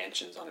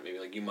 expansions on it. Maybe,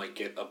 like, you might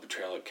get a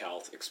Betrayal at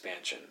Calth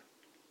expansion.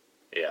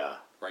 Yeah.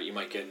 Right? You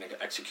might get an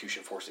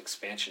Execution Force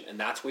expansion. And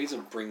that's ways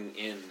of bringing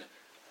in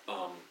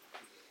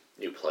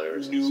new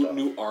players,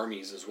 new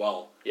armies as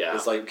well. Yeah.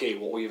 It's like, okay,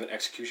 well, we have an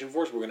Execution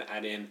Force. We're going to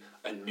add in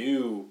a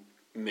new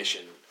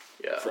mission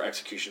for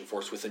Execution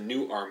Force with a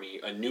new army,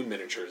 a new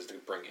miniatures to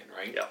bring in,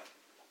 right? Yeah.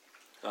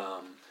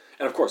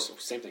 And of course,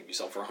 same thing. You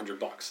sell for $100,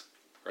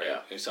 right? Yeah.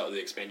 You sell the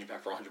expansion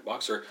pack for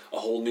 $100, or a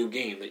whole new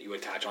game that you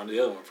attach onto the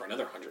other one for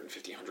another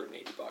 $150,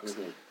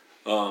 $180.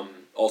 Mm-hmm.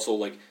 Also,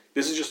 like,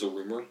 this is just a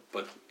rumor,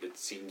 but it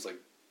seems like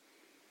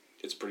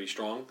it's pretty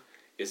strong.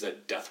 Is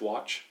that Death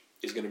Watch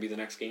is going to be the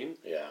next game?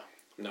 Yeah.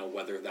 Now,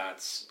 whether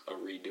that's a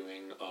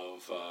redoing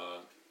of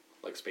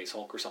like Space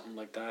Hulk or something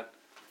like that.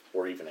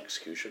 Or even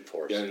Execution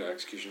Force. Yeah,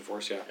 Execution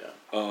Force, yeah.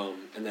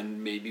 And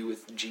then maybe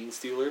with Gene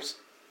Stealers.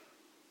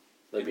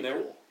 That'd be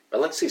cool.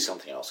 I'd like to see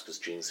something else, because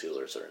Gene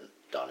Stealers are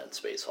done in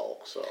Space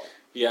Hulk, so...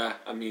 Yeah,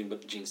 I mean,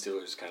 but Gene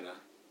Stealers kind of...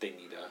 They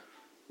need a...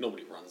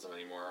 Nobody runs them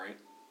anymore, right?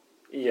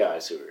 Yeah, I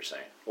see what you're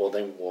saying. Well,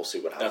 then we'll see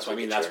what happens. That's what I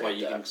mean. That's why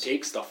you can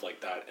take stuff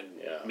like that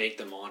and make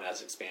them on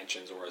as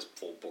expansions or as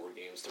full board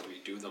games to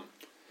redo them.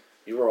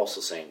 You were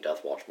also saying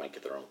Death Watch might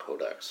get their own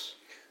codex.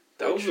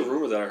 That was the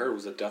rumor that I heard,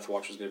 was that Death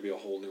Watch was going to be a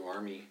whole new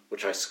army.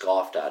 Which I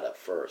scoffed at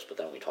first, but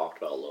then we talked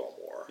about a little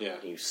more. Yeah.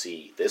 You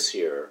see, this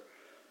year,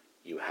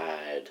 you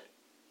had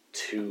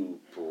 2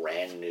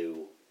 brand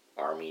new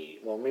army...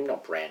 Well, maybe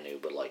not brand new,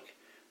 but like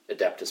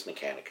Adeptus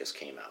Mechanicus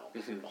came out.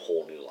 A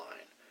whole new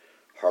line.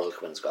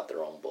 Harlequin's got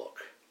their own book,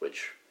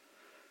 which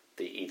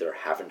they either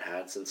haven't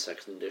had since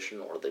 2nd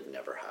edition or they've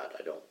never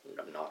had.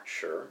 I'm not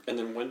sure. And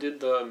then when did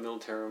the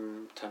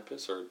Militarum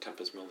Tempest or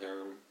Tempest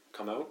Militarum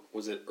come out?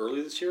 Was it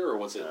early this year or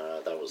was it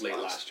that was late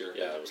last year?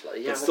 Yeah, it was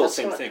late. Yeah, it's still the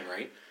same thing,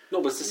 right?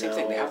 No, but it's the same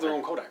thing. They have their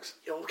own codex.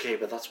 Okay,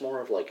 but that's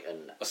more of like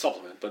a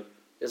supplement, but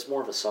it's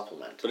more of a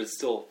supplement. But it's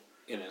still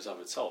in and of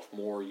itself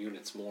more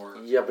units, more.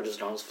 Yeah, but it's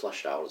not as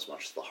fleshed out as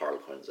much as the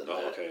Harlequins and the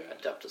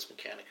Adeptus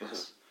Mechanicus.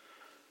 Mm-hmm.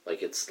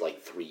 Like, it's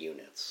like 3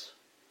 units.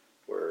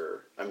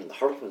 Where, I mean, the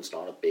Harlequin's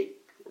not a big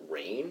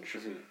range,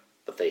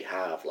 but they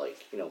have,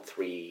 like,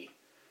 3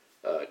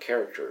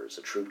 characters,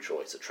 a troop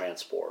choice, a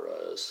transport,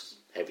 a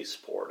heavy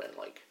support, and,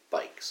 like,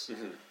 bikes.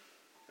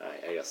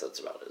 I guess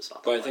that's about it. It's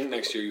not. But I think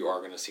next year you are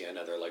going to see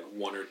another, like,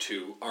 1 or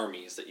 2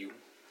 armies that you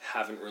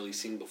haven't really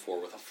seen before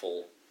with a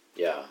full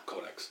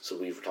codex. So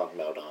we were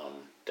talking about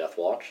Death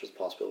Watch as a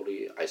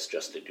possibility. I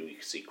suggested we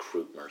could see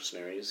Kroot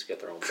Mercenaries get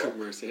their own book.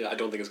 I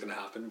don't think it's going to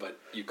happen, but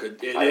you could.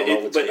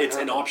 But it's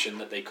an option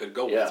that they could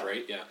go with,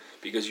 right? Yeah,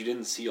 because you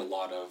didn't see a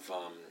lot of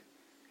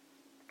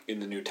in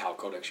the new Tau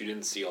Codex. You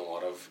didn't see a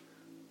lot of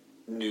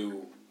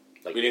new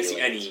Like we didn't see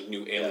aliens. any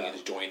new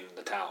aliens join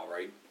the Tau,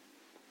 right?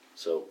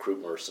 So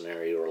Croup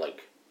Mercenary or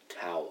like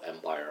Tau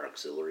Empire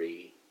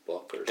Auxiliary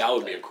book or That something.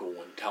 would be a cool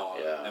one. Tau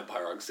Yeah.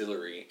 Empire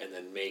Auxiliary, and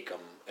then make them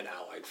an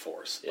allied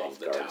force Yeah, of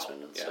the Tau.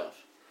 guardsmen and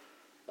stuff.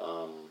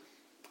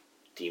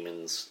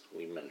 Demons,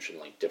 we mentioned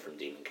like different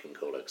Demon King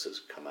codexes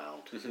come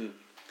out.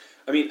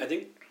 I mean, I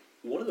think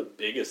one of the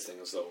biggest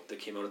things, though, that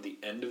came out at the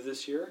end of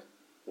this year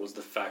was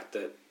the fact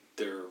that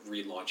they're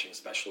relaunching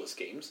Specialist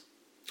games.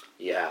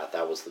 Yeah,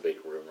 that was the big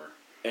rumor.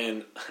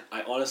 And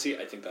I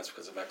think that's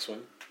because of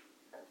X-Wing.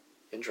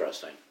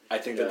 Interesting. I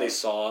think that they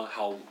saw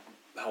how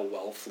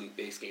well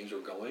fleet-based games were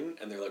going,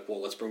 and they're like,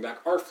 well, let's bring back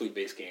our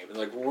fleet-based game. And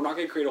like, well, we're not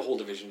going to create a whole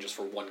division just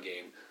for one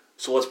game,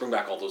 so let's bring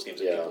back all those games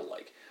that people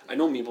like. I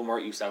know Meeple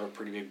Mart used to have a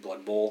pretty big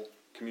Blood Bowl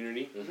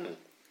community. Mm-hmm.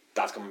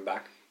 That's coming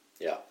back.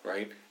 Yeah.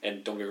 Right?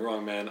 And don't get me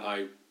wrong, man,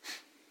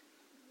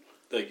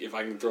 if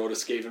I can throw out a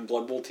Skaven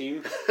Blood Bowl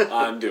team,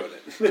 I'm doing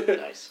it.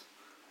 Nice.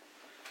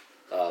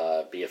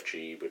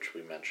 BFG, which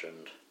we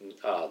mentioned,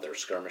 their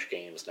skirmish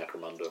games,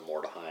 Necromunda,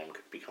 Mordheim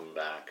could be coming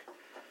back.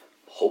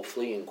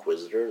 Hopefully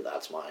Inquisitor,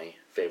 that's my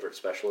favorite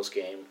Specialist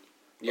game.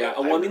 Yeah,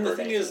 But well, I haven't mean, the heard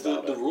thing anything is, the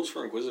about it. rules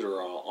for Inquisitor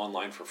are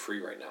online for free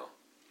right now.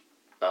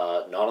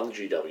 Not on the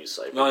GW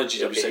site. Not on the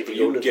GW site, but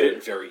you can get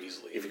it very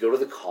easily. If you go to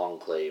the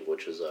Conclave,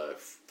 which is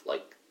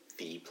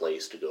the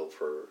place to go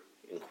for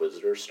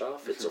Inquisitor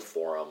stuff, it's a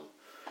forum,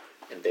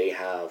 and they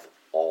have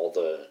all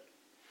the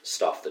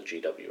stuff that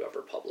GW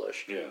ever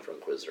published for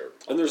Inquisitor.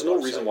 And there's no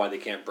reason why they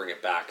can't bring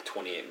it back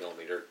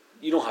 28mm.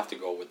 You don't have to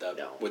go with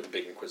that with the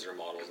big Inquisitor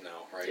models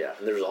now, right? Yeah,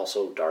 and there's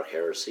also Dark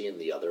Heresy and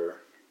the other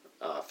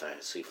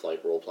Fantasy Flight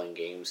role-playing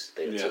games.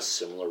 It's a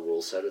similar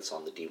rule set. It's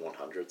on the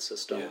D100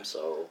 system,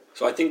 so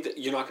I think that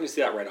you're not going to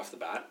see that right off the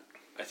bat.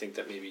 I think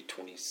that maybe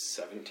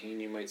 2017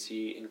 you might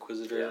see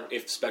Inquisitor. Yeah.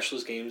 If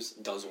Specialist Games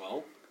does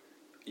well,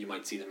 you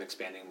might see them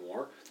expanding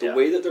more. The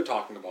way that they're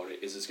talking about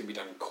it is it's going to be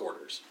done in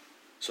quarters.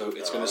 So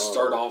it's going to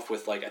start off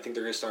with, I think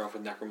they're going to start off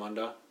with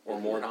Necromunda or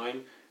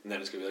Mordheim, and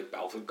then it's going to be like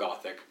Battlefield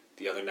Gothic,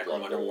 the other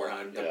Necromunda,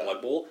 Mordheim, then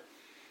Blood Bowl.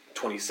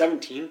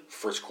 2017,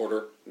 first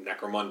quarter,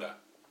 Necromunda.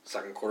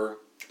 Second quarter,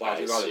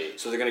 Battlefield Gothic.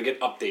 So they're going to get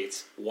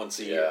updates once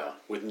a year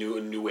with a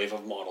new wave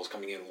of models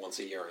coming in once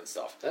a year and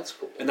stuff. that's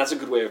cool. And that's a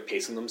good way of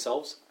pacing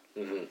themselves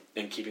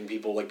and keeping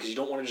people, because you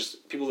don't want to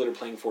just, people that are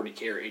playing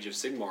 40k or Age of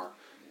Sigmar,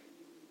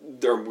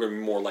 they're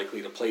more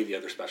likely to play the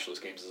other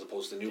Specialist games as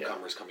opposed to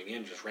newcomers coming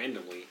in just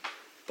randomly.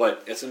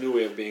 But it's a new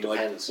way of being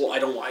Depends. I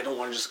don't want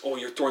to just,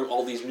 you're throwing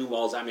all these new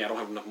models at me, I don't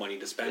have enough money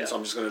to spend, so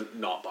I'm just going to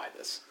not buy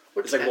this.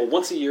 It's like,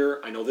 once a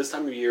year, I know this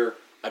time of year,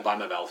 I buy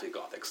my Battlefield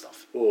Gothic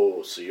stuff.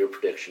 Oh, so your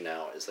prediction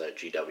now is that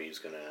GW is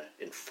going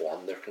to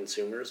inform their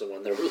consumers of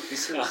when they're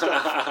releasing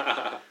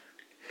stuff?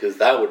 Because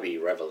that would be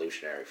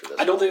revolutionary for this.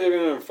 I don't think they're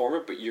going to inform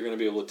it, but you're going to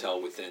be able to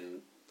tell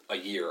within a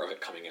year of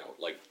it coming out.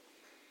 Like,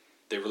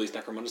 they release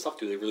Necromunda stuff.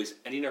 Do they release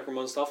any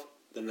Necromunda stuff?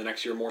 Then the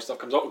next year more stuff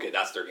comes out. Okay,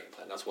 that's their game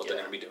plan. That's what they're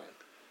going to be doing.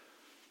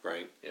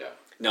 Right? Yeah.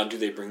 Now, do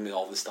they bring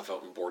all this stuff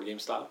out in board game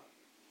style?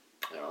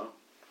 I don't know.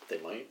 They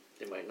might.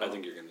 They might not. I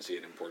think you're going to see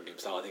it in board game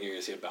style. I think you're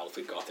going to see a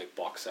Battlefield Gothic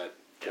box set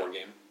board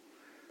game.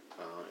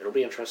 It'll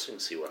be interesting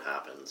to see what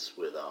happens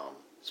with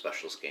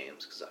Specialist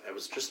games, because I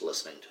was just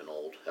listening to an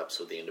old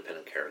episode of The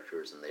Independent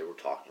Characters, and they were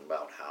talking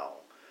about how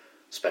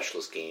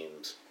Specialist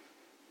games,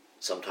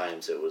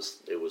 sometimes it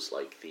was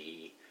like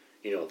the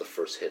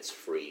first hit's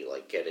free,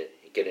 like get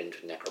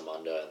into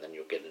Necromunda and then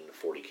you'll get into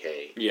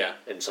 40k. Yeah.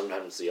 And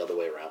sometimes the other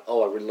way around.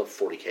 Oh, I really love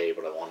 40k,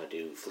 but I want to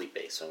do fleet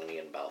base, so I'm going to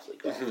get in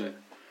Battlefleet Gothic.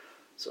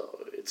 So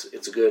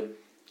it's a good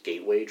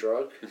gateway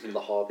drug to the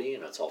hobby,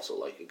 and it's also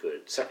like a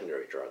good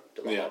secondary drug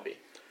to the hobby.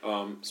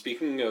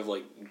 Speaking of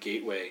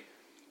gateway,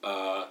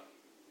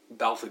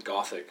 Battlefield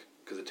Gothic,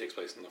 because it takes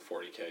place in the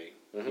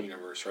 40k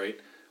universe, right?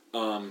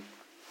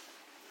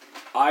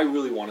 I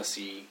really want to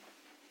see,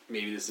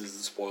 maybe this is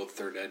the spoiled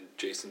third ed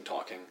Jason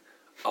talking,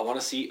 I want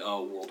to see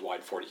a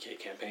worldwide 40k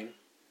campaign.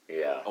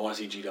 Yeah. I want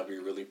to see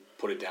GW really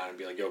put it down and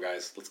be like, yo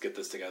guys, let's get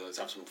this together, let's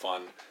have some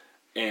fun.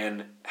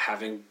 And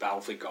having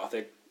Battlefield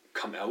Gothic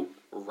come out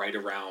right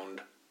around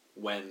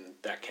when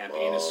that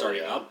campaign is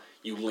starting up,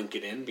 you link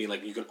it in, being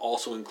like, you can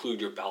also include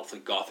your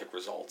Battlefield Gothic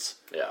results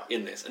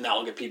in this. And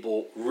that'll get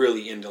people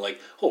really into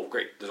oh,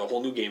 great, there's a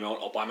whole new game out,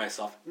 I'll buy my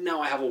stuff.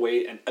 Now I have a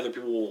way, and other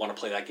people will want to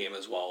play that game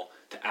as well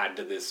to add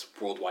to this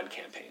worldwide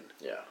campaign.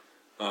 Yeah.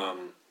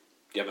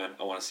 Yeah, man,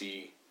 I want to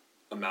see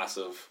a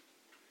massive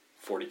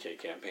 40k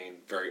campaign,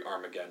 very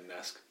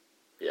Armageddon-esque.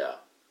 Yeah.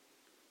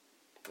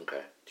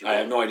 Okay. I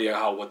have no idea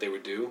what they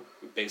would do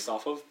based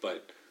off of,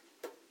 but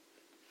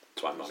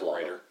that's why I'm not a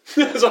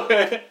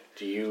writer.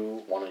 Do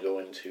you want to go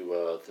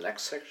into the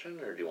next section,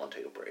 or do you want to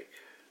take a break?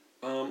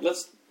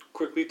 Let's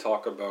quickly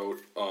talk about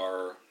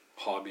our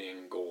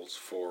hobbying goals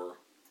for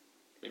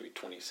maybe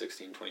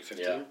 2016,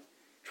 2015.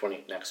 Yeah.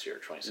 Next year,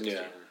 2016.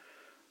 Yeah.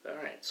 All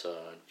right. So,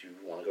 do you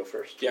want to go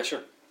first? Yeah,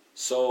 sure.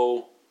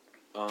 So,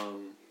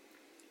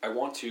 I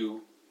want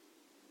to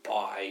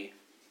buy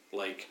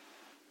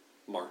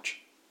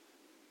March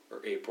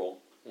or April.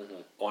 I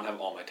want to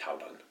have all my Tau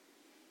done.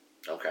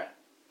 Okay.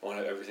 I want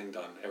to have everything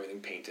done, everything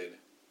painted.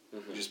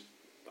 Just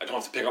I don't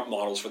have to pick up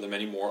models for them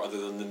anymore other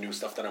than the new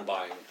stuff that I'm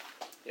buying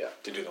Yeah.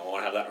 to do them. I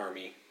want to have that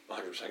army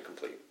 100%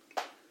 complete.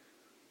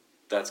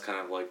 That's kind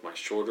of like my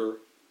shorter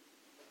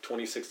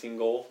 2016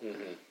 goal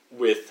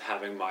with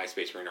having my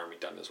Space Marine army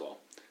done as well.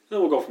 And then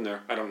we'll go from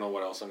there. I don't know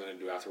what else I'm going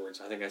to do afterwards.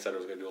 I think I said I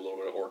was going to do a little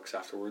bit of orcs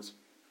afterwards.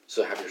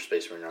 So have your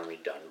Space Marine army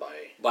done by...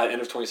 By the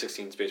end of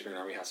 2016, Space Marine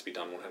army has to be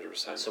done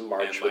 100%. So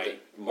March And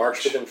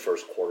March within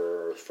first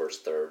quarter or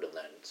first third, and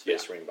then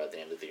Space Marine by the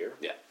end of the year?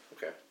 Yeah.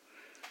 Okay.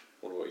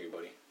 What about you,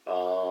 buddy?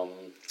 Well,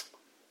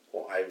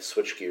 I've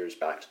switched gears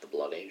back to the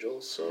Blood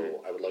Angels,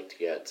 so I would like to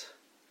get,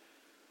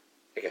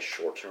 I guess,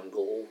 short-term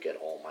goal, get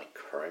all my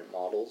current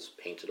models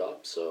painted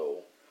up. So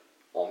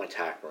all my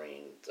TAC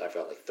Marines, I've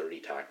got like 30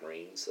 TAC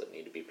Marines that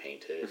need to be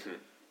painted,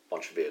 a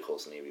bunch of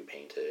vehicles that need to be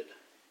painted.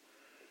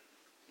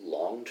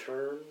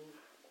 Long-term,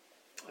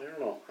 I don't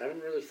know. I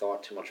haven't really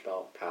thought too much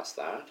about past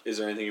that. Is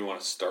there anything you want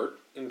to start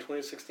in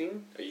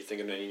 2016? Are you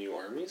thinking of any new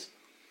armies?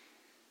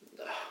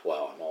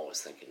 Well, I'm always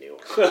thinking new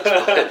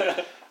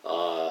armies.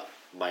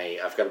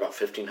 I've got about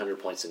 1,500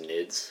 points in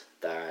NIDS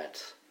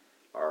that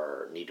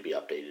need to be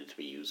updated to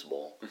be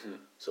usable.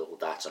 So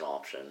that's an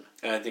option.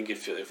 And I think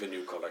if a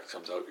new codex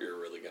comes out, you're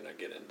really going to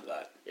get into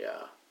that.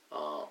 Yeah.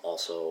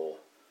 Also,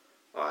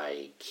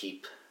 I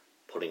keep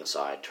putting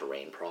aside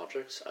terrain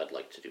projects. I'd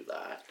like to do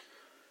that.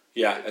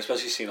 Yeah,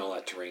 especially seeing all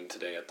that terrain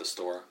today at the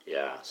store.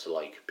 Yeah, so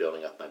like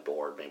building up my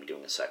board, maybe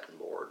doing a second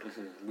board.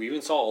 We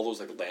even saw all those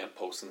like lamp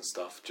posts and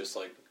stuff, just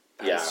like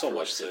so for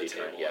much to the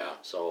city table. yeah,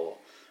 so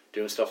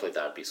doing stuff like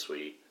that would be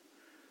sweet.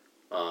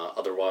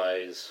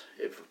 Otherwise,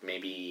 if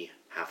maybe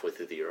halfway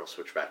through the year I'll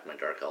switch back to my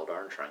Dark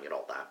Eldar and try and get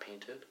all that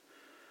painted.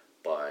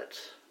 But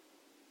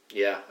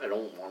yeah, I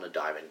don't want to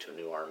dive into a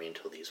new army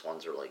until these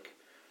ones are like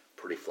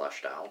pretty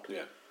fleshed out.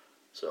 Yeah.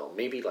 So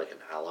maybe like an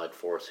allied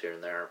force here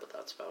and there, but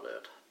that's about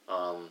it.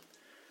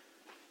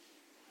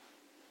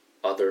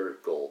 Other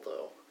goal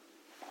though.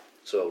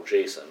 So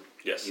Jason,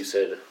 Yes. you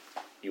said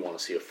you want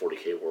to see a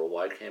 40k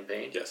worldwide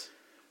campaign? Yes.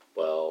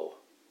 Well,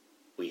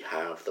 we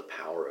have the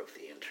power of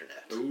the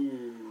internet.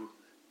 Ooh.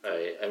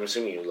 I'm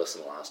assuming you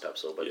listened to the last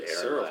episode, but Yes,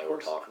 Aaron sir, and of I were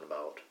course. talking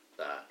about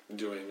that.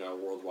 Doing a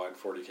worldwide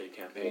 40k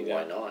campaign.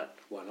 Well, yeah. why not?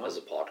 Why not? As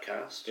a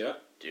podcast, Yeah.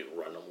 do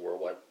run a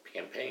worldwide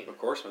campaign. Of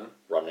course, man.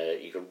 Run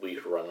it. We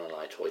could run it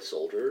on iToy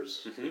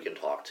Soldiers. We can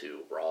talk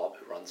to Rob,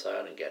 who runs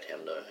that, and get him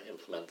to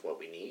implement what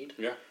we need.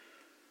 Yeah.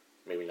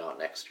 Maybe not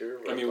next year.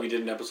 I mean, we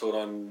did an episode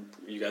on...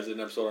 You guys did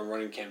an episode on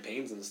running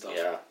campaigns and stuff.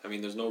 Yeah. I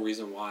mean, there's no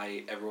reason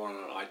why everyone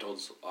on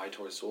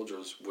iToy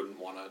Soldiers wouldn't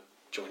want to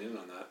join in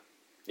on that.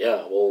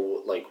 Yeah,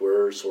 well, like,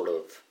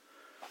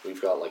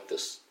 we've got, like,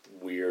 this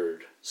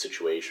weird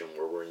situation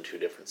where we're in two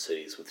different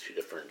cities with two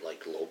different,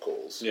 like,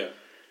 locals. Yeah.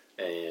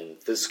 And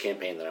this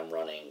campaign that I'm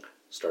running,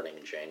 starting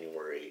in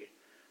January,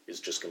 is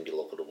just going to be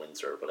local to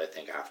Windsor, but I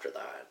think after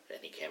that,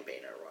 any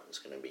campaign I run is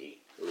going to be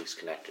at least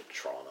connected to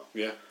Toronto.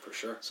 Yeah, for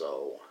sure.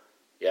 So,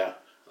 yeah,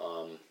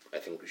 I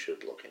think we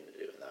should look into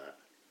doing that.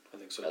 I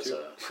think so, As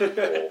too. a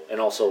goal.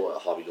 And also a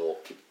hobby goal,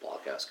 keep the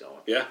podcast going.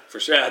 Yeah, for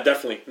sure. Yeah,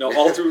 definitely. No,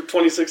 all through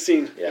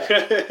 2016.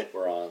 Yeah,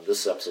 we're on, this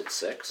is episode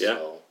 6, Yeah.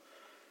 so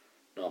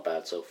not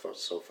bad so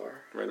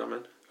far. Right on,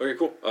 man. Okay,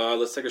 cool.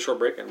 Let's take a short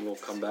break and we'll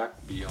come back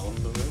beyond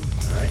the rim.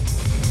 All right.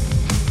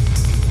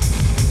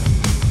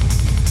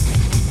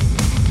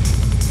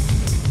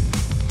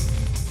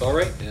 All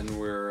right, and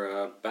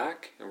we're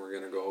back, and we're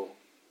gonna go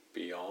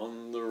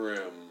beyond the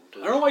rim. I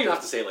don't know why you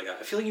have to say it like that.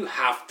 I feel like you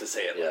have to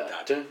say it Yeah.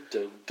 like Dun,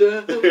 dun,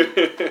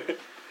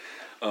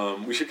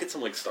 dun. We should get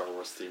some like Star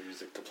Wars theme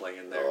music to play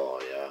in there.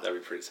 Oh, yeah.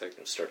 That'd be pretty sick.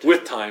 Start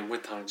With time.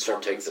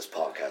 Start taking this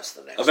podcast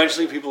to the next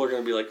Eventually, level. people are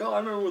gonna be like, "Oh, I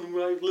remember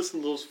when I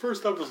listened to those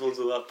first episodes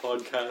of that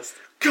podcast.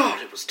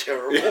 God, it was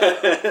terrible.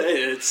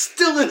 It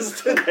still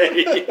is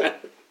today."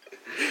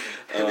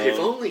 And they've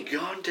only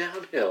gone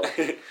downhill.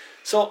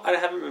 So I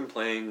haven't been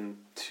playing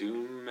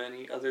too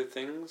many other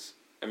things.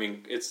 I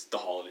mean, it's the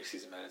holiday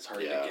season, man. It's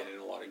hard Yeah. to get in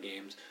a lot of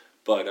games.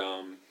 But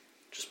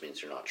Just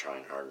means you're not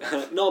trying hard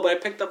enough. no, but I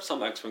picked up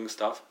some X-Wing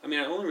stuff. I mean,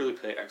 I only really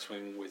play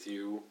X-Wing with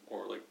you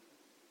or like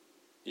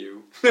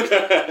you.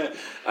 I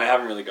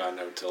haven't really gotten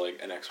out to like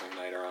an X-Wing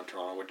night around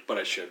Toronto, but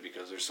I should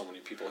because there's so many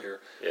people here.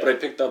 Yeah. But I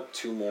picked up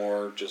 2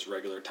 more just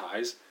regular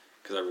ties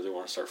because I really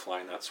want to start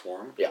flying that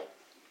swarm. Yeah.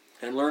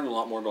 And I'm learning a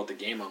lot more about the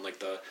game on like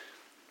the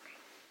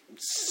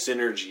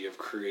synergy of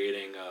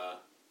creating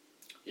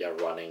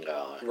Running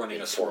a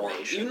in swarm.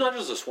 formation. Even not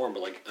just a swarm,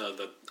 but like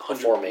the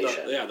 100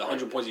 formation. the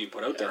 100 Right. points that you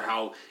put out there. Yeah.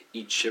 How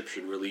each ship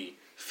should really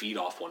feed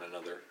off one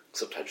another.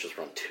 Except I just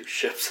run 2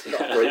 ships and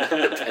operate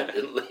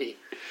independently.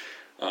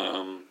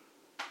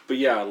 But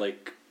yeah,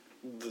 like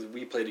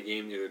we played a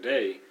game the other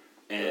day,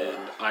 and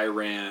I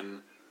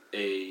ran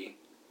a.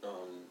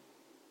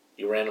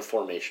 You ran a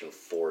formation of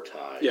 4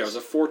 ties. Yeah, it was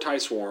a 4-tie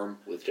swarm,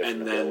 With different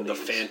and then the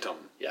abilities. Phantom.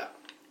 Yeah.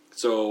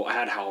 So I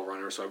had Howl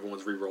Runner, so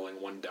everyone's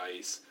re-rolling 1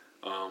 dice.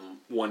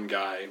 One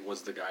guy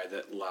was the guy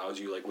that allows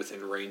you, like,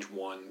 within range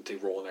 1 to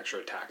roll an extra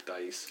attack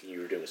dice. You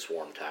were doing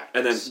swarm tactics.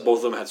 And then so- both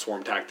of them had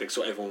swarm tactics,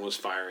 so everyone was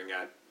firing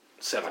at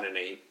 7 and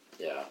 8.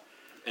 Yeah.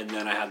 And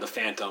then I had the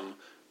Phantom,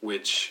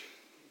 which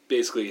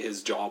basically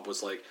his job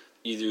was, like,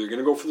 either you're going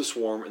to go for the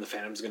swarm and the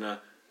Phantom's going to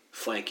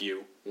flank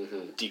you,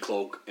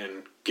 decloak,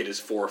 and get his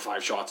 4 or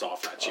 5 shots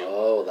off at you.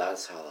 Oh,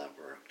 that's how that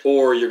worked.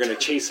 Or you're going to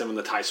chase him and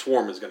the TIE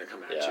swarm is going to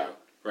come at Yeah. you.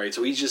 Right?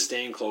 So he's just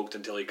staying cloaked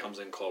until he comes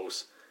in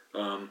close.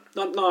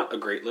 Not a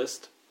great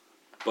list,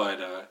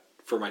 but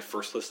for my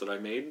first list that I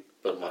made.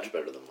 But much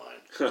better than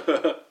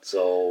mine.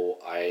 So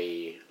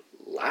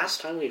last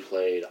time we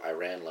played, I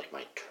ran like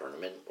my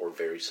tournament, or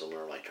very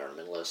similar to my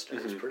tournament list, and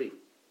it was pretty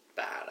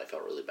bad. I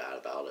felt really bad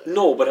about it.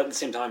 No, but at the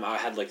same time, I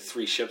had like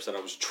 3 ships that I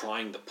was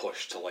trying to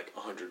push to like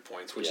 100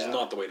 points, which is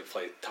not the way to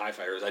play TIE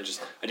Fighters.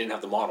 I didn't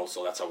have the model,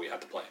 so that's how we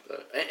had to play.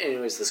 But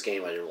anyways, this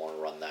game, I didn't want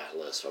to run that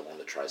list, so I wanted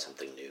to try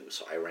something new.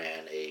 So I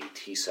ran a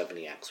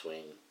T-70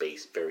 X-Wing,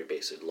 very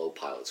basic, low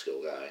pilot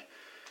skill guy,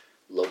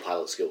 low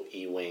pilot skill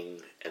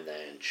E-Wing, and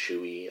then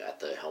Chewie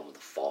at the helm of the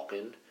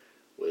Falcon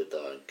with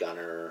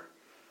Gunner,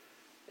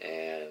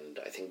 and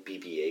I think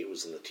BB-8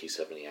 was in the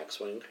T-70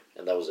 X-Wing,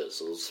 and that was it.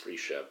 So those 3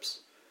 ships.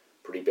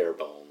 Pretty bare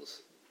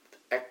bones.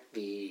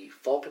 The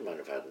Falcon might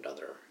have had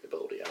another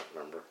ability, I don't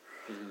remember.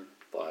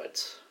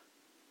 But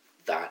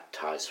that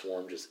TIE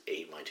Swarm just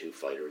ate my 2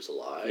 fighters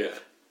alive.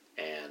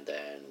 Yeah. And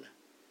then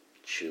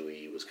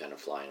Chewie was kind of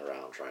flying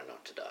around trying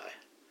not to die.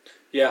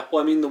 Yeah,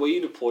 well, I mean, the way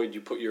you deployed, you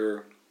put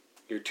your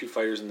 2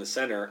 fighters in the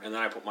center, and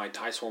then I put my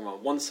TIE Swarm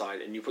on one side,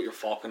 and you put your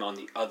Falcon on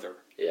the other.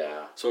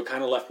 Yeah. So it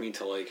kind of left me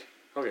to like,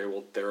 okay,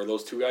 well, there are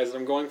those 2 guys that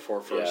I'm going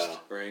for first,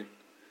 right?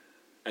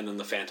 And then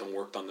the Phantom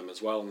worked on them as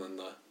well, and then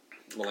the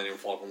Millennium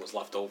Falcon was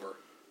left over.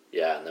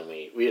 Yeah, and then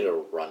we had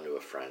to run to a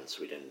friend,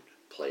 so we didn't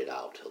play it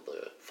out till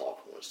the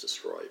Falcon was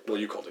destroyed. Well,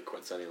 you called it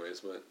quits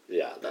anyways, but...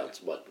 Yeah,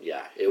 that's what...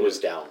 Yeah, it was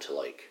down to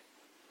like...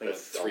 Like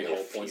 3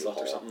 hull points left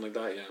or something like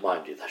that, yeah.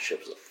 Mind you, that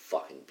ship was a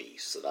fucking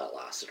beast, so that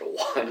lasted a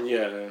while.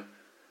 Yeah.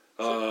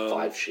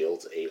 5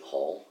 shields, 8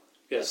 hull.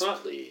 Yeah, yes,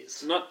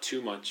 it's not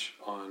too much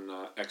on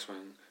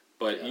X-Wing,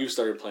 but you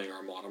started playing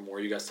Armada more.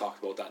 You guys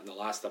talked about that in the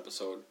last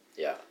episode.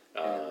 Yeah.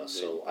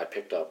 So I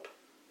picked up...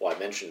 Well, I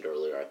mentioned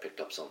earlier I picked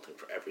up something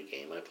for every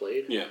game I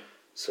played. Yeah.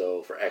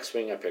 So for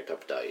X-Wing, I picked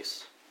up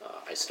dice.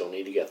 I still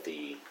need to get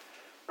the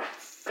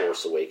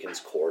Force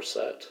Awakens core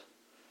set.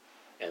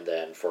 And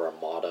then for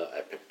Armada, I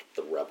picked up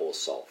the Rebel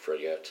Assault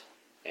Frigate.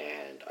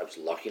 And I was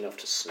lucky enough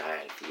to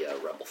snag the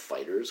Rebel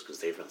Fighters because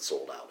they've been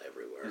sold out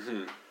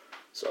everywhere.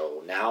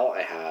 So now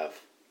I have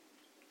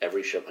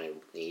every ship I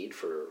need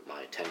for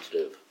my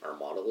tentative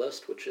Armada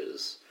list, which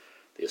is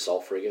the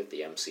Assault Frigate,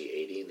 the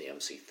MC-80, and the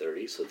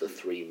MC-30. So the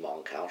 3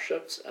 Mon Cal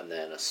ships, and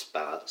then a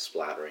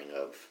splattering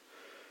of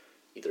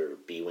either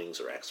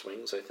B-Wings or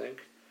X-Wings, I think.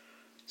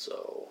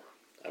 So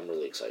I'm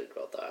really excited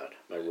about that.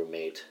 My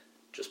roommate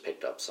just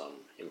picked up some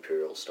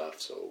Imperial stuff,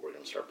 so we're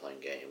going to start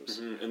playing games.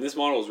 And this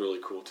model is really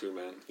cool too,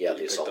 man. Yeah,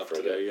 the Assault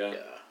Frigate. Today, yeah.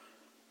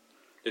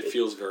 It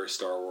feels very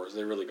Star Wars.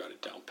 They really got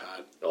it down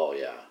pat. Oh,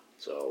 yeah.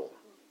 So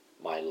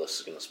my list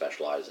is going to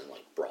specialize in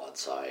like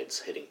broadsides,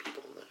 hitting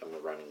people.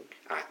 I'm running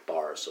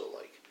Akbar, so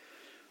like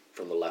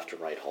from the left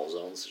and right hull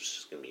zones, there's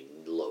just going to be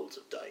loads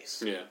of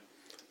dice. Yeah.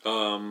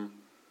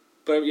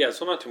 But yeah,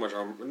 so not too much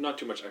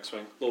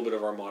X-Wing. A little bit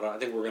of Armada. I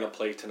think we're going to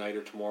play tonight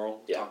or tomorrow.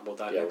 Yeah. Talk about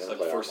that Yeah, next. we're Like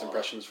gonna play first Armada.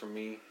 impressions from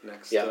me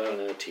next. Yeah, I'm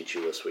going to teach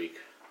you this week.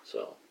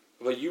 So.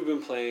 But you've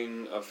been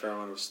playing a fair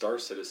amount of Star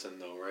Citizen,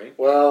 though, right?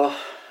 Well,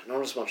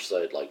 not as much as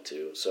I'd like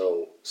to.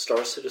 So,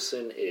 Star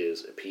Citizen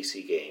is a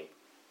PC game.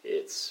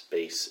 It's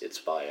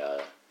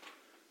by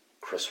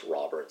Chris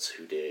Roberts,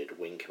 who did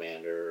Wing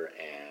Commander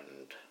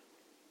and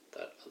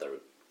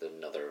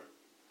another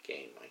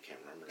game. I can't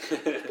remember.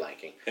 I'm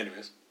blanking.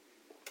 Anyways.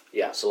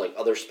 Yeah, so like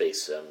other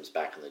space sims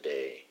back in the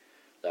day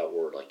that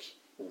were like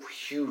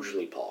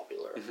hugely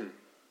popular.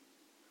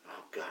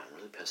 Oh god, I'm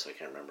really pissed I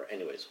can't remember.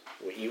 Anyways,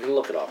 you can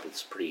look it up.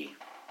 It's pretty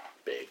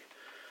big.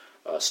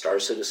 Star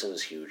Citizen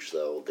is huge,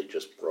 though. They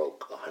just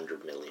broke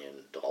 $100 million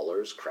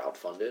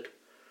crowdfunded.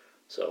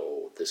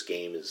 So this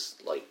game is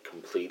like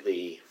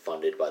completely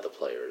funded by the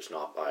players,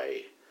 not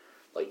by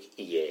like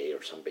EA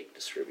or some big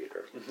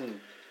distributor.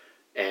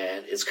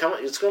 And it's got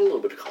a little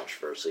bit of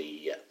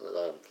controversy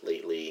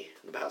lately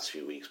in the past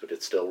few weeks, but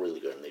it's still really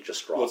good. And they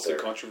just dropped. What's the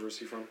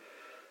controversy from?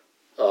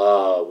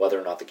 Whether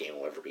or not the game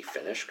will ever be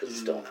finished because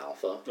it's still in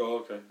alpha. Oh,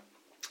 okay.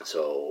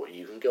 So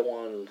you can go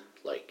on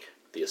like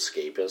The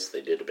Escapist.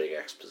 They did a big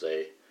expose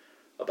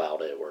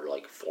about it where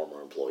like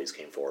former employees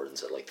came forward and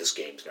said like this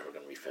game's never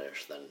going to be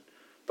finished. Then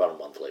about a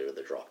month later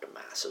they dropped a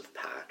massive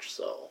patch.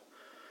 So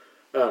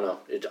I don't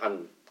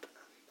know.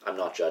 I'm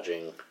not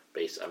judging.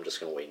 I'm just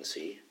going to wait and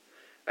see.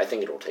 I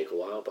think it'll take a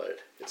while, but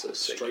it's a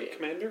sick Strike game.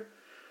 Commander?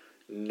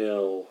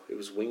 No, it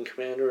was Wing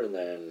Commander and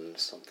then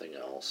something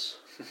else.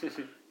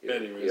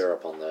 Anyways. You're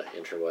up on the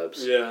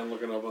interwebs. Yeah, I'm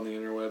looking up on the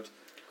interwebs.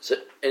 So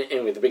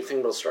anyway, the big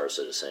thing about Star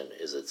Citizen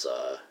is it's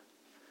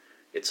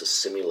a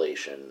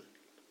simulation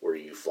where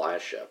you fly a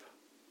ship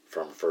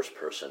from first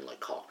person like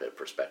cockpit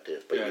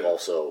perspective, but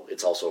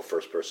it's also a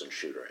first person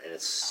shooter, and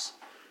it's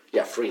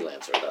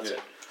Freelancer. That's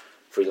it.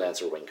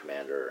 Freelancer, Wing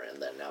Commander,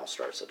 and then now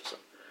Star Citizen.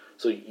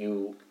 So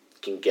you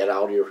can get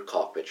out of your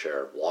cockpit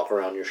chair, walk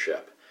around your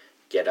ship,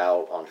 get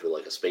out onto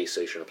like a space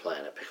station or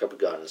planet, pick up a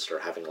gun, and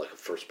start having like a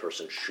first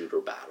person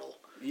shooter battle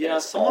Yeah,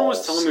 it's someone was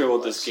all telling me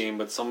about this seamless. game,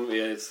 but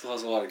it still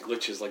has a lot of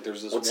glitches. Like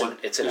there's this Well, one.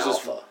 it's an there's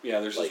this- alpha.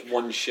 there's Like- this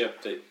one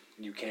ship that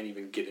you can't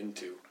even get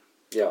into.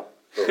 Yeah.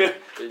 But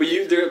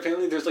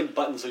apparently there's like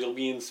buttons, so you'll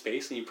be in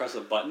space and you press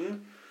a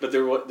button, but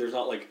there's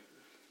not like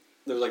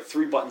there's like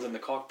 3 buttons in the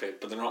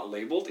cockpit, but they're not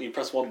labeled. And you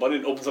press one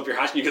button, it opens up your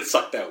hatch, and you get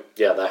sucked out.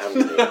 Yeah, that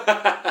happened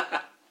to me.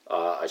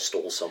 I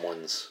stole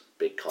someone's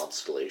big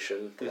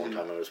constellation the one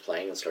time I was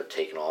playing and started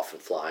taking off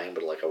and flying,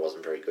 but like I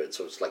wasn't very good,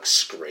 so it was like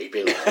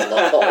scraping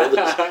all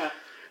this.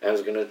 And I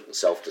was gonna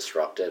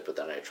self-destruct it, but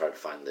then I tried to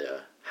find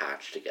the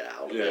hatch to get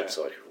out of Yeah. it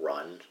so I could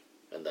run.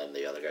 And then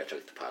the other guy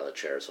took the pilot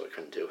chair, so I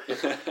couldn't do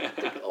it.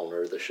 The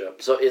owner of the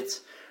ship. So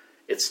it's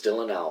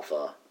still an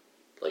alpha.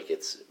 Like,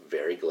 it's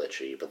very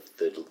glitchy, but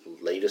the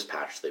latest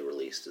patch they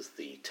released is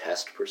the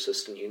test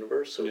persistent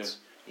universe. So it's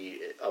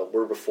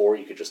where before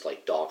you could just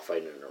like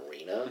dogfight in an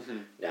arena.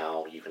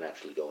 Now you can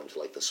actually go into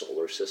like the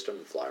solar system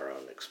and fly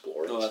around and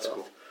explore and that's stuff.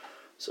 cool.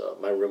 So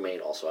my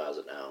roommate also has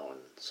it now, and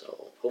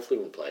so hopefully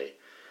we can play.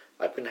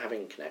 I've been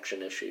having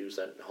connection issues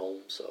at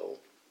home, so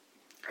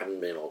I haven't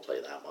been able to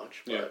play that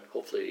much. But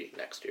hopefully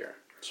next year.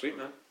 Sweet,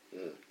 man.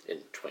 In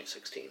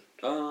 2016.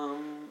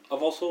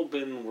 I've also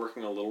been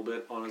working a little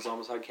bit on a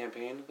Zombicide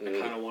campaign. I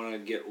kind of want to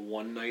get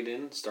one night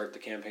in, start the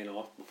campaign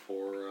off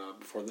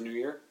before the new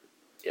year.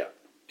 Yeah.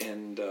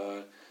 And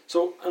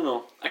so I don't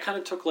know. I kind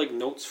of took like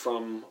notes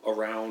from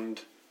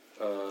around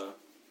the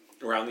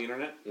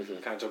internet.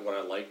 Kind of took what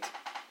I liked,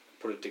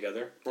 put it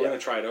together. We're gonna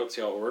try it out,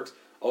 see how it works.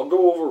 I'll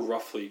go over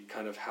roughly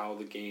kind of how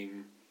the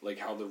game, like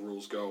how the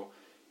rules go.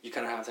 You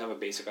kind of have to have a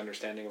basic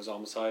understanding of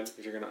Zombicide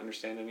if you're going to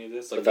understand any of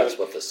this. Like, But that's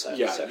what this section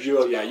is you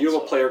about, have a so.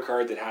 player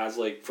card that has,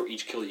 like, for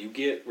each kill you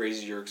get,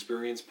 raises your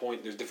experience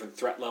point. There's different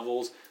threat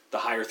levels. The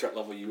higher threat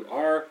level you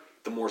are,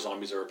 the more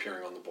zombies are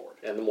appearing on the board.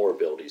 And the more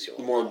abilities you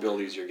want. The more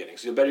abilities you're getting.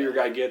 So the better your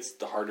guy gets,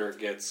 the harder it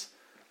gets.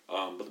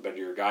 But the better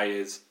your guy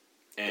is.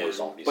 And, More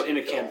zombies but in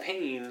a you kill.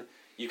 campaign,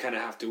 you kind of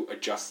have to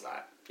adjust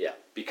that. Yeah.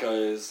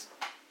 Because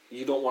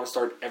you don't want to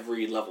start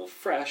every level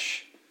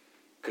fresh,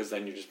 because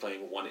then you're just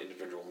playing one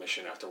individual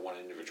mission after one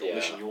individual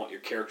mission. You want your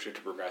character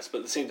to progress, but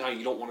at the same time,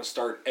 you don't want to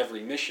start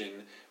every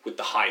mission with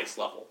the highest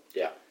level.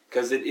 Yeah.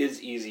 Because it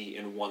is easy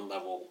in one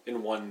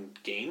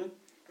game,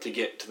 to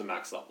get to the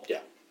max level. Yeah,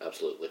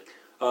 absolutely.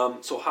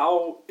 So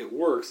how it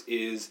works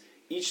is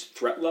each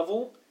threat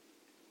level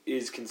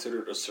is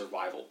considered a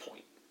survival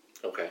point.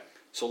 Okay.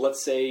 So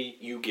let's say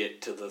you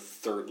get to the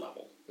 3rd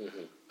level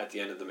at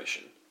the end of the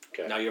mission.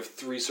 Okay. Now you have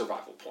 3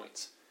 survival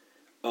points.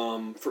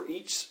 For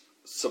each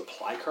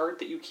supply card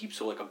that you keep,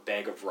 so like a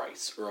bag of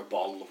rice or a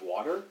bottle of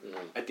water,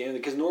 at the end,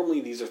 because normally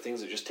these are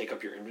things that just take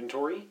up your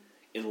inventory,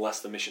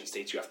 unless the mission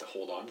states you have to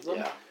hold on to them.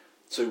 Yeah.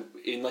 So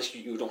unless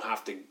you don't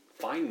have to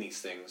find these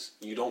things,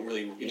 you don't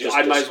really. just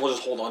I might as well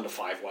just hold on to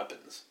 5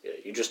 weapons. Yeah,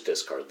 you just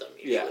discard them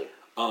usually.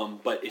 Yeah.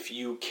 But if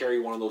you carry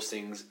one of those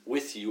things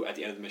with you at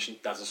the end of the mission,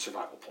 that's a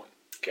survival point.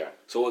 Okay.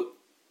 So it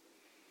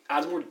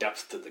adds more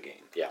depth to the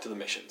game, Yeah. to the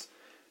missions.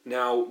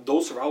 Now,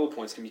 those survival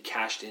points can be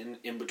cashed in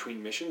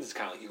between missions. It's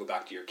kind of like you go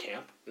back to your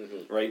camp,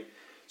 right?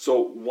 So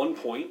 1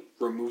 point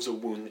removes a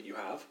wound that you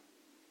have.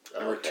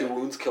 Or 2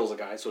 wounds kills a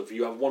guy. So if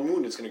you have 1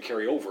 wound, it's going to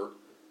carry over.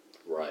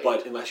 Right.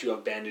 But unless you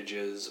have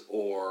bandages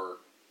or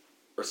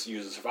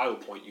use a survival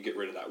point, you get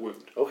rid of that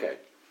wound. Okay.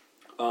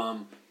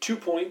 2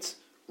 points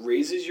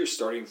raises your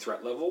starting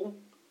threat level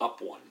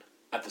up 1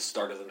 at the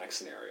start of the next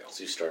scenario.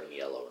 So you start in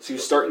yellow. So you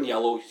start in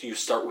yellow, so you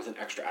start with an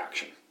extra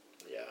action.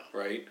 Yeah.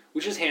 Right?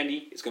 Which is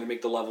handy. It's going to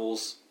make the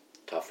levels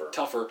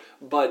Tougher.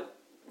 But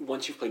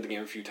once you've played the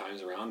game a few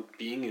times around,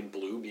 being in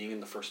blue, being in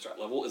the first threat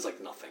level is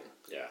like nothing.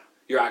 Yeah.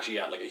 You're actually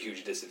at like a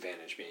huge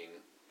disadvantage being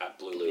at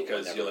blue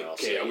because when you're like, everyone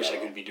else okay, is I wish I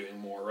yellow. could be doing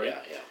more, right?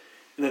 Yeah.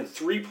 And then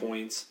 3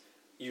 points,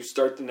 you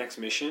start the next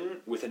mission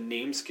with a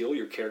name skill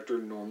your character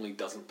normally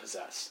doesn't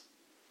possess.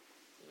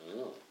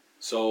 Oh.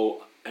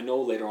 So I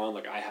know later on,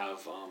 like I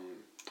have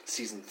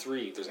season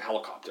 3, there's a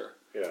helicopter.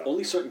 Yeah.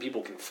 Only certain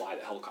people can fly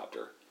the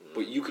helicopter,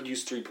 but you could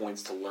use 3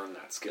 points to learn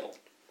that skill.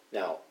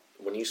 Now,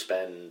 when you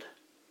spend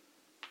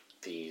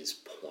these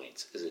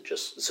points, is it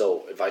just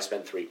so? If I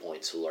spend 3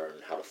 points to learn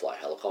how to fly a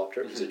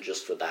helicopter, is it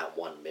just for that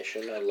one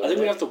mission? I I think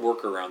we have to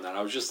work around that.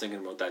 I was just thinking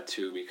about that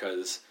too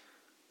because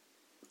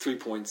 3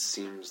 points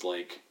seems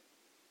like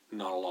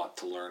not a lot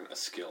to learn a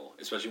skill,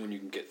 especially when you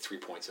can get 3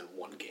 points in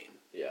one game,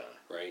 Yeah.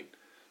 right?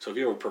 So if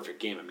you have a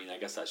perfect game, I mean, I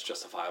guess that's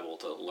justifiable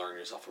to learn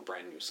yourself a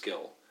brand new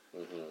skill.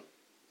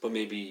 But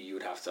maybe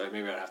I'd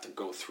have to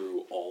go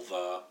through all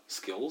the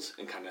skills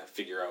and kind of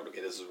figure out,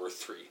 okay, this is worth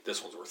 3,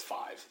 this one's worth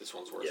 5, this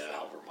one's worth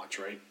however much,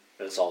 right?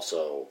 And it's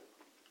also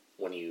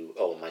when you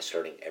am I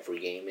starting every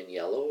game in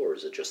yellow, or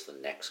is it just the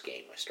next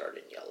game I start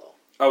in yellow?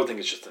 I would think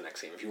it's just the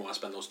next game. If you want to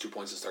spend those 2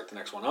 points to start the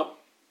next one up,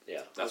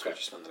 Yeah. that's what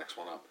you spend the next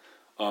one up.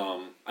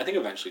 I think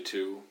eventually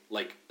too,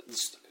 like,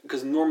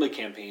 because normally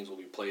campaigns will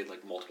be played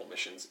like multiple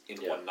missions in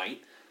one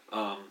night.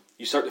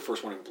 You start the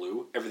first one in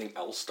blue, everything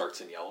else starts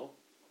in yellow.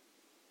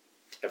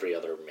 Every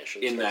other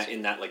mission In starts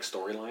that like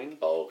storyline,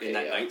 Oh, okay, in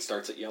that yeah. night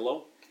starts at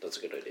yellow. That's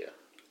a good idea.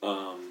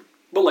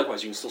 But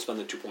likewise, you can still spend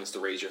the 2 points to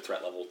raise your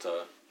threat level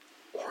to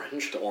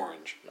Orange.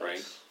 orange, right?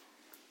 Nice.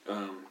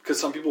 Because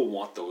some people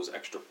want those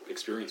extra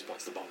experience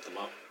points to bump them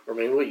up. Or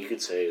maybe what you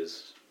could say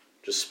is,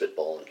 just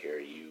spitballing here,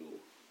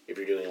 if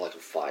you're doing like a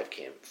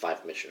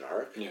 5 mission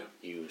arc,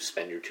 you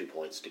spend your 2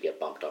 points to get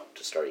bumped up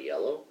to start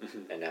yellow,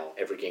 and now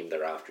every game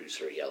thereafter you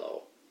start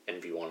yellow. And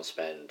if you want to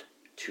spend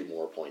 2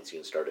 more points, you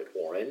can start at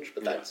orange,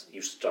 but that's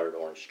you start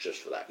orange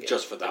just for that game.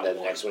 Just for that and then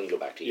one. the next one you go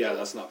back to yellow. Yeah,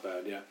 that's not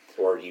bad, yeah.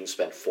 Or you can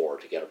spend 4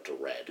 to get up to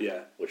red. Yeah.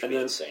 Which would be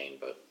insane,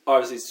 but...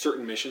 Obviously,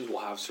 certain missions will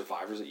have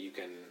survivors that you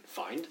can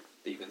find,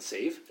 that you can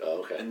save.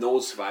 Oh, okay. And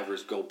those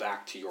survivors go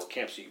back to your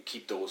camp, so you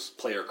keep those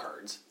player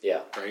cards.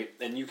 Yeah. Right?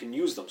 And you can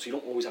use them, so you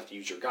don't always have to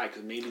use your guy,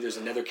 because maybe there's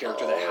another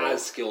character that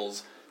has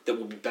skills that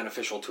will be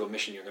beneficial to a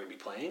mission you're going to be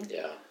playing.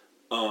 Yeah.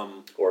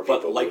 Or if you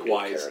have a wounded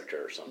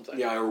character or something.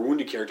 Yeah, or a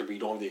wounded character, but you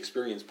don't have the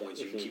experience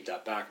points, you can keep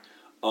that back.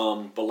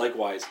 But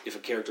likewise, if a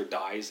character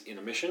dies in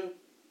a mission,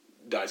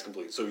 dies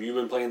completely. So if you've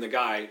been playing the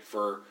guy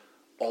for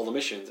all the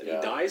missions and he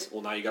dies,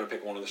 well, now you got to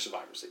pick one of the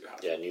survivors that you have.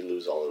 Yeah, and you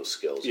lose all those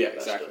skills. Yeah,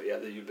 exactly. Yeah,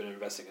 that you've been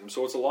investing in.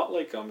 So it's a lot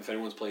like if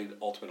anyone's played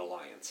Ultimate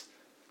Alliance.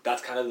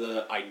 That's kind of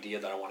the idea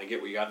that I want to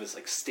get, where you have this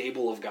like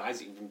stable of guys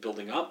that you've been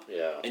building up.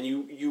 Yeah. And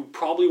you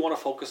probably want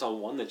to focus on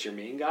one that's your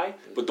main guy,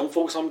 but don't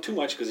focus on him too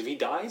much, because if he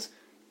dies,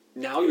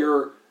 now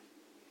you're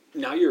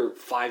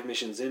 5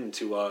 missions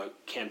into a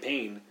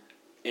campaign,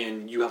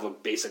 and you have a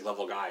basic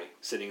level guy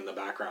sitting in the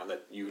background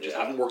that you just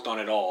haven't worked on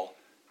at all,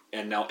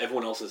 and now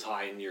everyone else is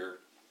high and you're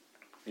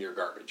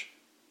garbage.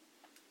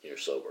 You're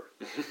sober.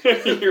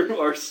 You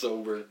are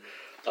sober.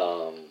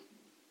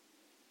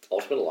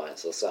 Ultimate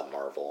Alliance, that's that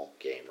Marvel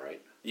game,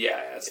 right?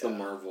 Yeah, it's the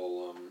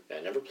Marvel... Yeah,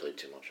 I never played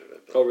too much of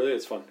it. Oh, really?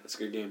 It's fun. It's a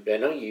good game. Yeah, I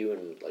know you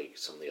and like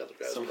some of the other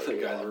guys. Some of the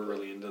guys were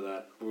really into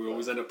that. We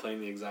always end up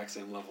playing the exact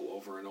same level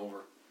over and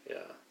over.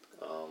 Yeah.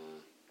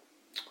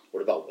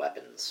 What about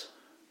weapons?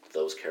 Do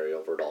those carry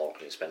over at all?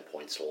 Can you spend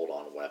points to hold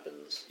on to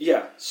weapons?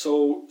 Yeah,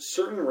 so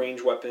certain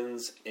range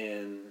weapons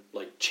and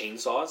like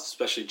chainsaws,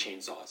 especially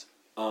chainsaws,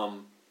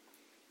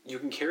 you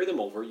can carry them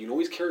over. You can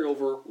always carry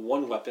over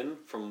one weapon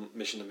from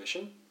mission to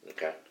mission.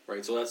 Okay.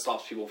 Right, so that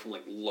stops people from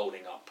like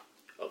loading up.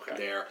 Okay.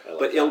 There, like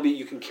but it'll be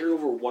you can carry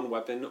over one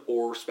weapon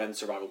or spend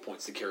survival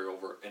points to carry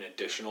over an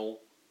additional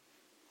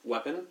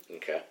weapon.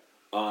 Okay.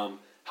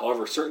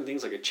 However, certain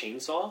things like a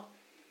chainsaw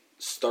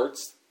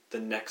starts the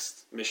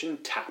next mission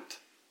tapped.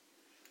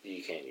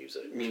 You can't use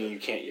it. Meaning you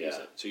can't use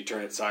it. So you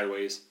turn it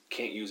sideways,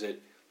 can't use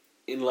it,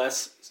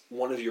 unless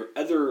one of your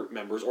other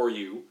members or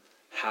you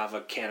have a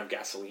can of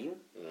gasoline,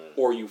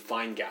 or you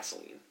find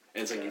gasoline,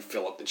 and it's like you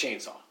fill up the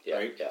chainsaw,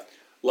 right? Yeah.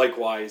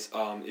 Likewise,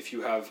 if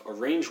you have a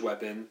ranged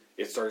weapon,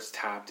 it starts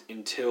tapped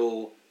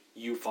until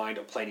you find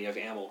a plenty of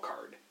ammo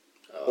card.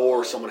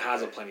 Or someone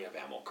has a plenty of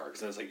ammo card. Because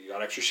then it's like, you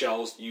got extra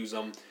shells, use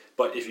them.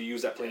 But if you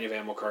use that plenty of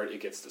ammo card,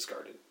 it gets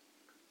discarded.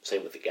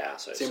 Same with the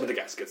gas, Same with the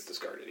gas, gets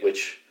discarded. Yeah.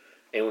 Which,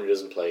 anyone who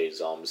doesn't play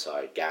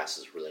Zombicide, gas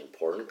is really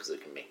important because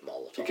it can make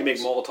Molotovs. You can make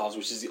Molotovs,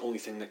 which is the only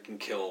thing that can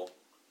kill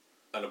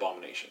an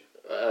abomination.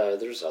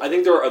 I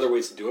think there are other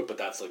ways to do it, but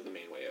that's like the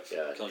main way of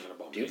killing an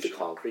abomination. Do you have the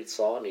concrete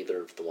saw in either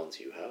of the ones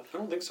you have? I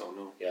don't think so,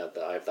 no. Yeah,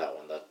 I have that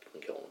one that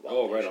can kill an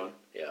abomination. Oh, right on.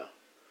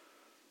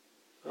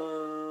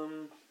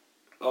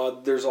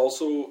 Yeah. There's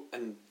also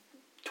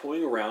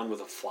toying around with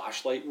a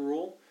flashlight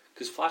rule,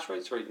 because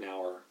flashlights right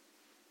now are...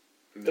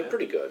 They're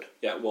pretty good.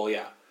 Yeah, well,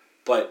 yeah.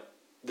 But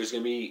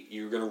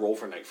you're going to roll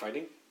for night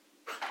fighting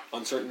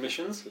on certain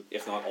missions,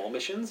 if not all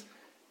missions,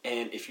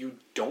 and if you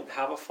don't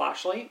have a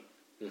flashlight...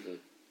 Mm-hmm.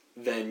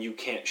 Then you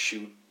can't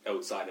shoot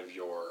outside of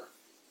your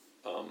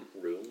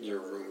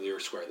your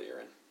square that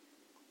you're in.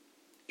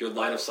 Your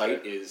line of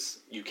sight is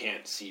you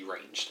can't see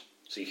ranged.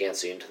 So you can't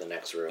see into the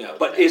next room. Yeah,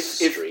 but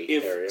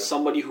if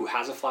somebody who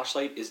has a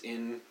flashlight is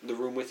in the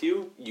room with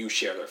you, you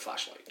share their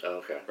flashlight. Oh,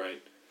 okay.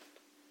 Right.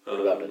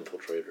 What about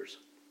infiltrators?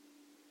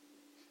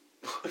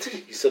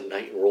 You said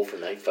roll for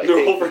night fighting.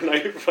 Roll for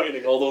night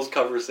fighting. All those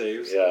cover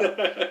saves.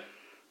 Yeah.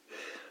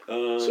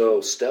 So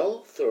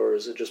stealth, or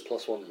is it just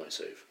 +1 to my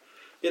save?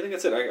 Yeah, I think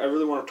that's it. I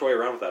really want to toy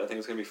around with that. I think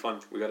it's going to be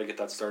fun. We got to get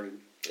that started.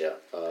 Yeah.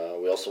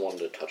 We also wanted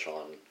to touch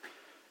on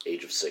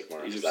Age of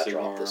Sigmar. That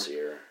dropped this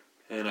year.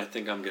 And I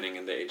think I'm getting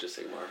into Age of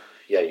Sigmar.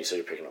 Yeah, you said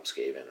you're picking up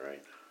Skaven,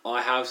 right?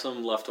 I have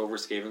some leftover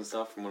Skaven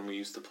stuff from when we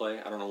used to play.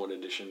 I don't know what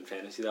edition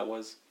fantasy that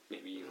was.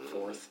 Maybe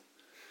 4th.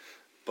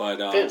 But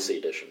Fantasy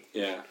edition.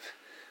 Yeah.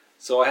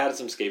 So I had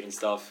some Skaven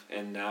stuff,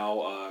 and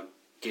now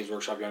Games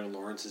Workshop Young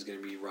Lawrence is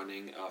going to be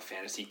running a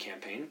fantasy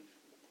campaign.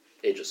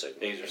 Age of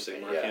Sigmar. Age of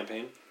Sigmar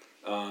campaign.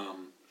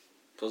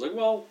 So I was like,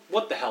 well,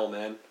 what the hell,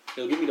 man?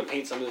 It'll get me to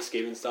paint some of the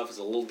Skaven stuff. It's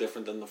a little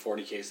different than the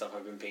 40k stuff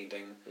I've been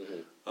painting.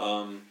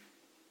 Mm-hmm.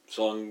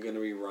 So I'm going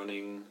to be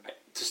running...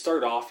 To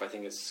start off, I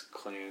think it's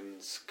Clan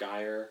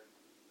Skyer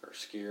or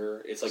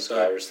Skier. It's like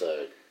Skyer's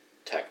the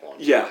tech one.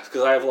 Yeah,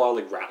 because I have a lot of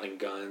like rattling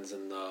guns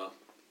and the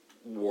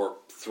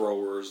warp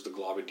throwers, the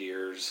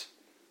globadiers,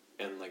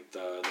 and like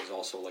there's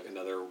also like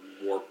another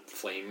warp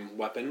flame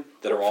weapon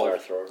that are all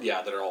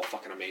that are all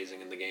fucking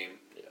amazing in the game.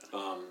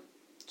 Yeah.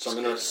 So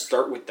I'm going to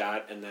start with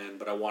that,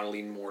 but I want to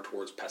lean more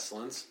towards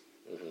Pestilence.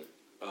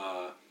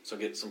 Mm-hmm. So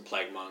get some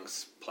Plague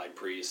Monks, Plague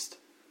Priest.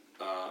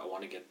 I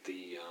want to get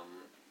the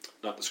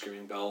Not the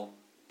Screaming Bell,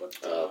 but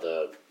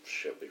the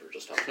shit we were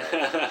just talking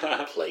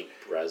about. Plague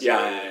Brazier.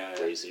 Yeah.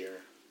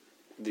 Brazier.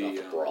 Not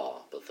the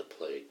bra, but the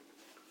plague.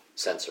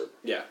 Sensor.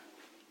 Yeah.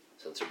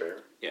 Sensor Bear?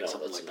 Yeah, no,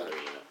 something that's like that.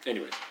 another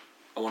Anyways,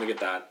 I want to get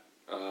that.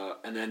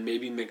 And then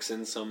maybe mix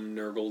in some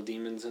Nurgle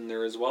demons in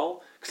there as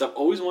well. Because I've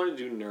always wanted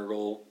to do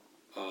Nurgle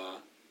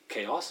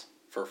Chaos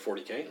for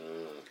 40k.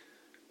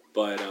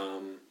 But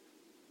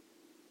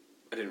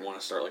I didn't want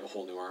to start like a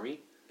whole new army.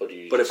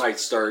 But if I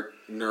start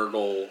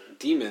Nurgle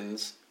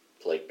demons...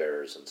 Plague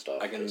Bears and stuff.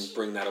 I can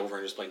bring that over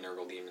and just play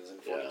Nurgle demons in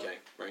 40k,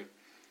 right?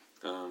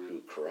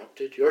 Who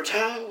corrupted your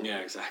town? Yeah,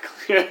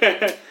 exactly.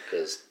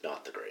 Because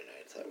not the Grey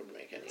Knights, that would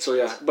make any sense. So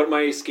yeah, but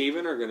my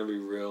Skaven are going to be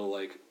real,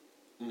 like,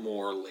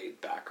 more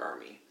laid-back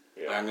army.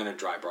 Yeah. Like, I'm going to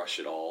dry brush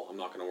it all. I'm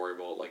not going to worry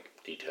about, like...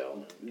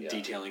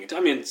 detailing it. I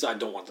mean, I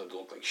don't want them to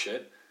look like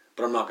shit,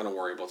 but I'm not going to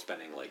worry about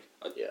spending, like,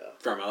 a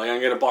fair amount. Like, I'm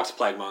going to get a box of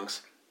Plague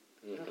Monks,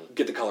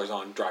 get the colors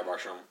on, dry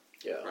brush them,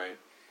 right?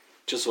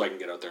 Just so I can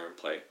get out there and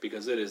play.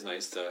 Because it is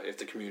nice to, if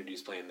the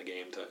community's playing the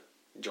game, to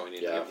join in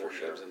and get more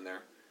games in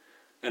there.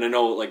 And I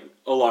know, like,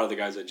 a lot of the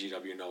guys at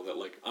GW know that,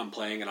 like, I'm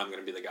playing and I'm going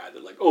to be the guy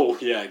that, like, oh,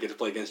 yeah, I get to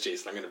play against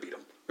Jason, I'm going to beat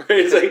him. Right?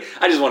 It's like,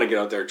 I just want to get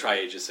out there and try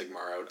Age of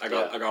Sigmar out. I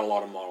got a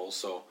lot of models,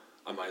 so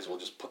I might as well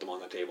just put them on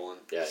the table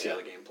and see how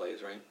the game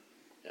plays, right?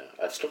 Yeah,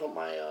 I've still got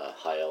my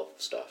High Elf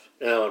stuff.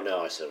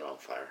 No, I set it on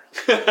fire.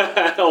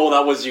 Oh,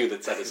 that was you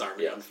that set his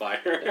army on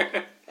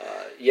fire.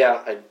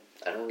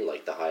 I don't really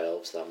like the High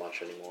Elves that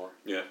much anymore.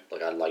 Yeah.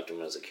 Like, I liked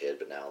them as a kid,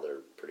 but now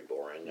they're pretty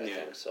boring, I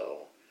think,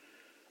 so...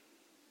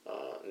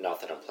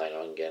 not that I'm planning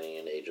on getting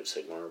an Age of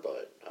Sigmar,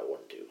 but I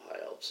wouldn't do High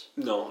Elves.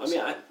 No, I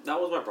mean,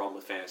 that was my problem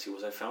with fantasy,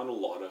 was I found a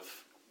lot of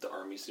the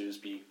armies to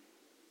just be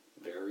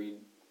very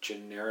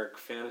generic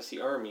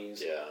fantasy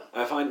armies. Yeah.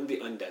 I find the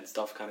undead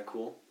stuff kind of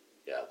cool.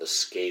 Yeah, the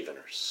Skaven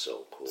are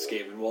so cool.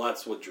 Skaven, well,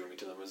 that's what drew me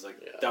to them, was like,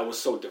 that was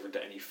so different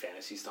to any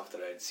fantasy stuff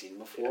that I had seen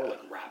before,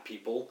 like rat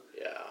people.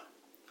 Yeah.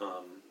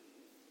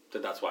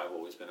 That's why I've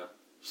always been a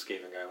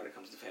Skaven guy when it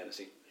comes to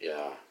fantasy.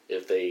 Yeah,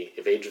 if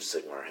Age of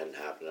Sigmar hadn't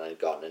happened and I'd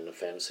gotten into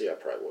fantasy, I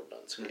probably would have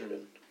done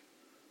Skaven.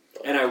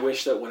 And I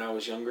wish that when I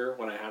was younger,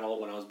 when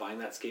I was buying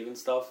that Skaven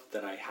stuff,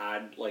 that I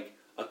had like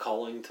a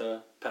calling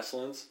to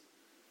Pestilence.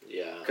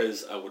 Yeah.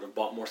 Because I would have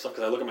bought more stuff.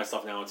 Because I look at my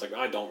stuff now, it's like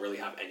I don't really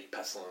have any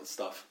Pestilence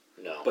stuff.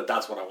 No. But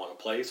that's what I want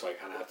to play, so I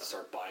kind of have to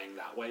start buying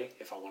that way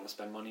if I want to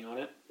spend money on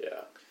it.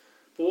 Yeah.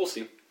 But we'll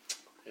see.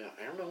 Yeah,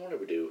 I don't know what I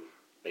would do.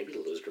 Maybe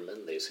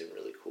Lizardmen, they seem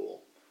really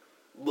cool.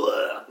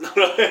 Blah.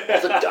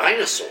 The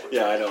dinosaurs.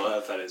 Yeah, I know.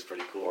 That is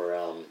pretty cool.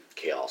 Or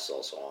Chaos is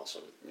also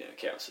awesome. Yeah,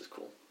 Chaos is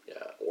cool. Yeah,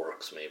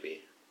 Orcs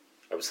maybe.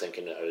 I was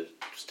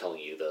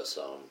telling you this,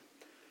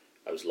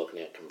 I was looking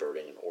at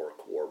converting an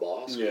Orc war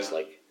boss. Yeah. Because,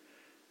 like,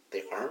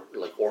 they aren't,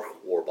 like,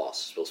 Orc war boss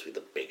is supposed to be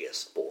the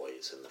biggest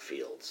boys in the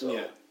field, so.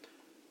 Yeah.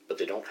 But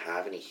they don't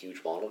have any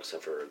huge model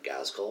except for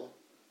Ghazghkull.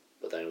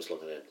 But then I was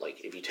looking at,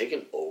 like, if you take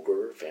an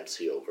ogre,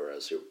 fantasy ogre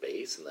as your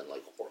base, and then,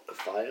 like,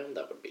 orcify him,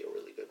 that would be a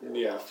really good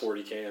war boss.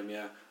 40k him,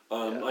 yeah.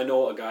 I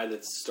know a guy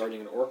that's starting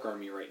an orc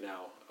army right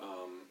now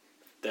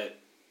that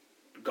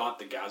got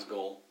the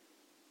Ghazghkull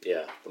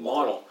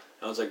model.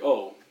 And I was like,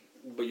 oh,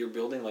 but you're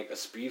building, like, a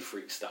Speed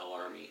Freak style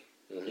army.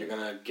 Mm-hmm. You're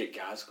going to get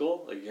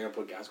Ghazghkull? Like, you're going to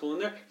put Ghazghkull in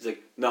there? He's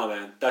like, no,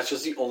 man, that's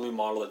just the only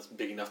model that's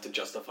big enough to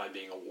justify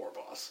being a war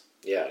boss.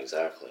 Yeah,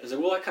 exactly. I was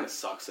like, well, that kind of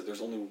sucks that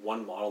there's only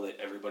one model that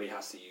everybody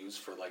has to use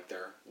for, like,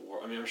 their war.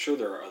 I mean, I'm sure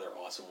there are other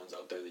awesome ones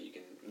out there that you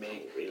can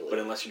make, but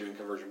unless you're doing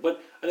conversion.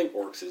 But I think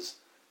Orcs is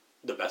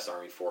the best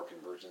army for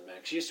conversions, man,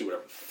 because you just do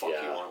whatever the fuck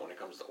you want when it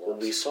comes to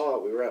Orcs.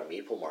 Well, we were at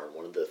Meeple Mart,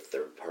 one of the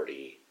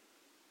third-party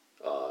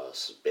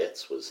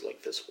bits was,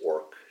 like, this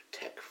Orc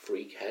tech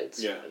freak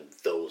heads, and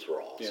those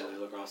were awesome. Yeah, they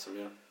look awesome,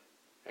 yeah.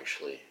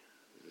 Actually...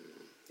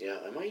 yeah,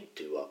 I might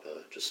do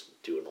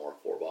an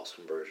Orc War Boss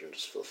conversion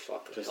just for the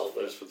fuck of it.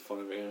 Just for the fun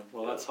of it, yeah.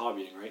 Well, that's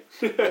hobbying, right?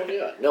 Oh,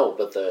 yeah. No,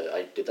 but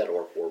I did that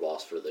Orc War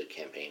Boss for the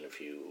campaign a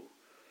few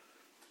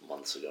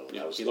months ago.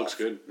 Yeah, he looks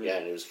good. Yeah,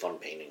 and it was fun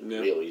painting. Yeah.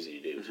 Real easy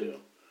to do, too.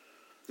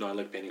 No, I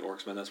like painting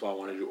Orcs, man. That's why I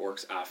want to do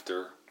Orcs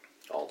after...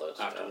 all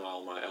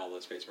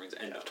the Space Marines,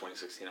 end of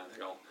 2016, I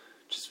think I'll...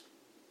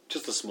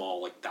 Just a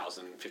small, like,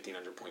 1,000,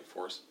 1,500 point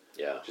force.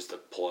 Yeah. Just to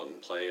pull out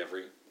and play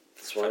every...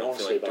 That's what I don't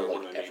feel like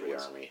about, like, every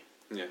army.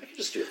 Yeah. I could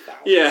just do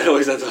 1,000. Yeah, it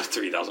always ends up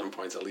 3,000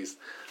 points at least.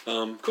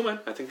 Cool, man.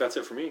 I think that's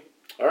it for me.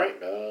 All right.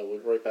 We'll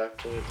be right back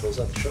to close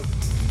out the show.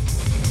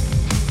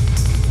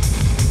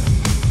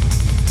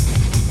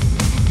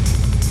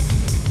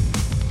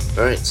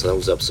 Alright, so that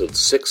was episode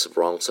 6 of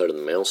Wrong Side of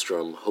the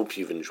Maelstrom. Hope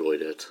you've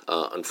enjoyed it.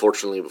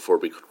 Unfortunately, before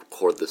we could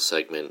record this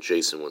segment,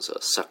 Jason was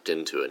sucked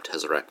into a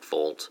Tesseract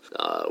vault.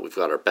 We've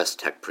got our best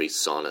tech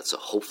priests on it, so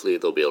hopefully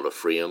they'll be able to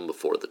free him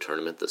before the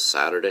tournament this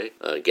Saturday.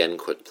 Again,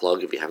 quick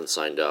plug, if you haven't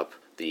signed up,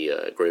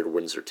 the Greater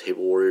Windsor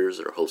Table Warriors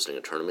are hosting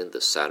a tournament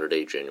this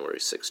Saturday, January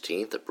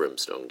 16th at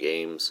Brimstone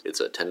Games. It's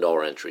a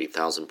 $10 entry,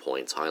 1,000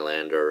 points,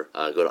 Highlander.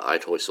 Go to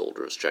iToy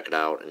Soldiers, check it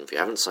out. And if you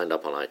haven't signed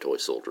up on iToy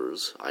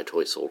Soldiers,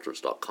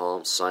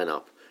 itoysoldiers.com, sign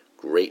up,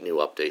 Great new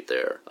update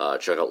there.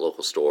 Check out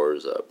local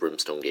stores,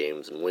 Brimstone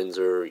Games in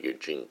Windsor,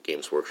 Eugene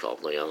Games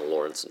Workshop, Leon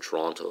Lawrence in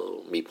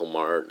Toronto, Meeple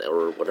Mart,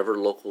 or whatever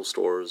local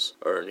stores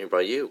are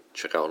nearby you.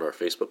 Check out our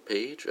Facebook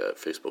page at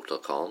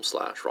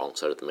facebook.com/Wrong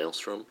Side of the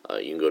Maelstrom.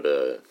 You can go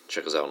to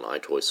check us out on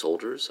iToy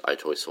Soldiers,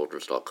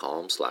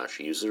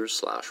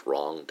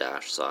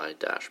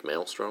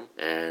 itoysoldiers.com/users/wrong-side-maelstrom.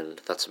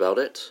 And that's about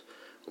it.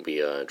 We'll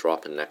be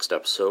dropping next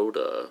episode,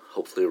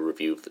 hopefully a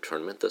review of the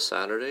tournament this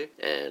Saturday,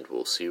 and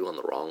we'll see you on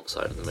the wrong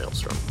side of the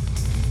Maelstrom.